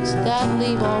dreams that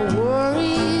leave all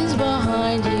worries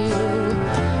behind you.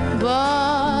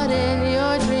 But in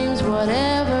your dreams,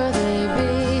 whatever they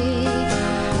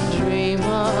be, dream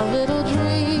a little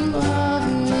dream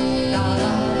of me.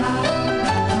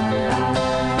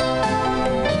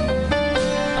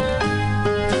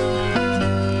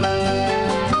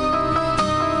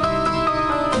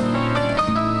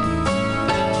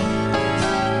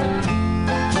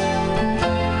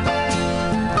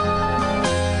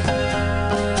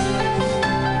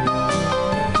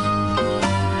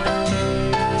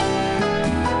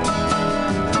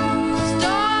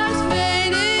 Stars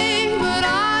fading, but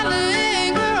I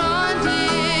linger on,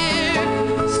 dear,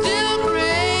 still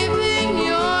craving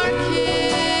your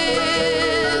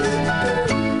kiss.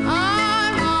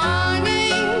 I'm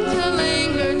longing to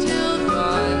linger till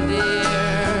dawn,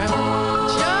 dear,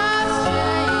 just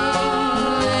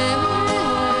saying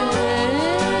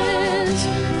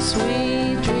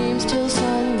sweet dreams till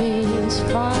sunbeams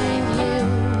find you.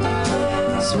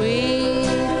 Sweet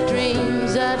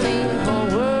dreams that leave all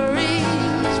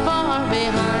worries far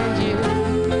behind you.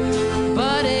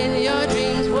 But in your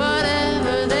dreams,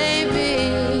 whatever they be,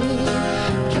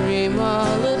 dream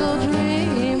a little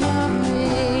dream of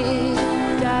me.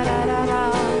 Da da da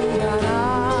da da da da.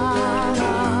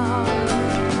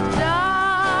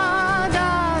 Da da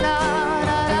da da da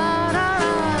da da.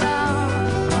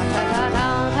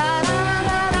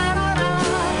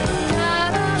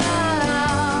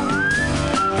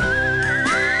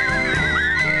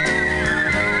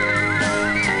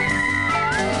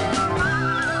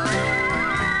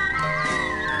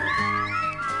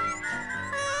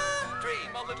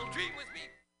 Dream a little dream with me.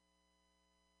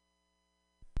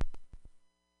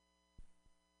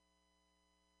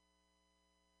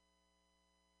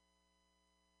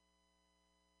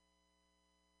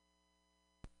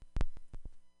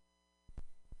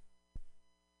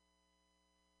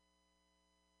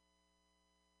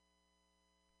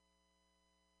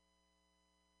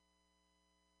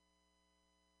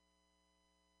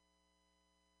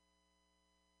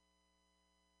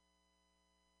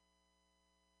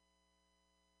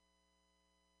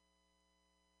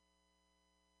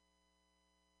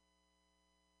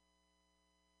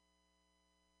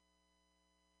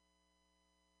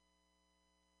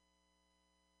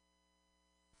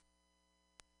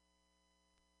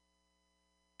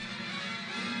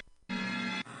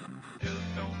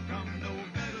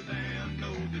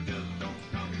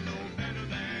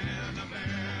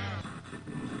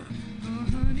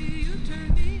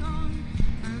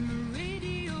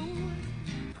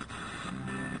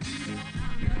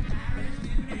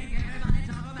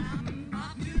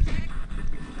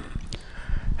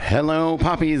 Hello,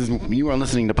 poppies. You are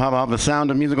listening to Pop Off, the sound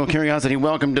of musical curiosity.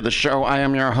 Welcome to the show. I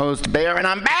am your host, Bear, and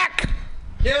I'm back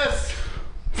Yes!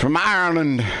 from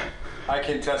Ireland. I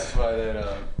can testify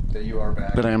that you are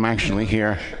back. That I am actually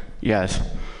here. Yes,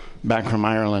 back from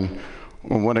Ireland.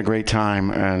 Well, what a great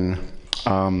time. And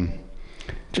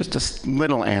just a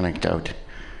little anecdote.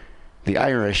 The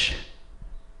Irish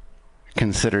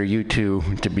consider you two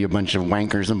to be a bunch of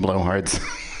wankers and blowhards.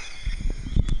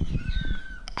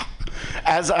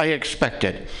 As I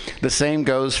expected. The same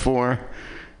goes for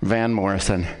Van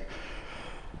Morrison.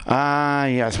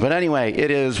 Yes. But anyway,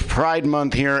 it is Pride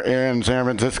Month here in San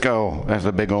Francisco. That's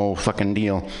a big old fucking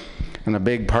deal. And a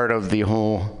big part of the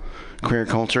whole queer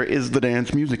culture is the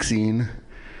dance music scene.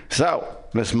 So,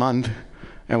 this month,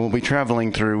 I will be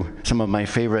traveling through some of my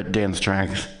favorite dance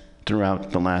tracks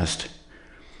throughout the last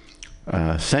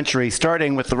century,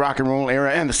 starting with the rock and roll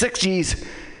era and the 60s.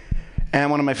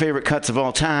 And one of my favorite cuts of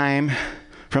all time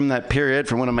from that period,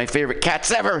 from one of my favorite cats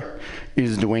ever,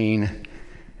 is Dwayne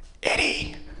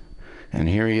Eddy. And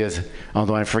here he is,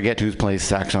 although I forget who plays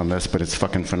sax on this, but it's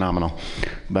fucking phenomenal.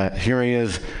 But here he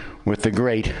is with the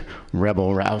great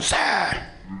Rebel Rouser.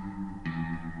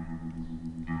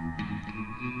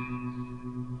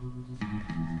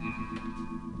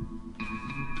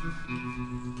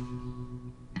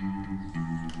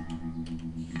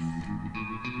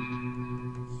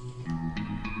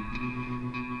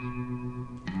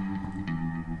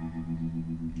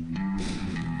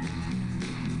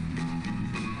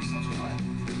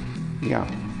 Yeah.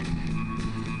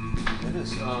 It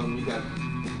is. You got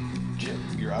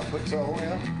your outputs all the way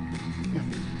up? Yeah.